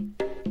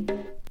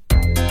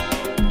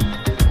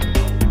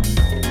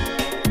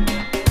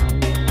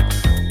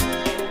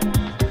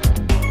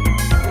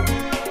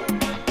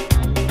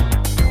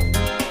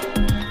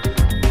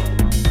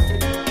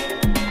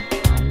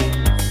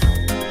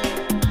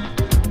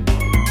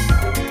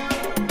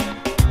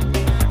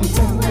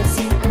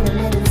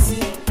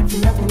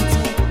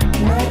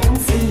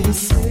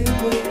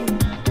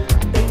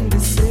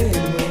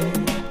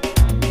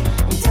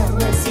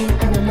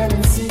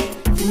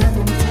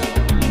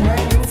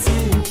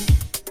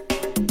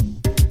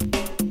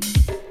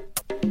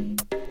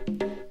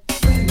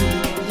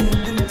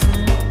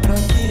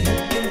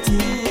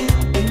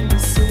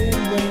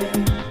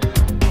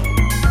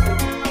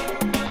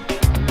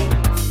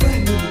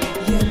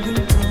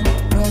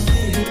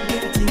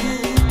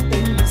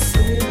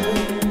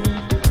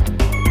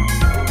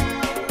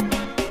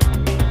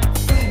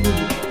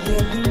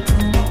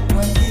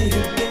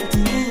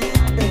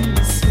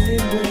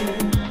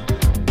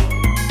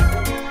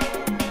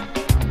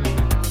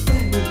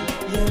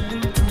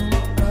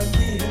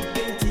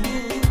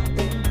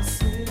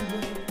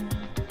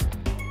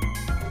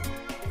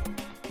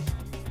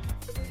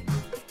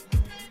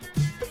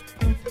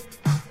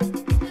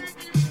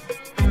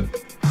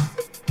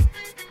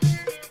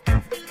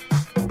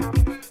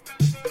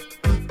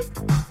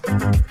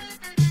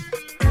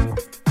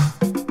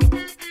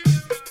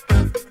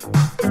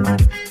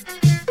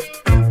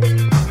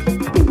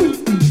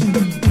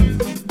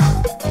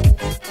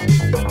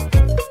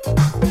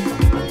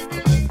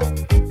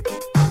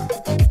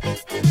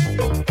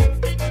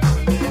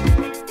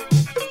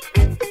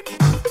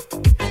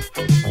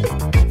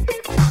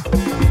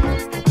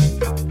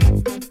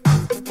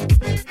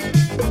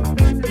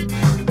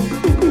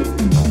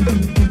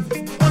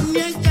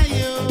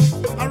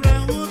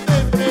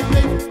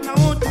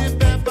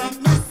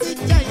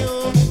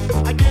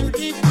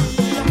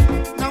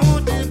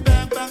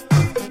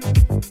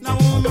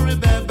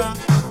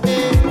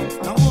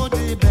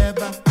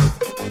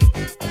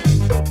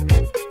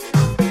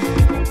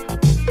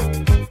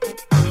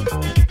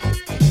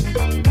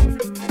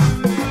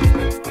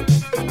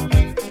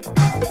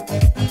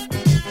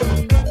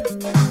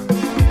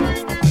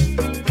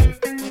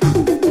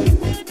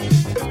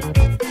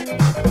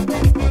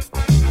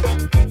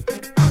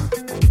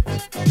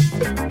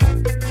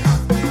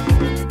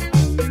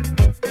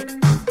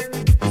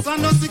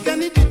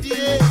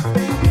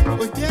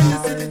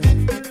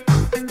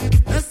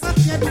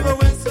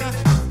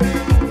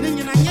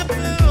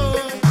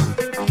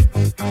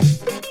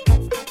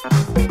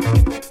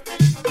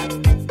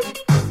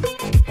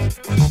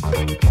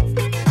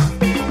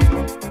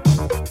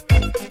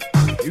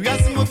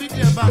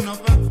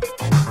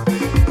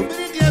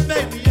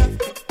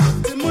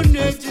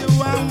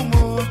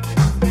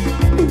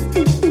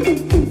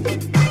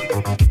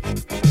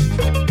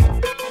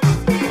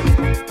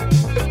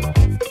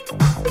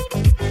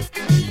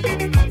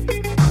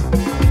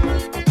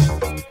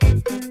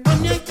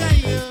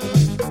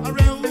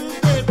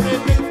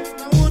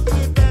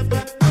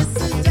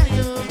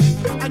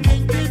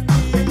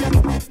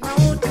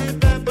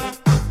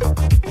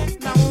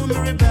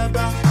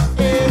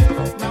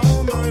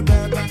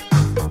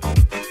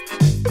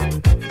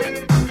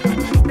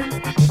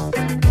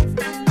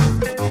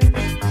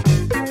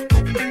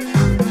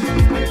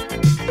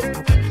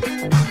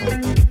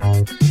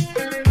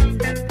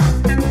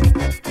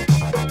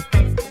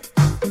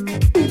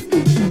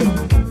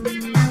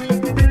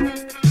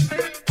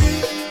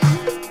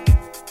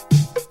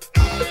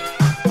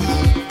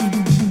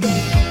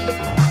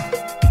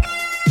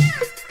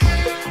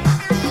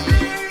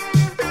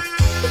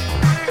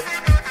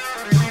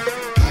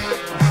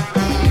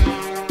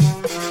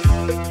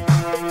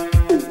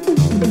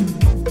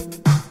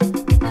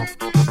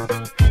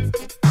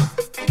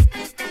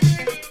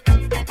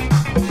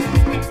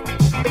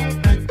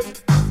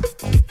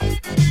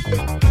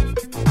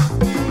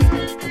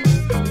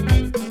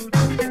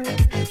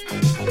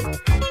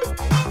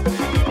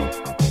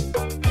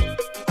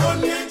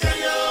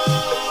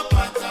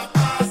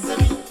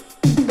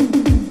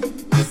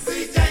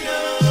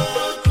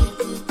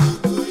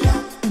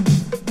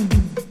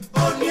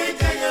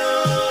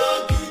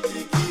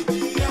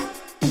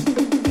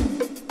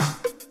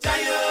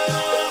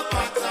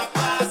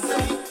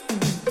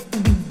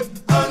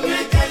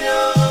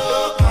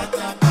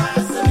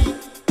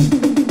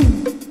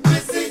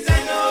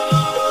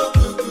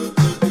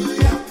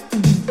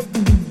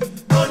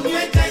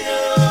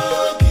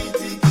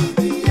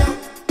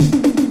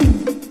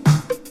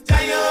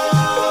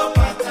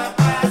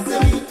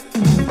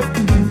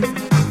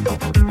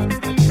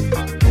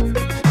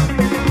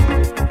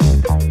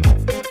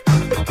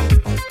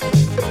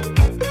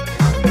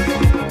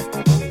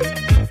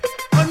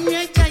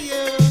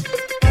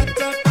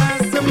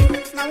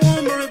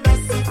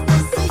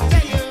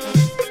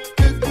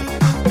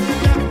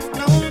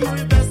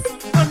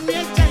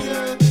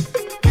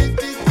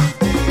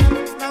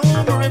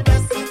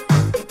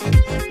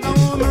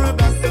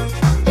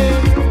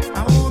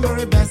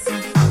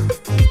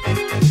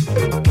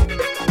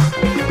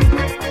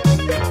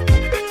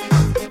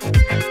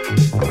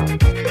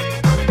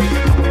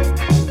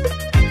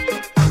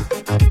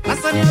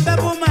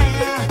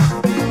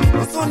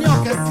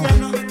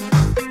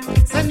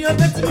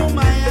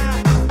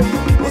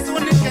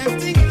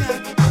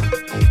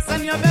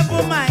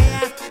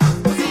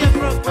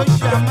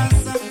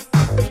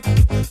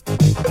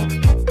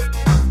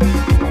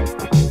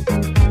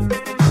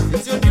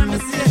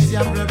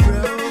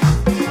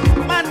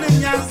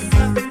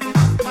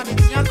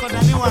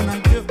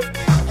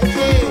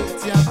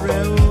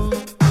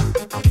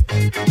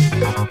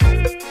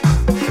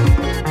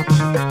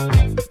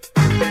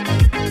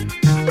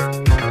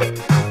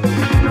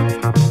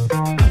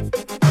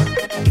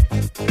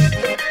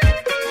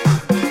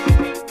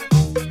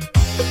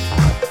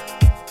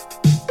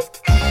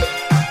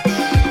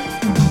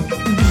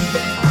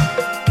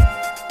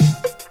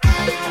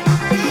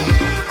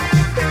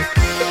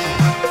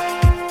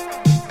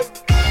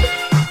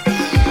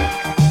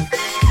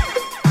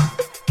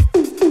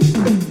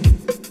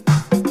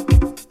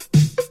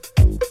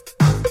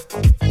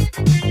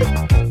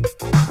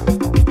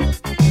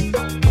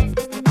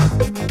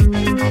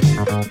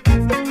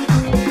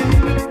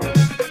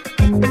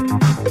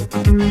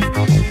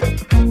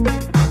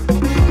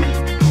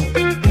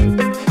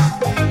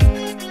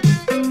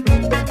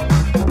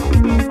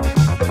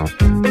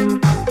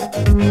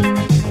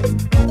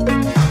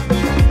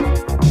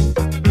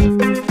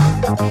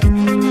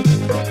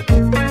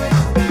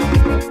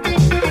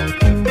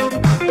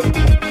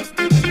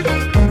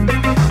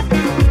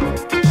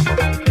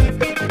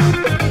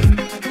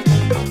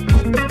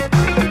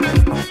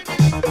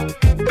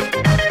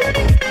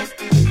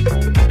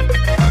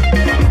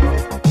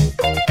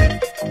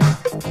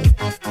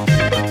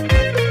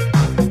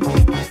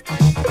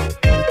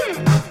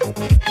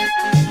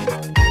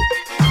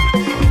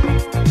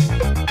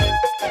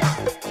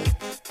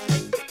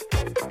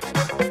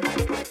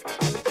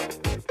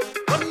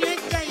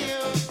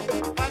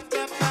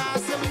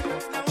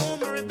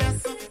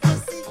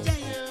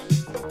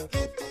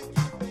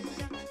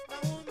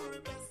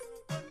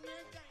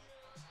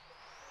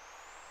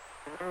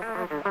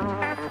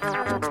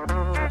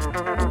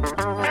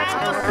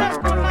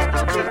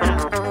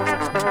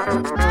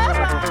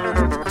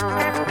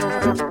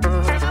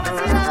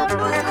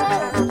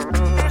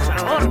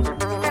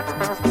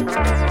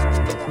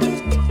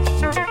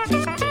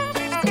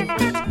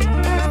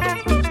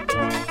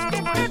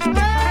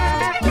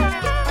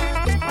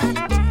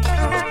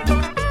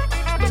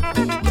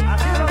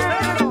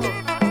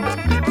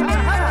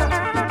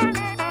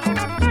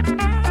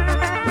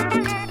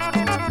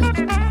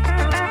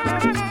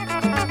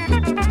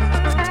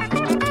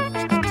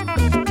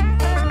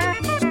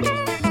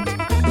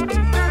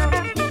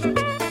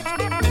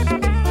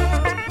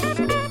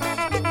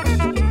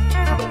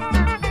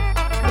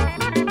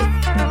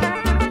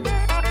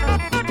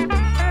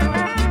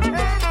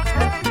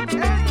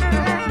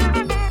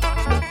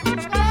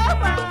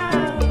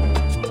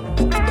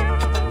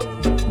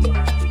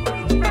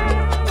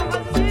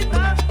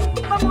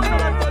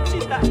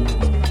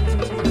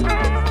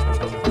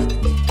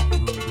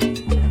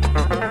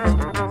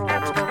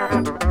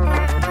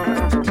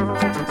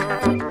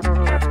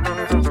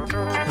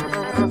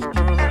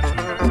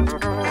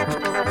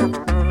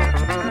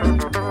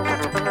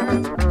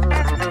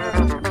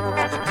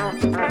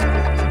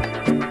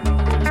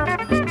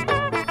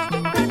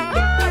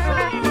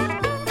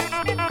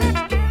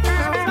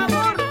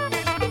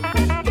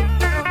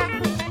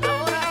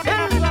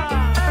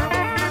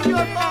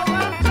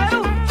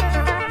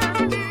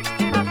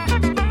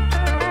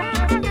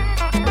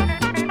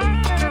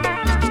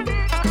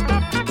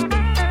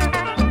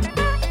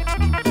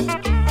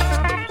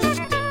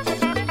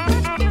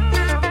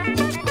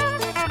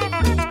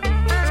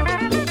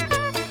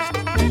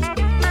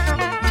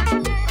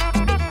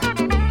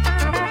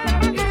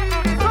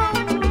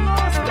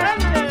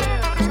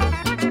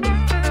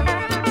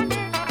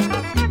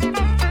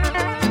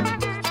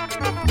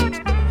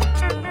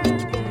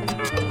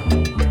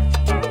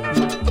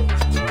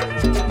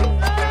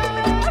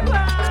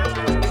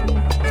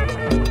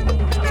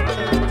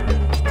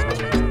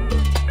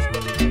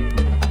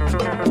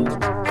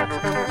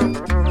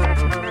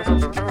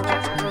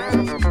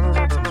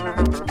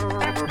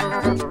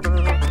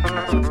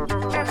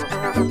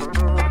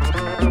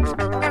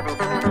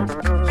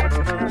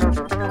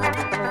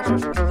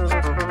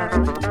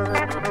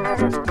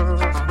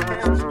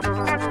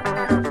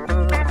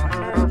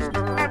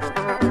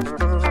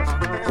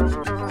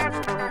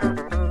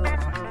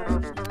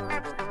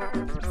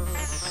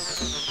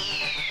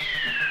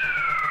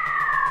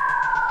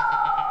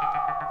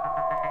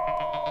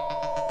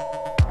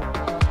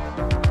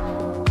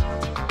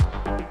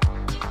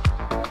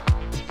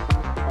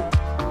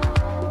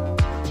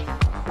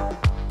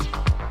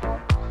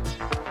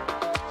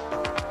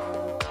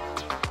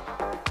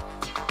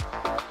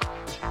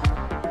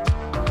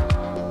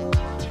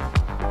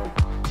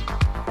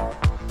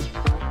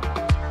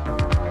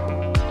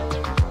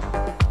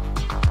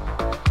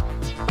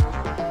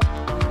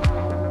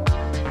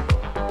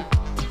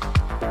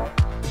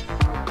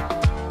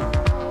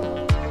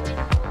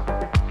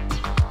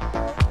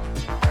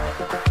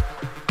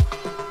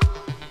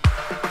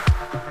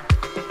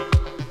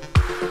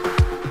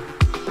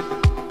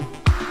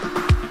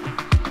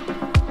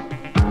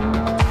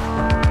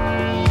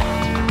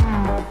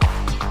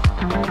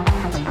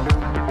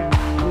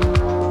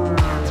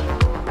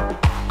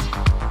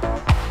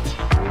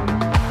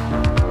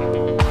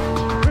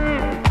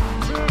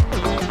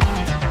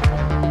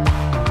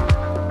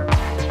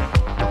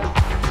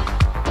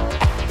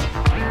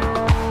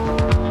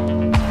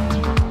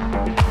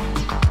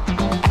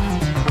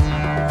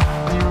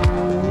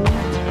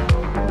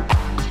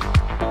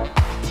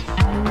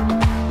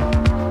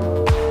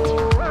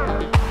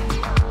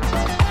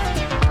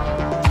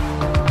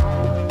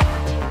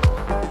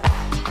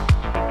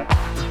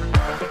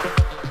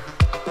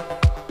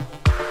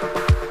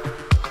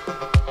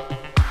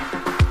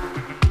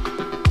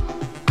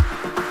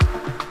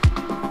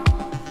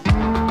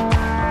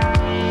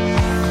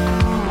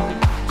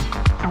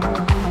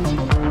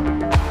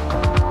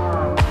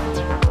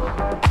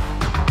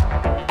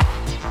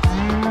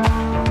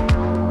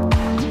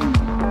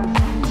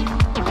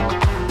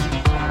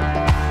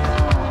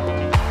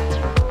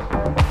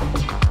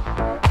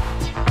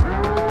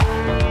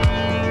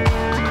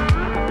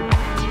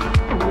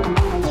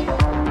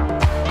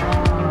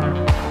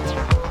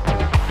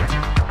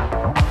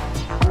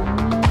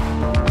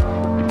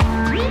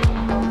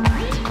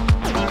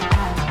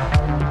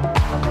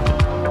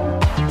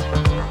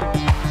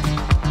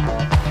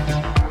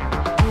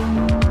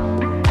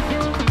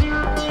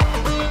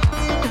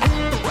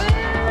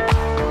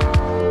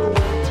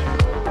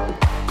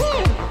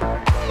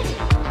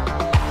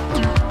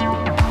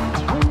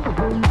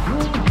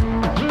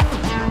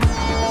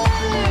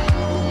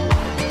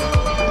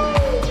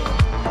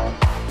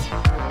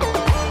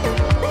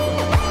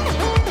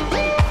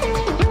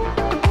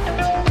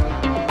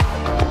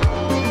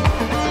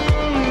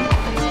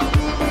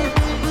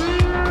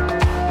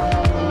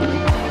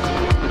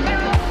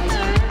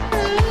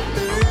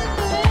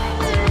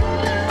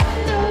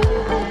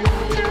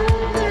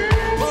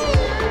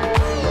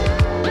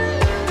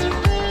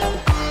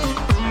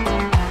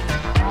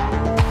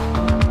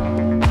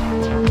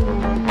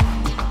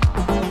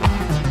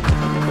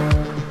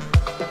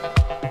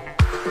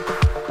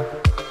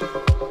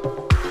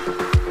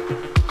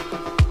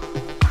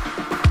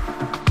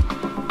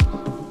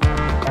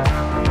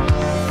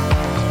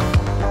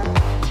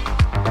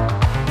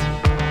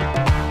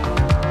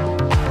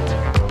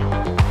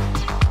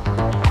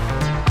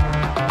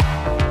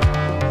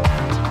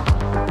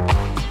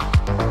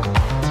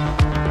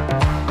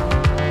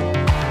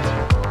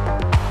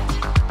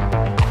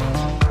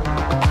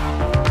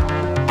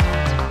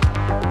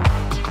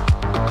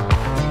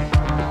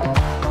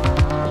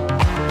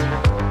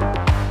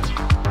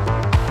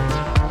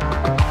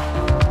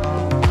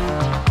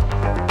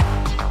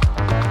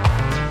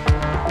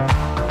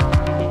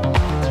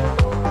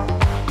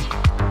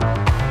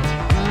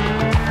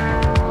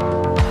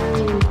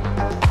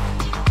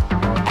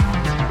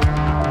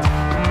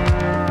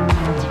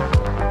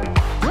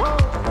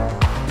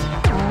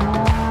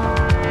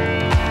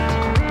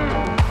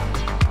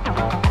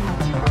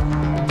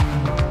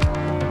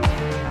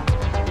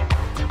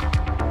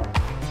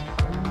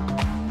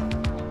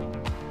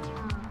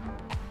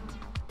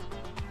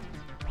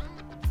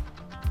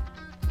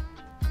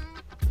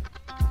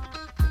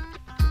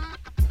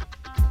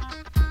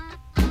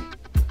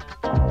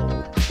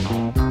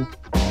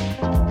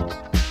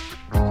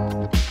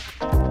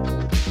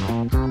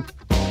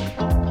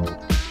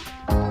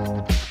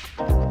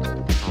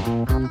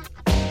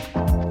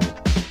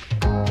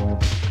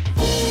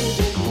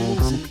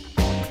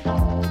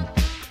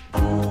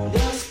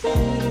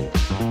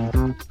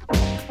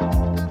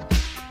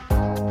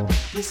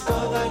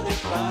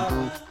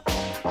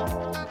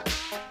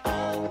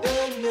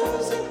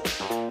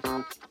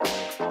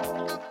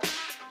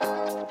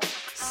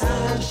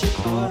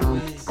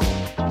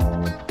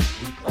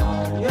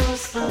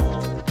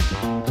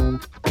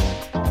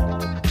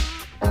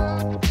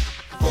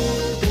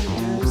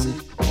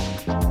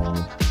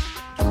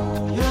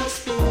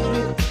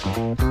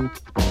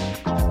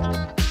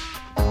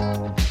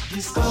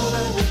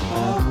 discover the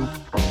power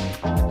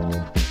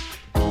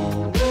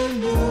in the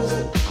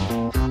music.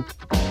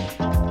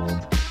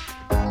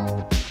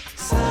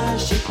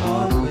 Search it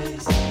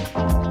always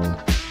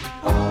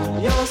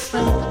on your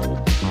strength.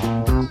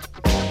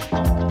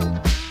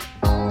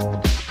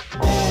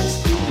 Dance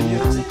to the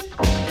music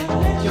and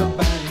let your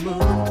body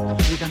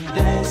move. You can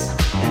dance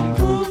and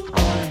groove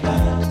all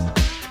night.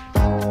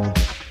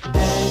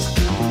 Dance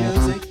to the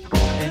music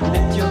and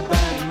let your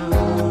body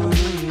move.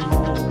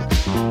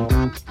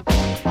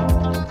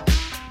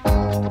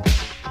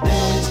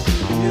 Dance to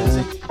the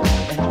music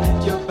and let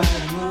your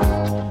body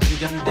move. You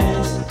can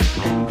dance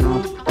and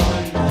groove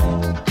all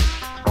night.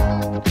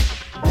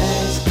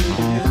 Dance to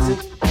the music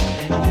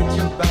and let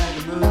your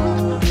body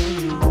move.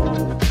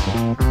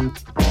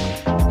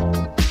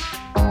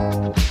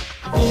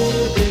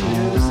 Feel the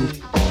music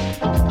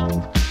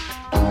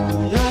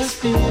through your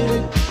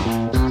spirit.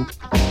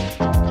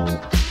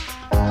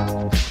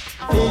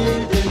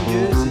 Feel the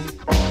music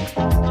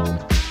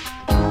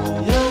through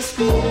your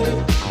spirit.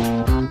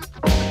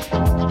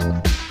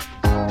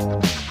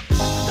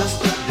 Don't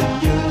stop the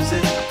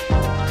music.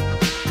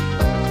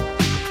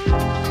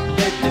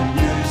 Let the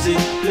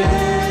music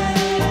play.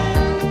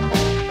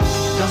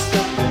 Don't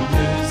stop the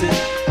music.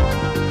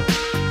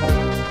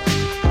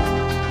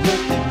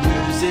 Let the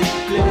music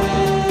play.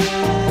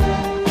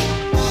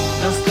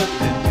 Don't stop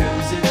the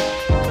music.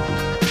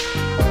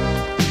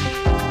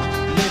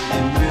 Let the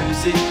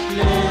music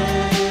play.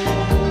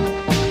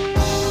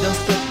 Don't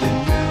stop the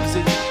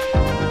music.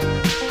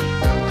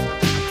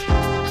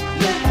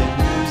 Let the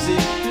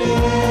music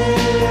play.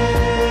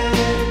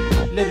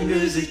 Let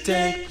music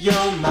take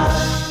your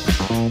mind.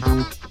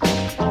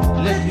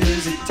 Let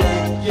music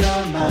take your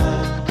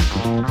mind.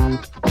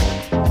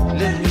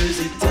 Let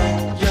music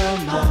take your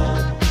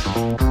mind.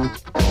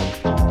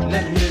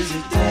 Let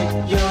music take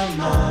your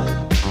mind.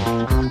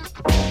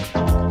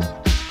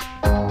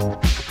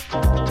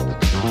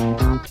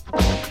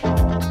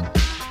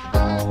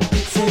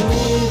 It's a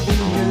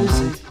living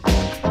music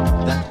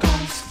that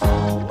comes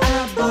from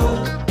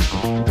above.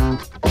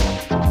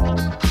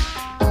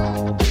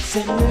 It's a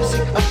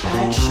music of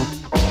action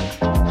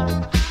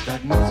that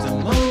moves the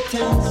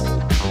mountains.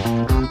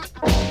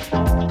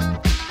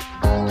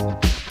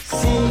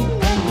 Sing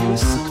a new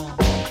song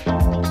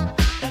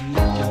and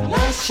let your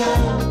light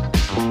shine.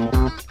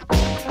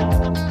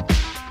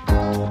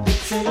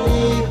 It's a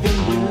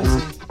living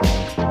music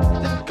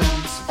that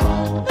comes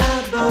from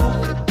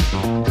above.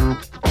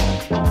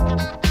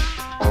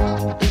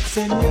 It's a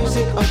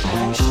music of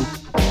action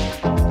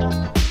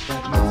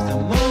that moves the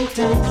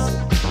mountains.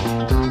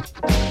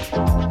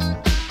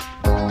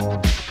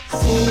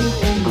 Sing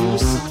a new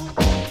song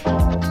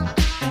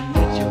and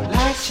let your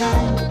light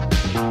shine.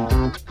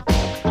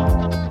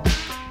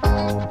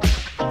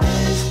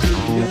 Dance to the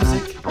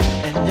music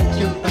and let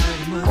your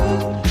body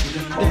move. You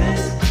can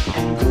dance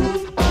and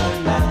groove all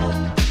night.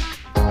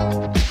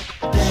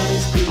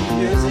 Dance to the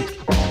music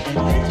and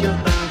let your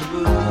body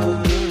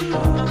move.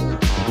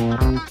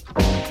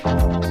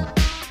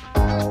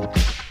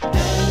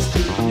 Dance to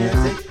the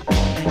music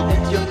and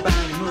let your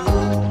body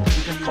move.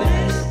 You can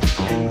dance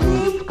and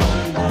groove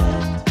all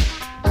night.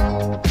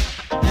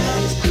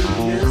 Dance to the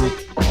music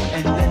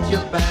and let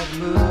your body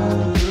move.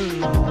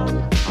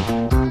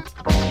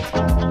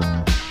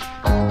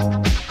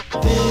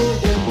 Feel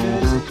the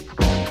music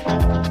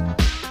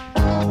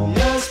through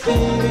your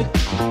spirit.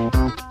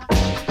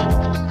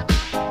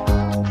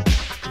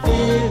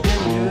 Feel the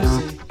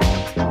music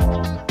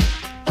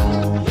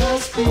through your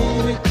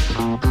spirit.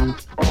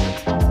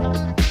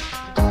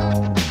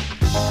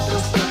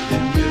 Don't stop the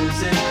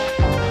music.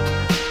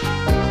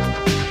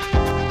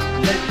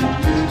 Let the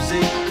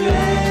music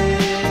play.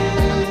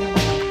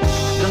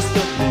 Don't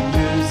stop the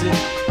music.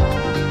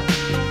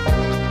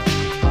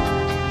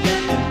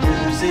 Let the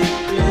music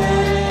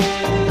play.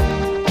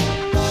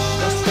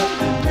 Don't stop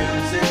the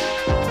music.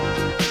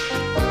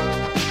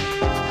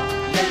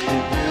 Let the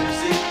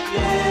music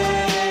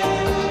play.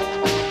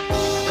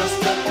 Don't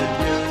stop the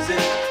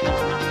music.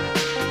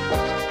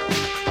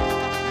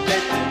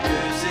 Let the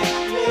music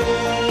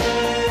play.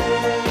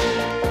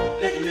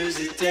 Let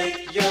music take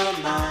your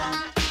mind.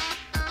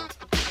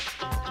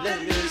 Let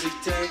music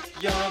take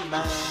your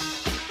mind.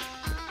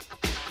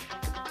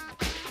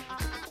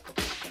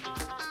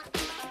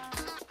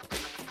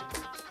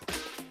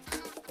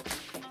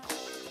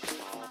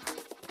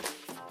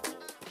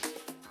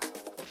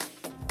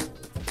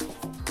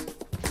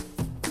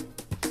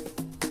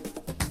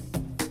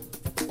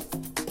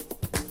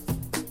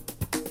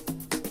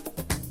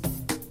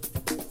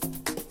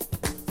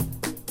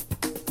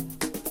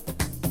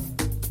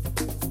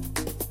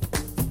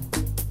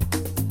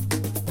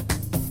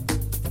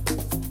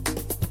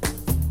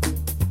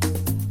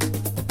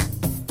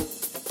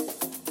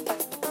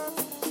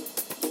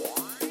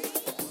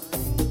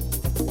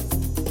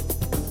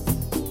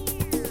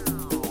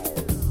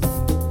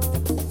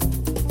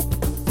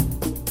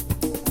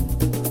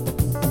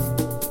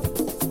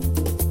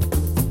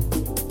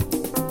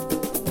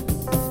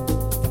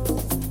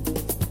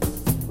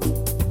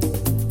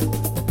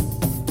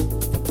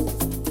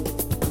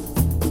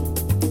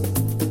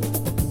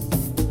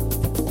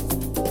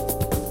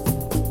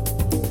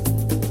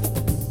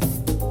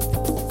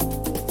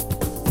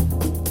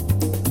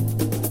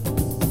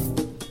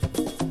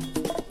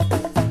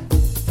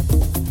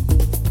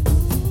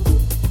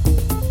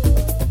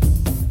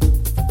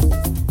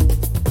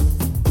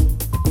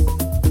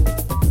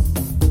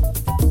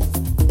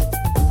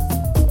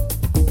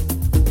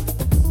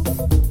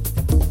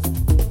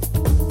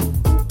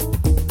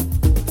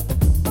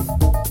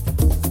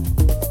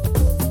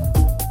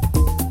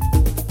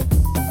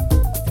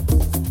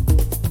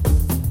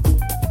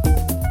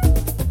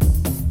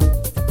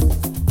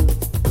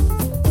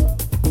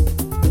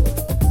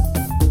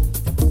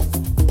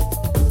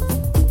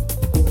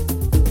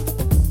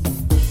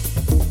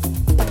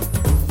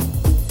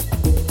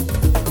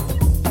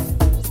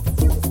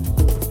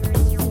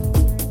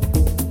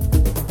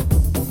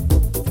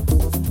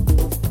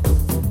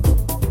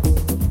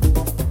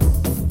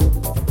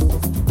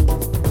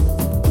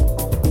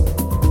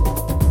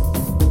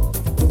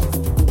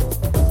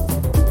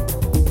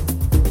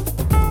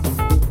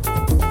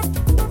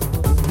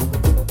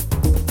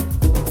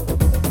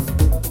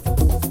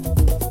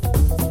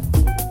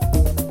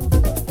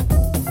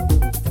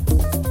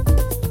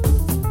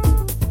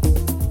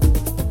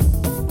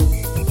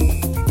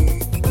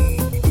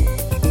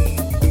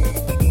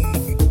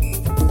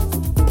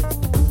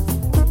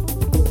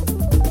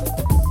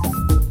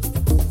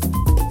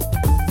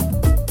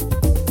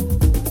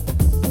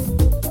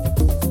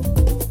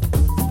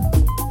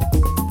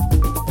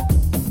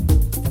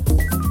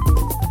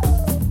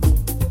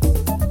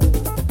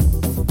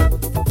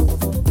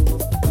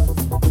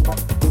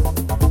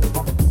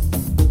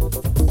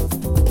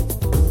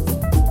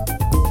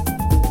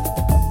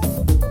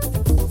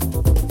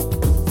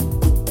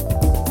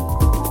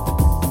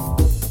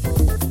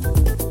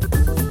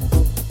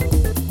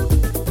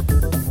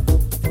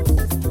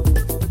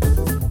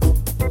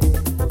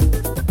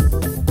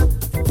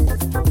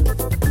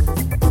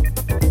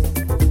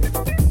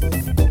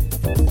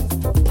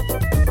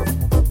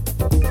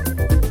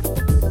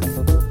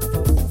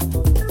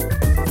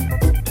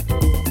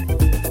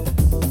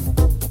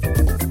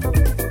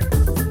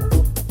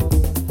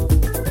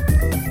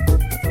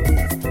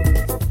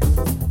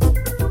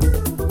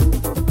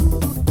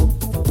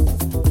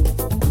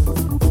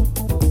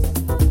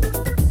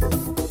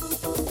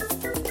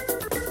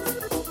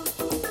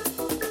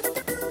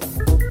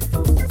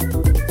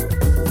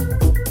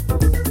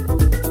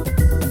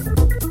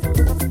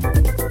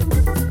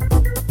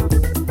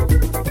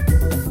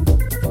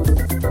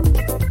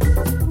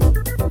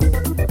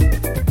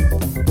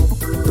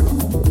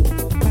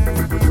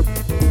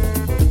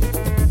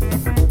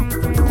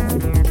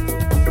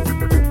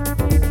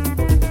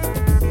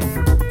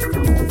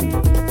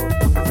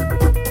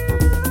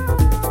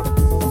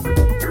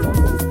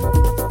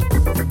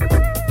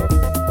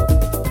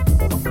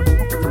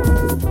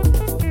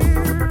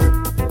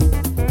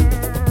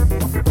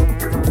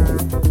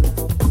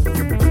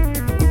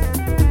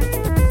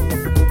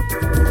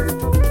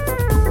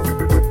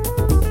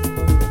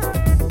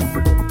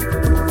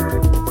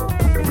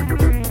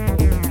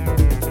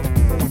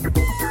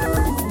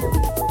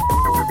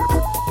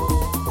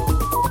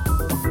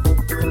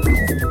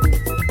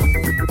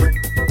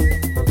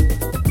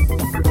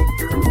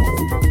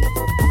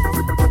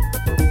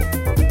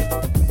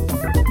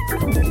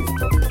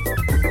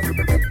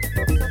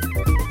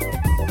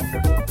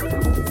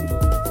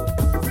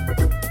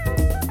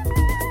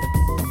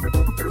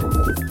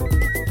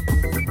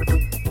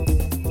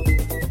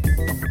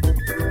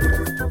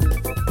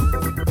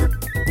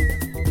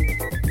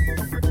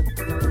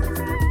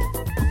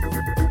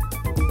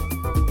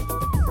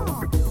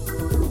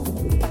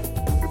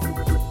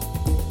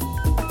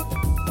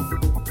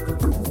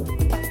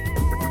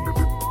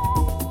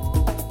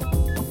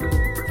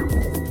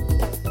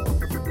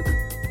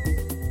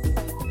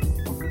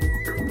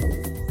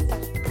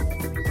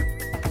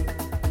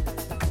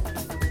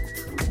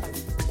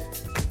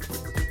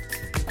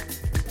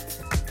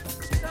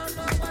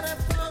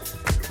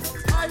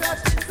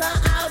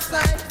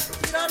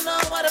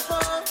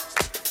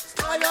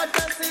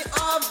 dancing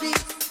on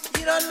beats.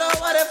 You don't know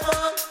what it's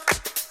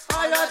from.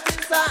 All your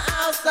things are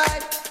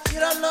outside. You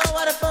don't know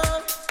what it's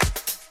from.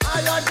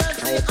 All your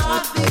dancing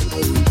on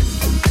beats.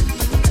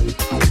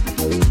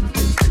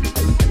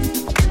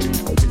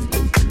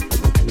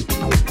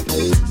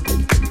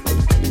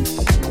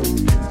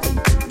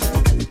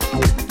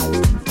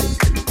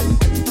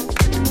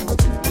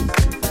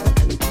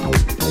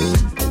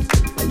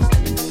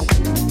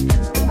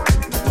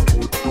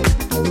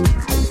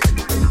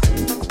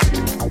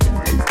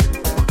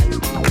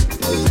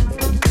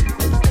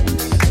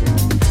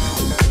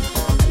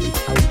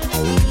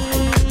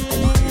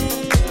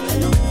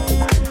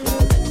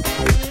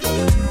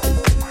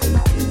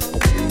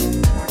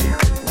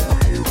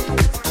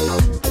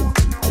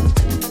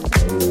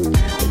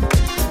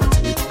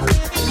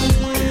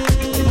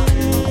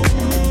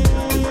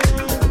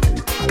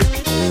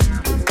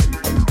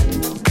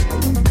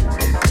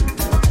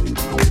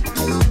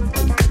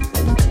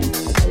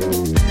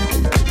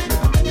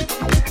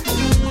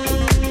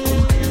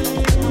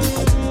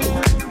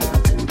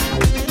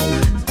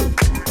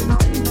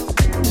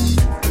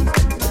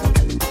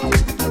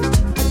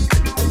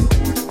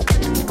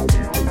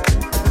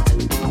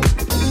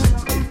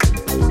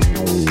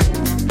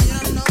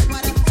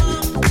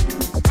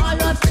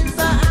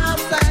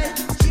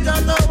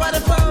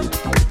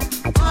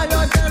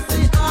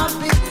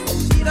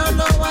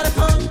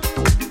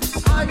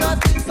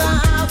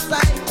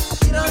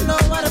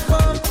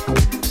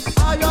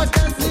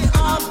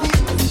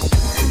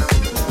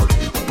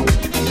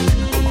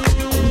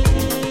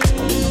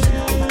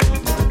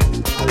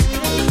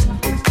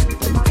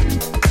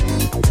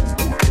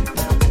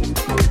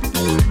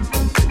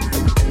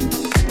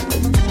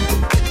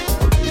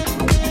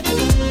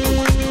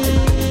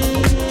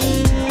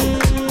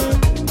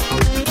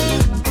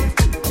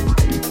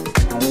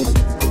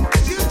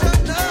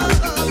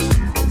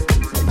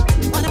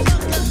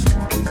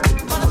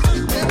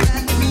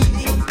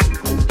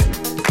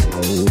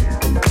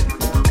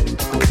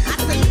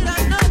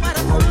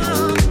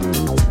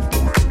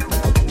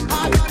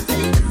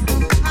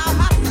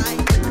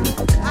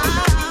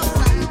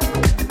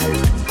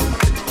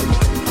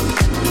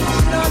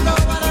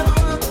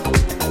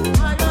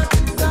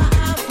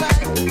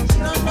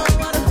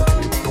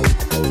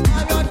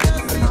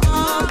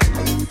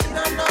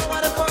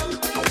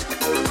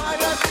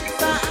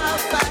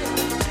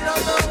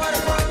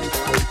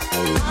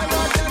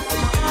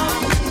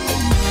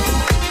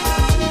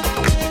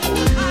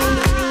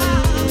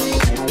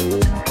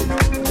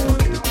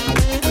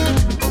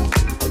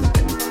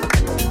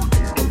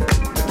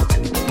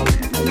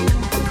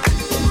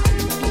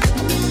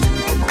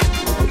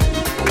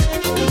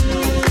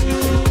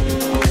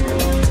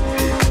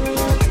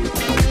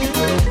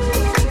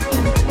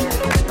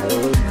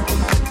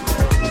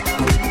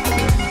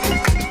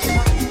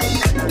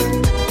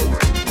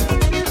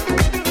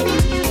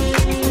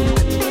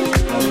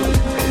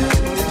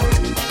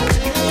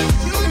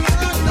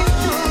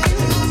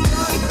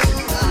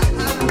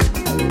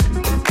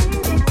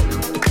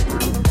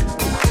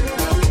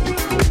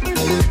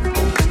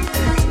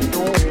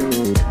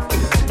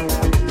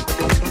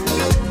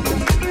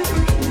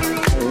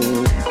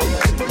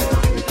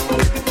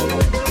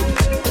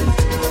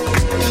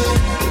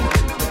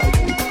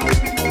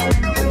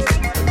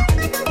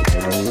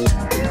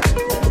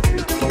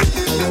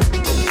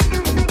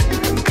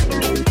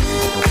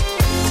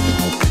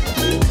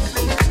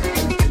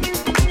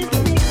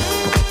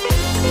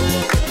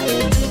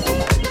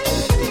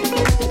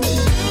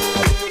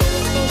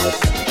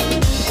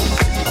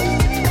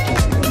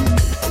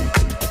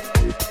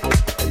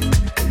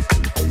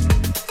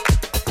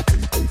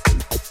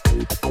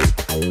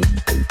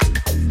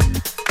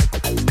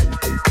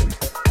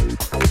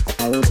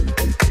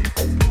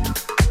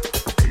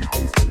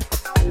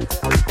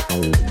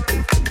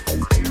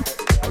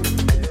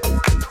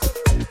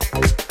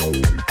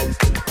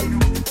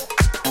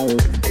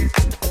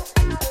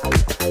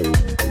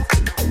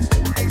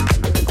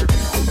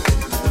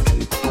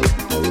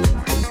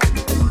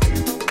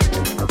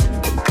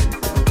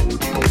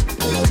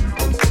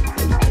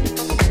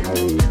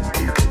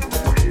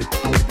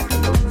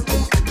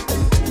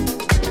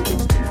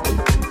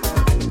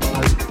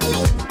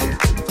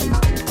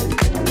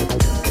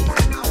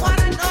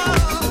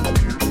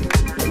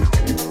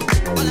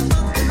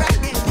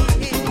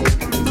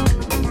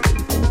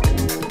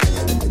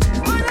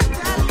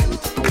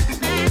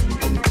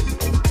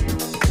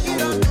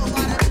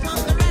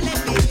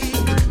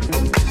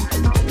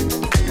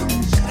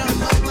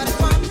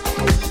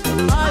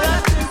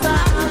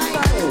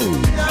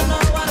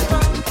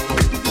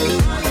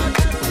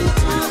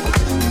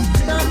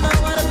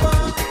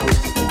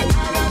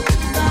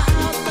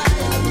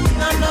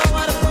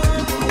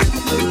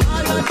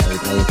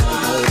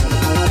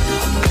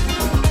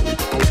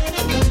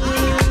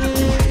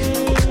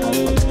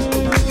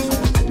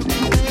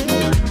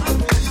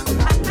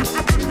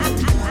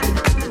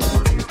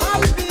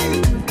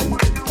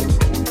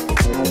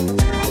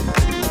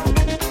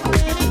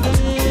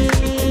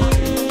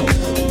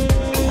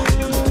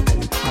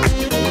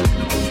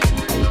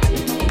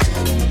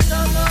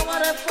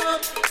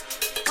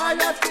 all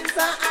your things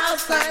are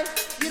outside.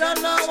 You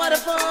don't know what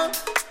it's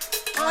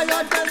for. All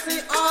your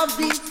dancing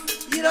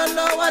offbeat. You don't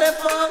know what it's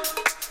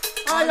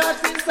for. All your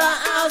things are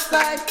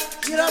outside.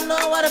 You don't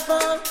know what it's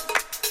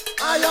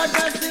for. All your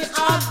dancing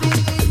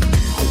offbeat.